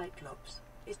 the Cyclops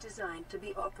is designed to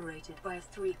be operated by a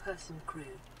 3-person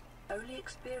crew. Only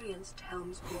experienced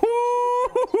helmsmen.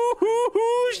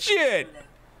 Ooh, shit!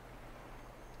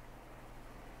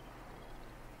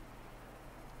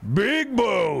 Big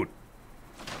boat!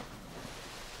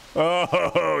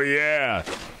 Oh, yeah.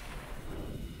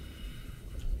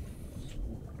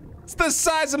 It's the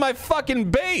size of my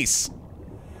fucking base!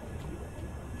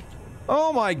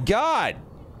 Oh my god!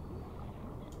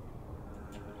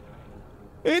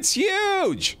 It's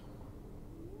huge!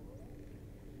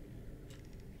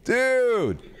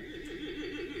 Dude!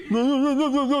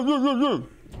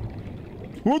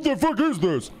 What the fuck is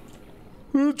this?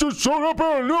 It just showed up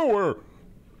out of nowhere!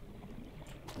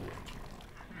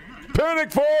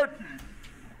 Panic fort!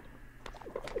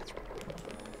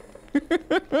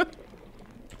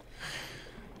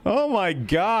 Oh my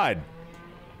god.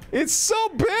 It's so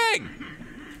big!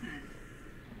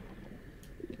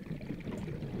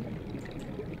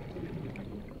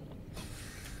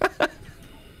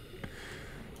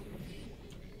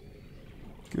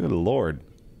 Good lord.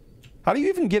 How do you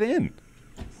even get in?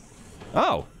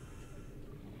 Oh.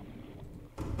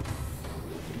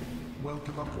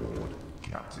 Welcome aboard,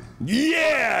 Captain.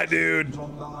 Yeah, dude!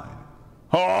 Online.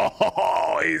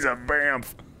 Oh, he's a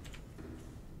bamf.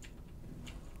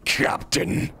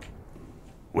 Captain,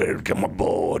 welcome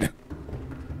aboard.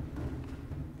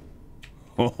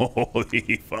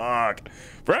 Holy fuck.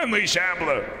 Friendly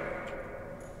Shambler.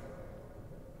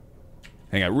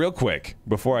 Hang on, real quick,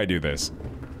 before I do this.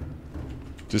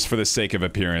 Just for the sake of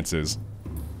appearances.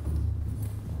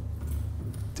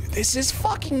 Dude, this is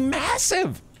fucking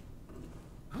massive!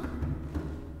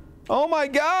 Oh my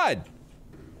god!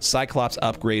 Cyclops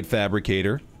upgrade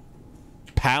fabricator.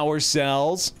 Power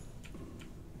cells.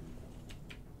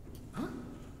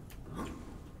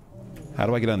 How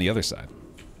do I get on the other side?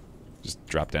 Just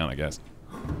drop down, I guess.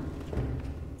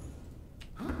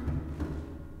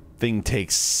 Thing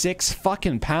takes 6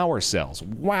 fucking power cells.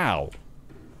 Wow.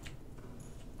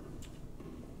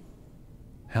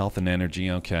 Health and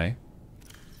energy, okay.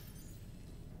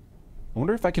 I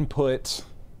wonder if I can put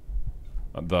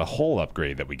the whole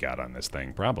upgrade that we got on this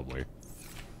thing, probably.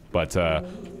 But,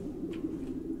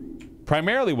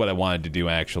 primarily what I wanted to do,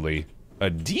 actually, a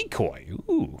decoy.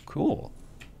 Ooh, cool.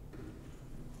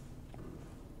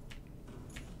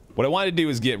 What I wanted to do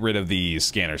is get rid of the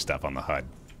scanner stuff on the HUD,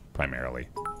 primarily,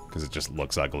 because it just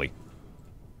looks ugly.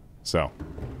 So,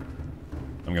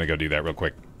 I'm gonna go do that real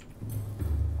quick.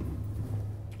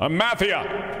 Amathia!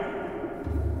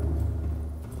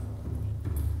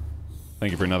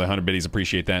 Thank you for another 100 biddies,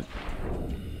 appreciate that.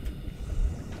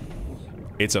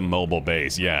 It's a mobile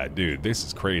base, yeah, dude, this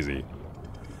is crazy.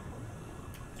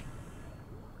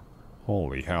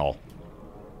 Holy hell.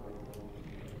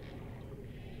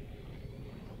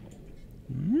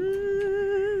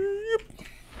 Yep.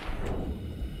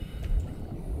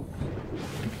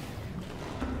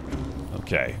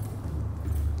 Okay.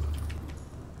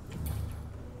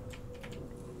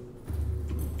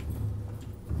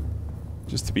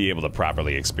 Just to be able to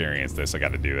properly experience this, I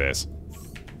gotta do this.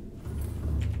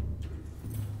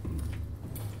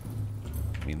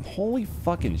 I mean, holy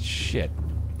fucking shit.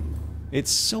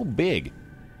 It's so big.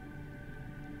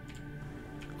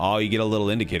 Oh, you get a little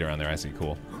indicator on there. I see.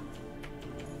 Cool.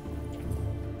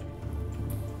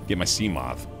 Get my sea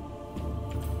moth.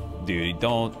 Dude,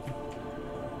 don't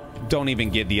even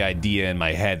get the idea in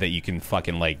my head that you can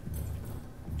fucking, like,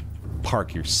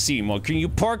 park your sea moth. Can you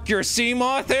park your sea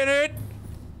moth in it?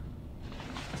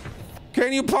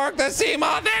 Can you park the sea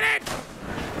moth in it?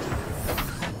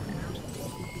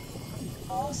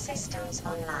 All systems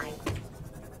online.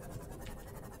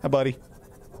 Hi, buddy.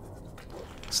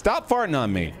 Stop farting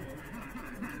on me.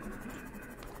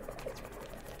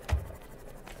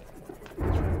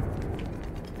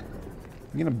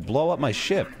 You're gonna blow up my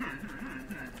ship.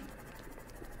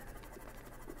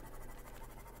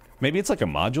 Maybe it's like a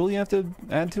module you have to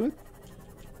add to it?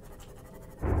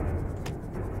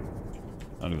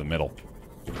 Under the middle.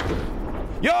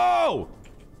 Yo!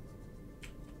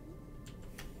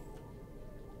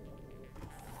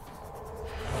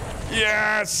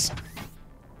 Yes!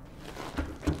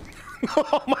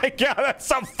 Oh my god, that's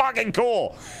so fucking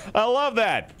cool! I love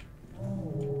that!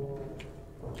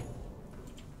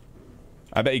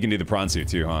 I bet you can do the prawn suit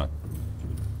too, huh?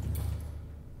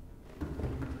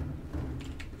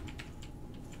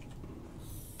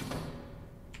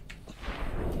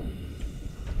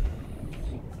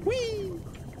 Whee!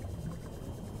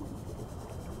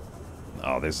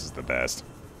 Oh, this is the best.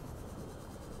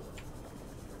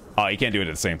 Oh, you can't do it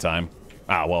at the same time.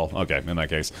 Ah, well, okay, in that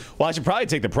case. Well, I should probably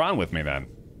take the prawn with me then.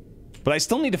 But I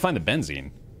still need to find the benzene.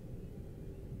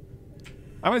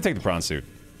 I'm gonna take the prawn suit.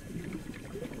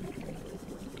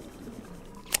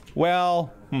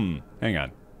 Well, hang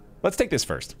on. Let's take this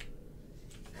first.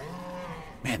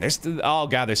 Man, there's... Oh,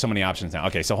 God, there's so many options now.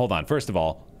 Okay, so hold on. First of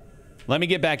all, let me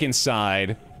get back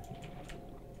inside.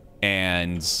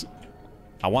 And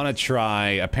I want to try...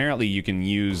 Apparently, you can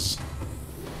use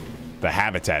the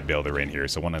habitat builder in here,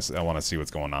 so I want to see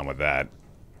what's going on with that.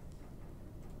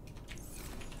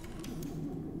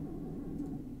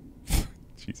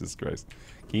 Jesus Christ.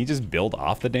 Can you just build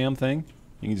off the damn thing?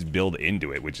 You can just build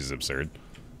into it, which is absurd.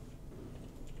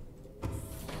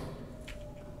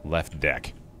 Left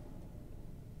deck.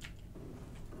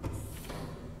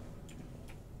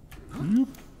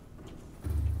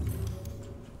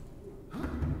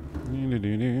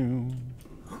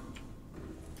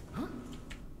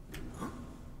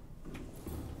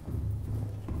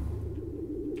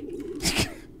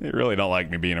 They really don't like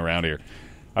me being around here.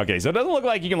 Okay, so it doesn't look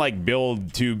like you can, like,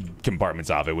 build two compartments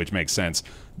off it, which makes sense.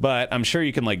 But I'm sure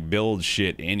you can, like, build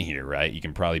shit in here, right? You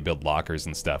can probably build lockers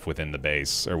and stuff within the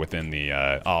base, or within the,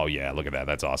 oh, yeah, look at that.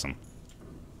 That's awesome.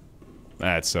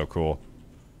 That's so cool.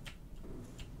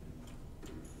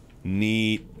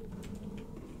 Neat.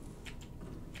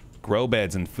 Grow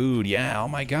beds and food. Yeah, oh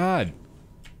my god.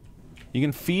 You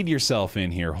can feed yourself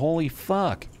in here. Holy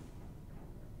fuck.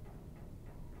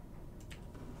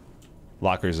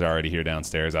 Lockers are already here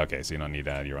downstairs. Okay, so you don't need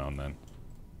to add your own then.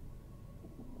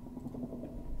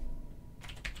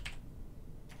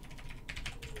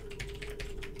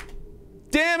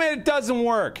 Damn it, it doesn't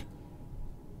work.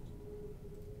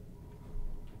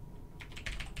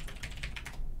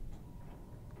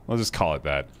 I'll just call it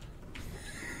that.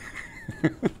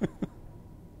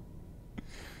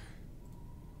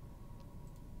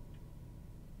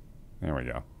 There we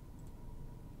go.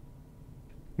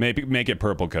 Make it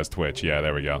purple because Twitch. Yeah,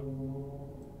 there we go.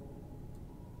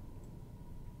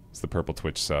 It's the purple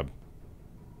Twitch sub.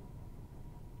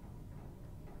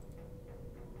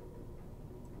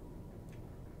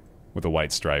 With a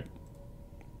white stripe.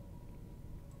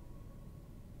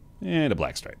 And a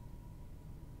black stripe.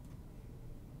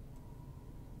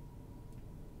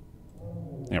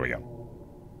 There we go.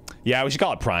 Yeah, we should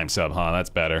call it Prime Sub, huh? That's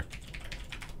better.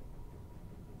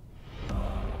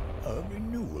 A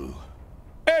renewal.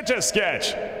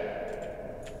 Etch-a-Sketch!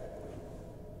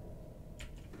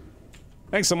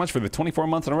 Thanks so much for the 24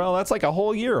 months in a row. That's like a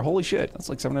whole year. Holy shit. That's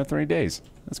like 730 days.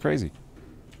 That's crazy.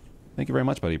 Thank you very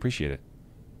much, buddy. Appreciate it.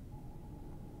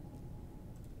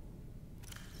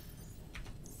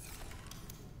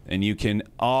 And you can,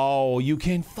 oh, you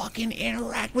can fucking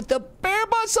interact with the Baer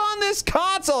bus on this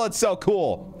console. It's so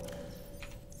cool.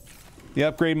 The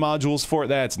upgrade modules for it,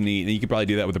 that's neat. And you could probably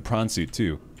do that with the prawn suit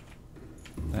too.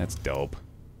 That's dope.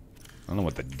 I don't know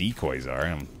what the decoys are.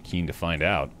 I'm keen to find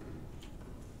out.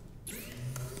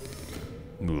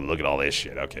 Ooh, look at all this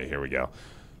shit. Okay, here we go.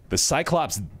 The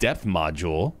Cyclops depth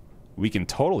module. We can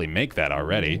totally make that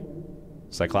already.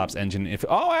 Cyclops engine. If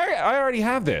oh, I already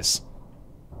have this.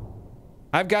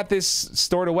 I've got this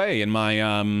stored away in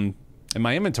my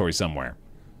inventory somewhere.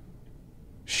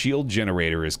 Shield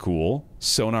generator is cool.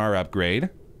 Sonar upgrade.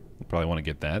 We'll probably want to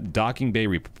get that. Docking bay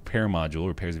repair module.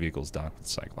 Repairs vehicles docked with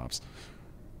Cyclops.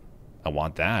 I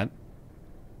want that.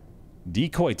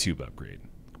 Decoy tube upgrade.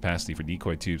 Capacity for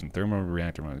decoy tubes and thermal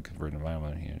reactor mode. Convert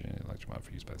environment electric mod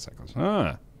for use by the Cyclops.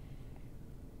 Huh.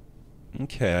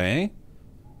 Okay.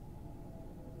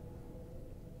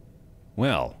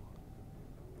 Well.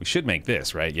 We should make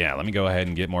this, right? Yeah, let me go ahead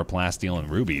and get more plasteel and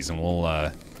rubies, and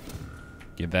we'll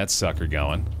get that sucker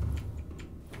going.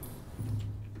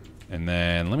 And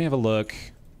then let me have a look.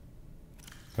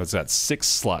 What's that? 6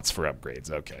 slots for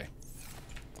upgrades. Okay.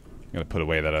 I'm gonna put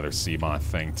away that other Seamoth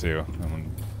thing too.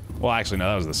 Well, actually, no,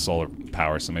 that was the solar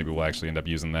power, so maybe we'll actually end up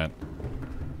using that.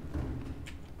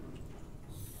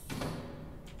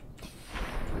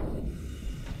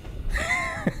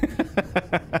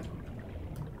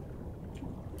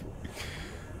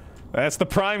 That's the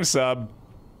Prime sub.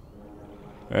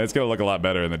 It's gonna look a lot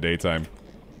better in the daytime.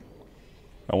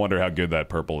 I wonder how good that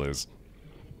purple is.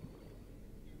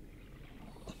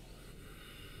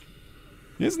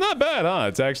 It's not bad, huh?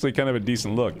 It's actually kind of a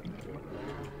decent look.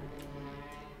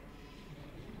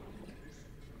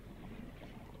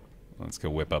 Let's go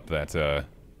whip up that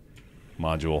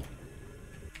module.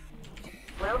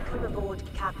 Welcome aboard,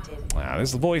 Captain. Wow,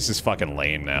 this voice is fucking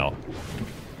lame now.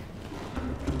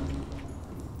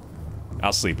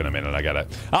 I'll sleep in a minute.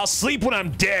 I'll sleep when I'm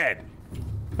dead.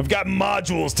 I've got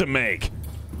modules to make.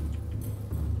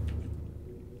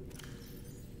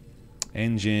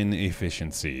 Engine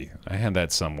efficiency. I had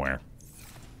that somewhere.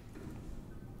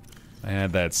 I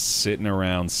had that sitting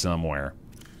around somewhere.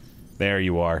 There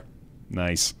you are.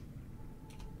 Nice.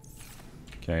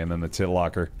 Okay, and then the tit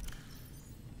locker.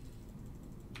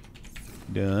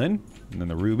 Done. And then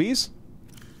the rubies.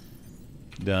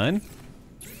 Done.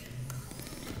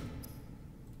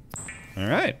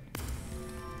 Alright.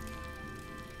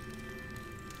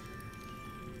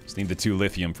 Just need the 2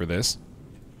 lithium for this.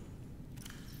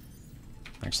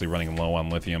 Actually running low on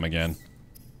lithium again.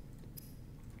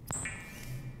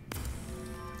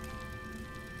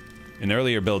 In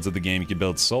earlier builds of the game, you could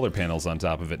build solar panels on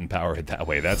top of it and power it that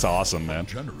way. That's awesome, man.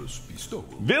 Generous bestowal.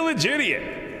 Village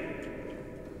Idiot!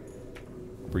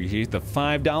 Appreciate the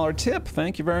 $5 tip.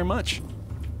 Thank you very much.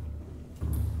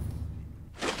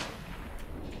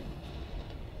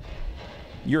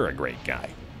 You're a great guy.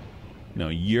 No,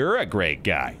 you're a great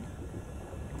guy.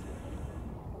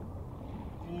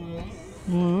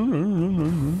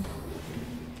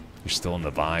 You're still in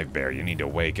the vibe, Baer. You need to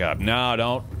wake up.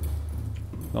 No,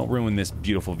 don't ruin this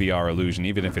beautiful VR illusion.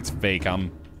 Even if it's fake,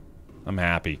 I'm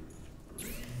happy.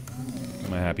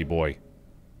 I'm a happy boy.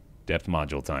 Depth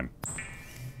module time.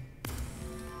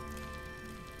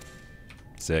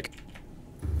 Sick.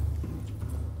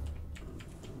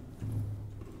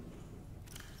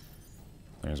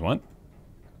 There's one.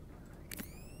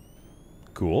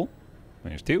 Cool.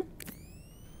 There's two.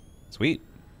 Sweet.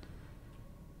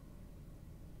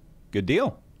 Good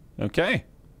deal. Okay.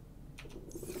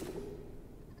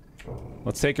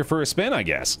 Let's take her for a spin, I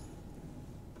guess.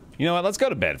 You know what? Let's go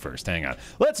to bed first. Hang on.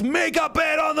 Let's make a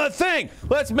bed on the thing!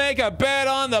 Let's make a bed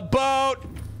on the boat!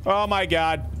 Oh my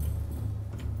god.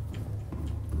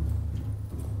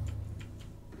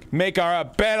 Make our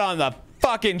bed on the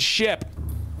fucking ship.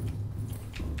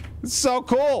 It's so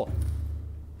cool.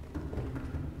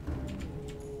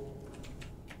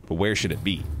 But where should it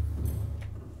be?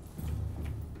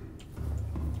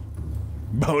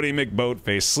 Boaty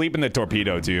McBoatface. Sleep in the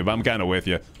torpedo tube. I'm kind of with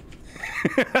you.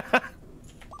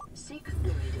 Seek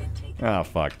fluid intake. Oh,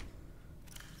 fuck.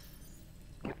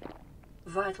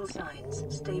 Vital signs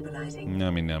stabilizing.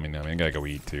 Nummy. I gotta go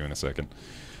eat, too, in a second.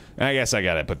 I guess I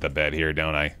gotta put the bed here,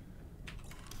 don't I?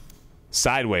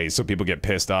 Sideways so people get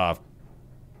pissed off.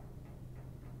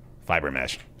 Fiber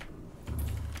mesh.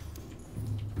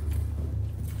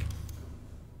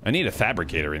 I need a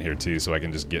fabricator in here, too, so I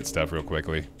can just get stuff real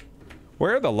quickly.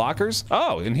 Where are the lockers?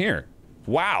 Oh, in here.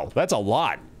 Wow, that's a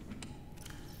lot.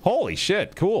 Holy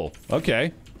shit, cool.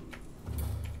 Okay.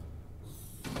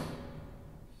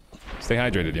 Stay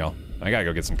hydrated, y'all. I gotta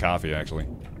go get some coffee, actually.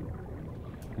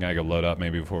 I gotta go load up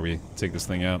maybe before we take this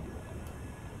thing out.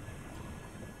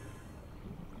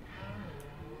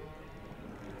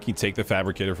 Can you take the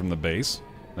fabricator from the base?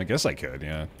 I guess I could,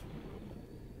 yeah.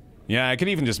 Yeah, I could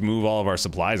even just move all of our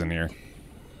supplies in here.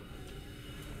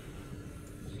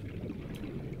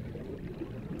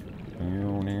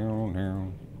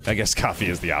 I guess coffee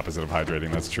is the opposite of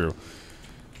hydrating, that's true.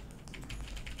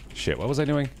 Shit, what was I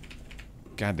doing?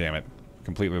 God damn it.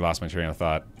 Completely lost my train of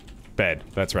thought. Bed,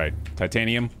 that's right.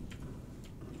 Titanium.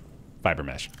 Fiber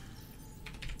mesh.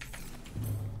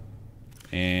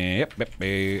 And, yep,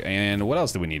 and what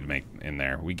else do we need to make in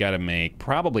there? We gotta make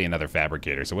probably another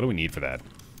fabricator, so what do we need for that?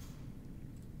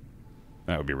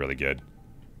 That would be really good.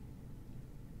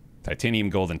 Titanium,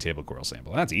 gold, and table coral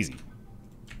sample. That's easy.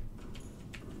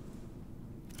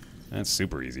 That's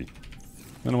super easy.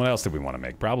 Then what else did we want to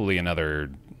make? Probably another...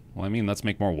 Well, I mean, let's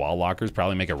make more wall lockers.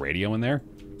 Probably make a radio in there.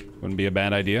 Wouldn't be a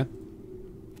bad idea.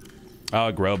 Oh,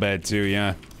 a grow bed too,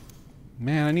 yeah.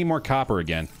 Man, I need more copper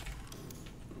again.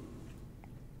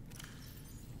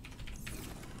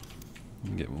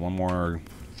 Get one more...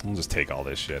 We'll just take all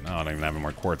this shit. Oh, I don't even have any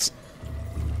more quartz.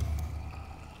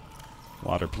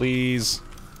 Water, please.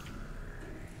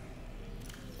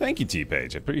 Thank you,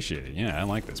 T-Page. I appreciate it. Yeah, I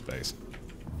like this base.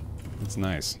 It's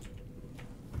nice.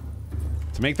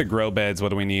 To make the grow beds, what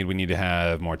do we need? We need to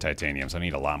have more titanium. So I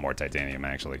need a lot more titanium,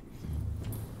 actually.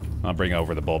 I'll bring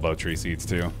over the bulbo tree seeds,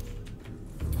 too.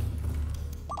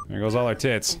 There goes all our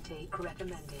tits.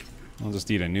 I'll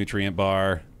just eat a nutrient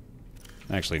bar.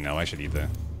 Actually, no, I should eat the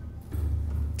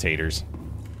taters.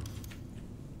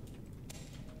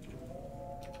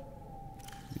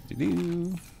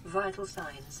 Vital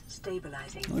signs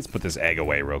stabilizing. Let's put this egg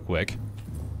away real quick.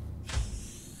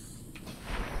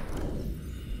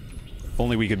 If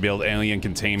only we could build alien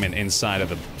containment inside of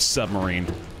the submarine.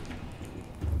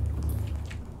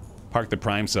 Park the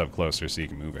prime sub closer so you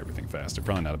can move everything faster.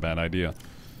 Probably not a bad idea.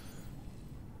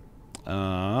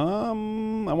 I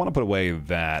want to put away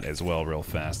that as well real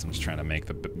fast. I'm just trying to make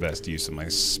the best use of my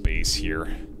space here.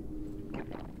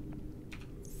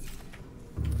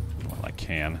 While I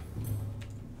can.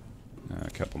 A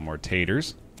couple more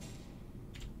taters.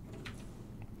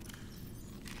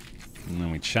 And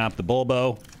then we chop the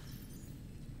bulbo.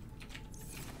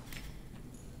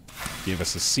 Give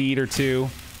us a seed or two.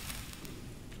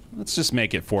 Let's just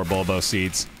make it 4 bulbo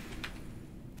seeds.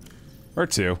 Or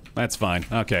 2. That's fine.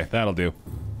 Okay, that'll do.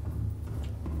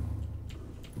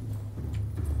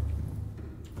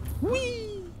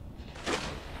 Whee!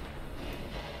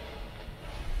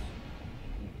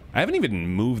 I haven't even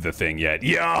moved the thing yet.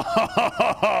 Yo!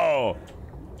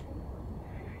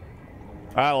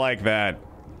 I like that.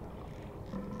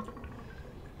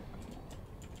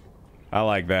 I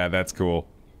like that. That's cool.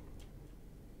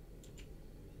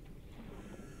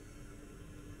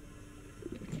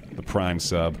 The prime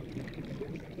sub.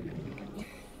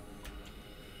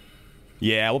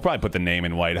 Yeah, we'll probably put the name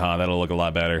in white, huh? That'll look a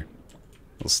lot better.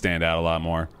 It'll stand out a lot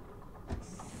more.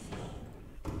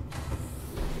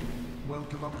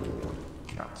 Welcome aboard,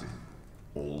 Captain.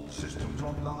 All systems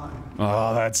online.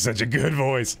 Oh, that's such a good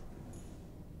voice.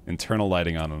 Internal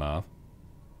lighting on and off.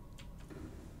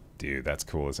 Dude, that's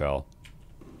cool as hell.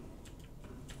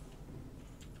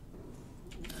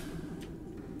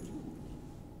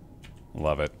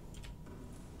 Love it.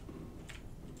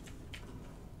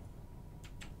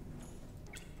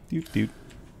 Doot doot.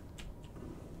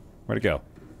 Where'd it go?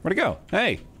 Where'd it go?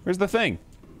 Hey, where's the thing?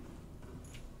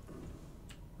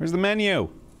 Where's the menu?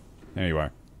 There you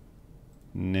are.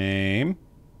 Name.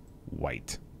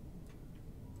 White.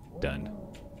 Done.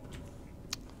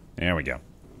 There we go.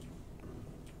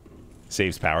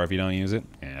 Saves power if you don't use it.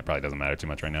 Yeah, it probably doesn't matter too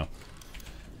much right now.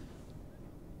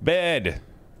 Bed.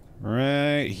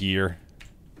 Right here.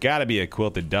 Gotta be a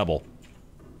quilted double.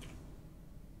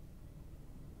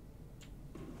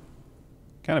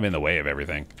 Kind of in the way of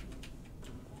everything.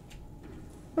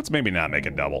 Let's maybe not make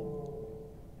a double.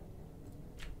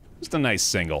 Just a nice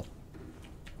single.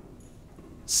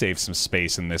 Save some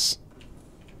space in this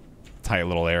tight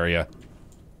little area.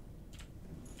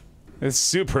 It's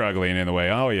super ugly and in the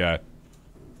way. Oh, yeah.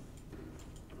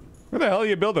 Where the hell do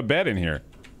you build a bed in here?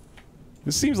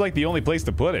 This seems like the only place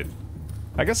to put it.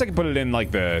 I guess I can put it in,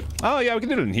 like, the... Oh, yeah, we can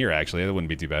do it in here, actually. That wouldn't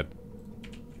be too bad.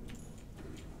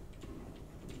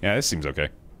 Yeah, this seems okay.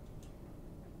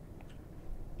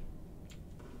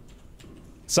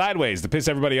 Sideways to piss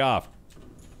everybody off.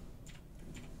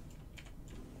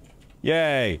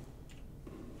 Yay.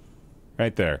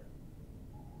 Right there.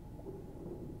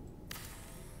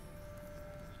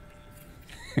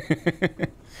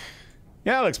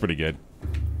 Yeah, it looks pretty good.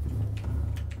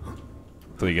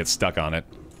 Until you get stuck on it.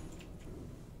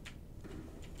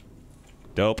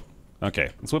 Dope. Okay,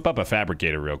 let's whip up a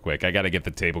fabricator real quick. I gotta get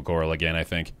the table coral again, I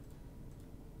think.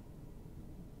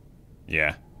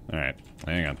 Yeah. Alright.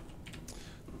 Hang on.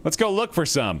 Let's go look for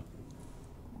some.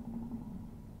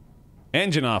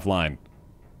 Engine offline.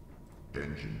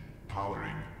 Engine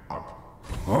powering up.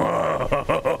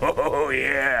 Oh,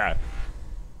 yeah.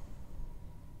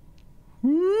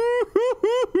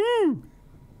 Woo-hoo-hoo-hoo.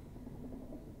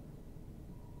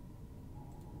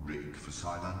 Rig for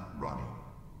silent running.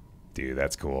 Dude,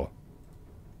 that's cool.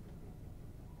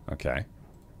 Okay.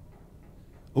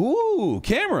 Ooh,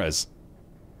 cameras.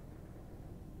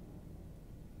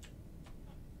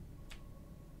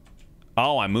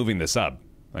 Oh, I'm moving this up.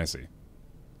 I see.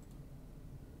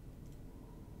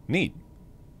 Neat.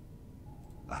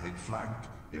 Ahead flanked.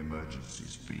 Emergency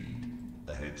speed.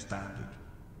 Ahead standard.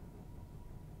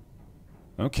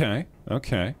 Okay,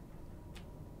 okay.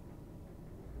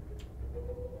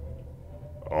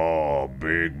 Oh,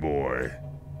 big boy.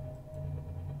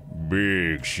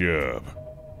 Big shove.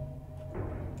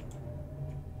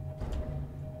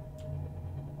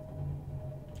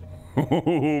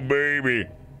 Oh, baby.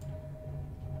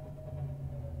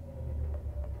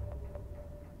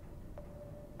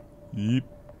 Yep.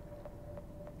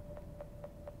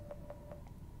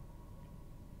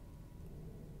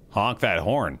 Honk that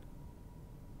horn.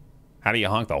 How do you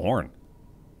honk the horn?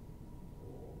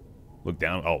 Look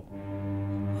down. Oh.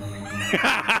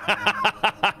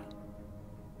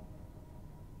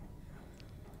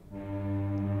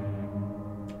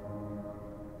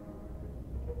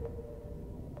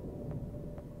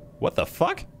 What the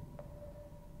fuck?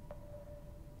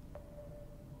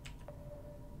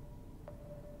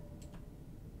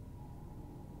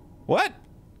 What?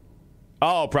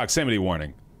 Oh, proximity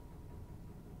warning.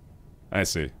 I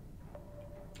see.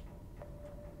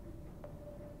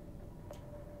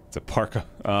 It's a parka.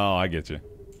 Oh, I get you.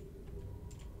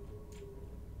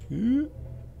 Yep.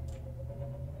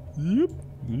 Yep.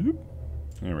 Yep.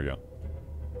 There we go.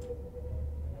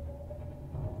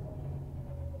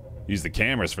 Use the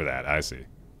cameras for that. I see.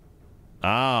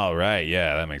 Oh, right.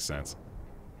 Yeah, that makes sense.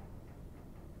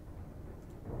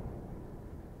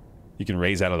 You can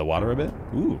raise out of the water a bit?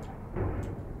 Ooh.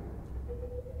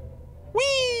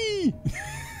 Whee!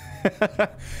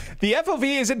 The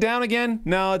FOV, is it down again?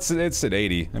 No, it's at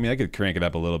 80. I mean, I could crank it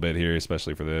up a little bit here,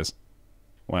 especially for this.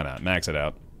 Why not? Max it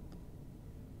out.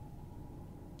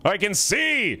 I can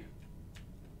see!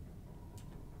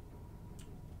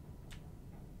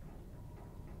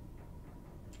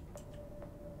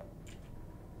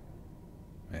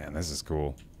 Man, this is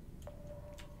cool.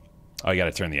 Oh, you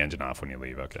gotta turn the engine off when you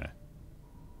leave. Okay.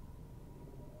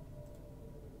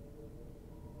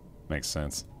 Makes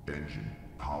sense. Engine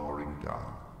powering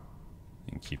down.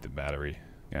 You can keep the battery.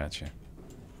 Gotcha.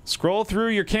 Scroll through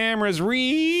your cameras.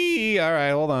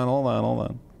 Alright, hold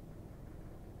on.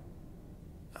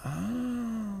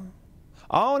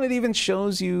 Oh, and it even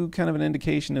shows you kind of an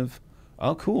indication of...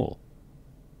 Oh, cool.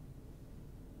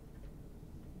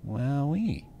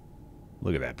 Wowee.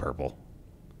 Look at that purple.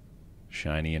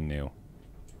 Shiny and new.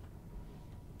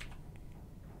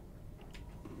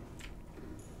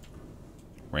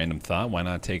 Random thought, why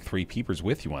not take 3 peepers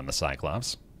with you on the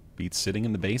Cyclops? Beats sitting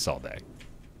in the base all day.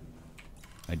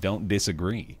 I don't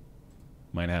disagree.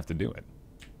 Might have to do it.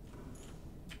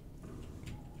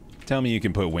 Tell me you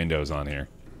can put windows on here.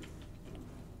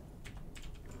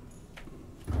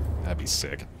 That'd be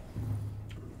sick.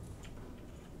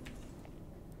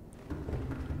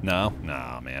 No?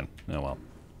 Nah, man. Oh well.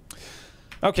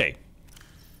 Okay.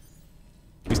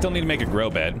 We still need to make a grow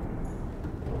bed.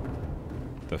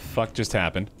 The fuck just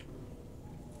happened?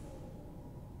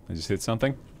 I just hit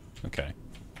something? Okay.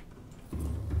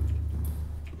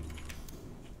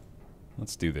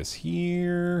 Let's do this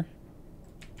here.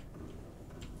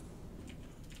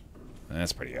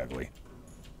 That's pretty ugly.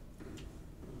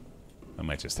 I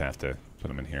might just have to put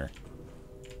them in here.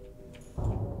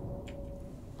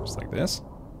 Just like this.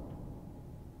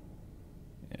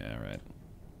 Yeah, right.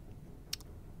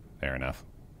 Fair enough.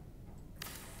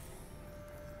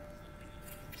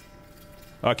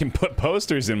 Oh, I can put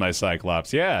posters in my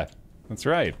Cyclops. Yeah, that's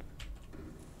right.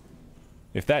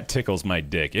 If that tickles my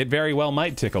dick, it very well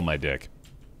might tickle my dick.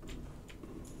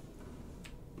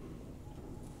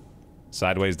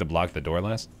 Sideways to block the door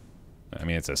less? I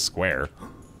mean, it's a square.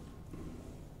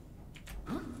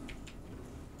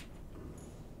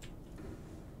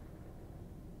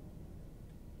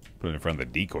 Put it in front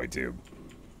of the decoy tube.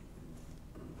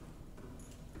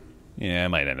 Yeah, I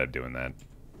might end up doing that.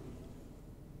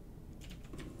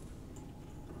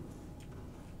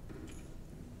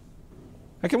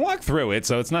 I can walk through it,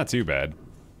 so it's not too bad.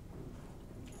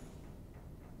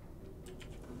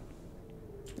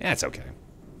 Yeah, it's okay.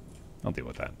 I'll deal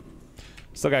with that.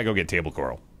 Still gotta go get table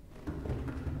coral.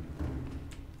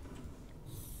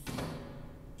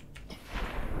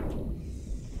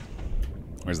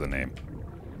 Where's the name?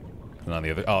 And on the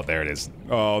other... Oh, there it is.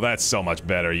 Oh, that's so much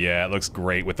better. Yeah, it looks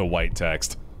great with the white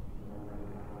text.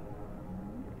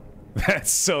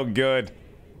 That's so good.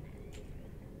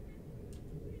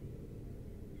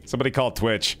 Somebody call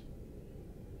Twitch.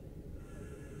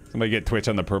 Somebody get Twitch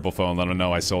on the purple phone. Let them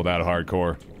know I sold out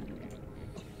hardcore.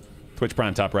 Twitch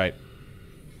Prime top right.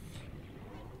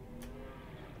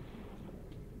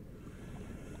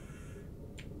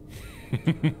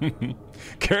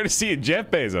 Courtesy of Jeff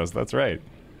Bezos. That's right.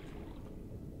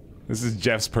 This is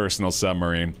Jeff's personal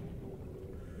submarine.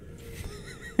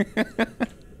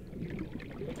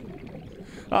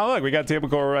 Oh, look, we got table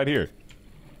coral right here.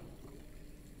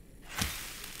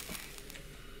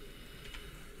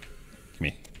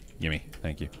 Gimme.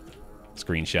 Thank you.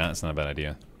 Screenshot, it's not a bad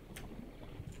idea.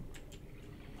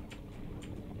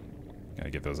 Gotta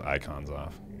get those icons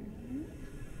off.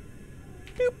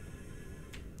 Boop.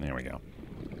 There we go.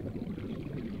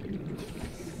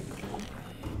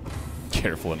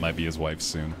 Careful, it might be his wife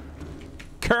soon.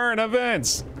 Current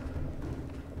events!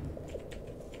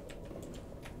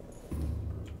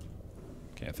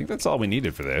 Okay, I think that's all we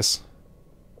needed for this.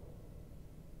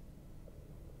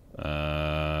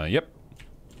 Yep.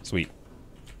 Sweet.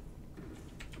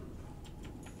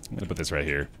 I'm gonna put this right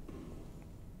here.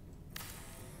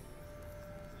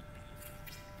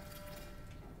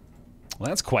 Well,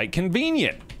 that's quite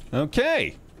convenient.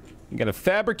 Okay. You got a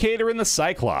fabricator in the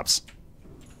Cyclops.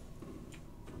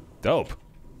 Dope.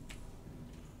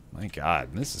 My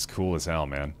god, this is cool as hell,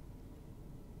 man.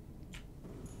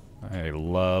 I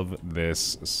love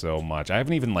this so much. I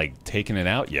haven't even, like, taken it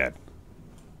out yet.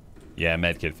 Yeah,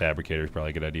 medkit fabricator is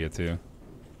probably a good idea, too.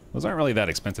 Those aren't really that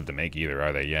expensive to make either,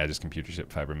 are they? Yeah, just computer chip,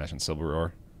 fiber mesh, and silver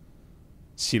ore.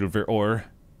 Silver ore.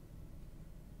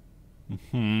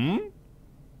 Hmm?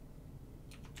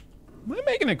 Might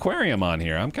make an aquarium on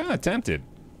here. I'm kind of tempted.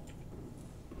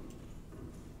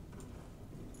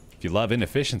 If you love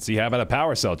inefficiency, how about a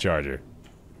power cell charger?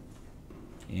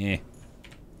 Yeah.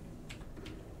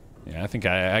 Yeah, I think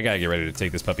I gotta get ready to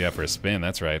take this puppy out for a spin.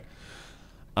 That's right.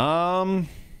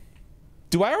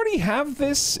 Do I already have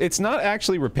this? It's not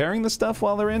actually repairing the stuff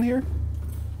while they're in here?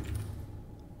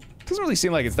 Doesn't really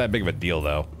seem like it's that big of a deal,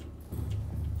 though.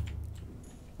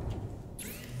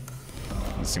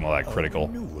 Doesn't seem all that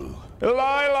critical.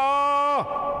 Lila!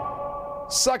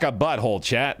 Suck a butthole,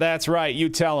 chat. That's right, you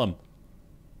tell him.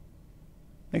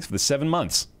 Thanks for the 7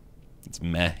 months. It's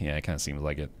meh. Yeah, it kind of seems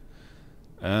like it.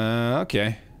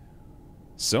 Okay.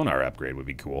 Sonar upgrade would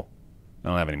be cool. I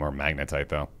don't have any more magnetite,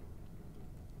 though.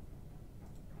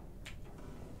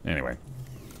 Anyway.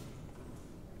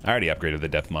 I already upgraded the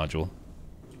depth module.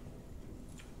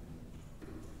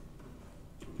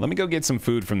 Let me go get some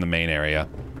food from the main area.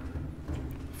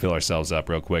 Fill ourselves up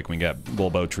real quick. We got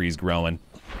bulbo trees growing.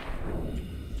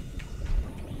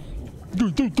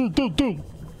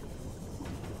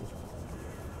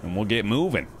 And we'll get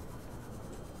moving.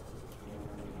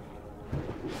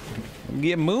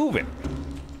 Get moving.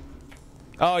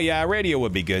 Oh yeah, radio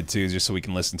would be good too, just so we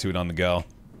can listen to it on the go.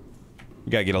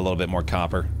 We gotta get a little bit more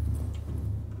copper.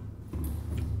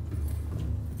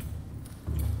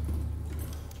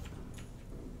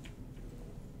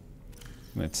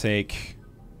 I'm gonna take...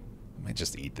 I might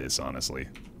just eat this, honestly.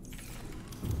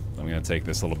 I'm gonna take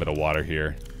this little bit of water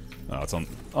here. Oh, it's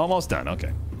almost done,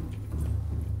 okay.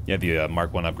 You had the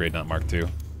Mark 1 upgrade, not Mark 2.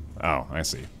 Oh, I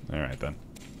see. Alright then.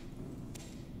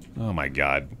 Oh my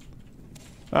god.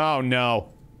 Oh no.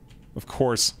 Of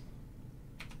course.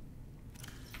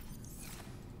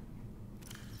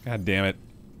 God damn it.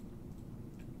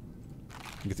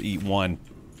 I get to eat one.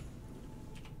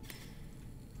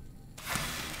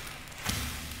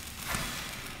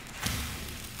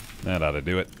 That ought to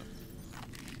do it.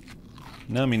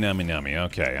 Nummy, nummy, nummy.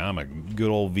 Okay, I'm a good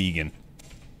old vegan.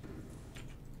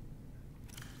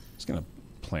 Just gonna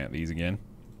plant these again.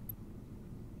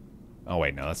 Oh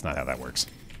wait, no, that's not how that works.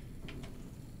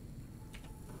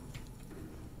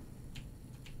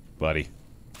 Buddy.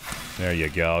 There you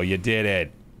go, you did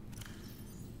it.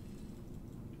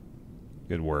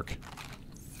 Good work.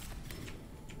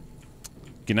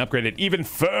 You can upgrade it even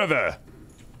further.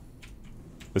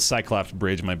 The Cyclops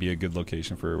Bridge might be a good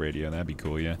location for a radio. That'd be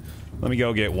cool, yeah. Let me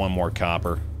go get one more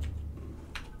copper.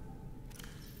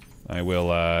 I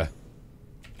will,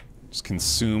 just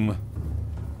consume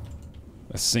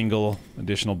a single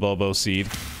additional Bobo seed.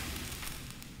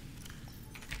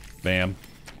 Bam.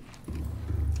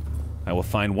 I will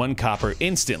find one copper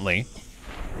instantly.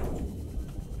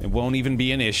 It won't even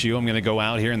be an issue. I'm gonna go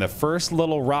out here and the first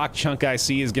little rock chunk I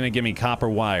see is gonna give me copper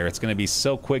wire. It's gonna be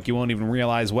so quick you won't even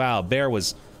realize, wow, Baer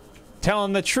was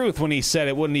telling the truth when he said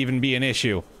it wouldn't even be an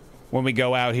issue when we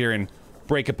go out here and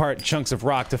break apart chunks of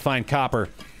rock to find copper.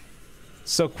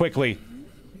 So quickly.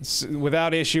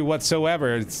 Without issue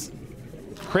whatsoever. It's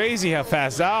crazy how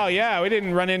fast. Oh yeah, we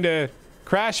didn't run into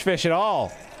crash fish at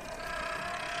all.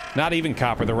 Not even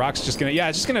copper. The rock's just gonna, yeah,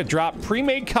 it's just gonna drop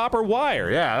pre-made copper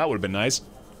wire. Yeah, that would have been nice.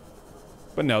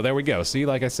 But no, there we go. See,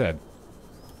 like I said.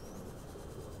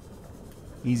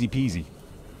 Easy peasy.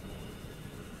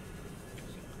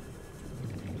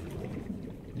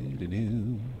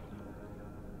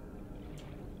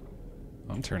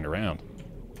 I'm turned around.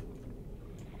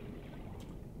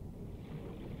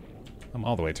 I'm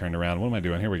all the way turned around. What am I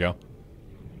doing? Here we go.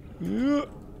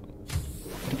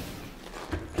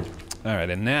 Alright,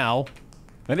 and now...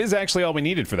 That is actually all we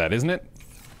needed for that, isn't it?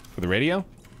 For the radio?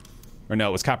 Or no,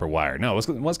 it was copper wire. No, it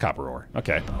was copper ore.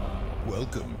 Okay.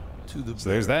 Welcome to the So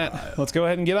there's Baer that. Pile. Let's go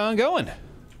ahead and get on going.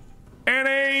 And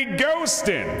a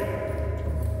ghostin'!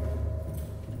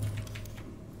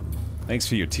 Thanks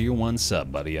for your tier 1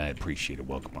 sub, buddy. I appreciate it.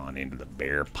 Welcome on into the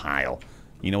Baer Pile.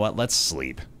 You know what? Let's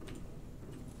sleep.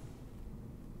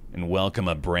 And welcome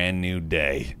a brand new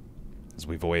day as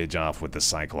we voyage off with the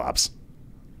Cyclops.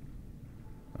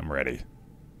 I'm ready.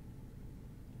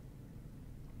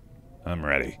 I'm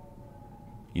ready.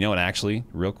 You know what, actually,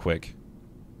 real quick.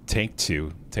 Take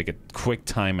 2. Take a quick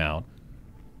timeout.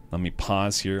 Let me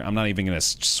pause here. I'm not even going to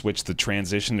switch the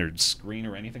transition or screen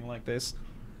or anything like this.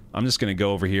 I'm just going to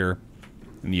go over here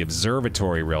in the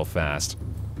observatory real fast.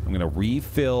 I'm going to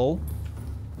refill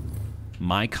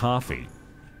my coffee.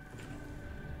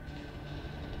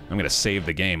 I'm going to save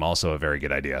the game, also a very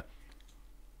good idea.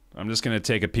 I'm just going to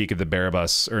take a peek at the Baer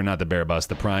bus, or not the Baer bus,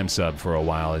 the Prime sub for a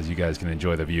while as you guys can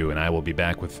enjoy the view, and I will be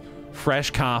back with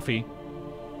fresh coffee,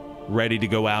 ready to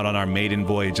go out on our maiden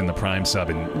voyage in the Prime sub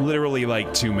in literally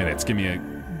like 2 minutes. Give me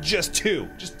just 2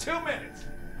 minutes.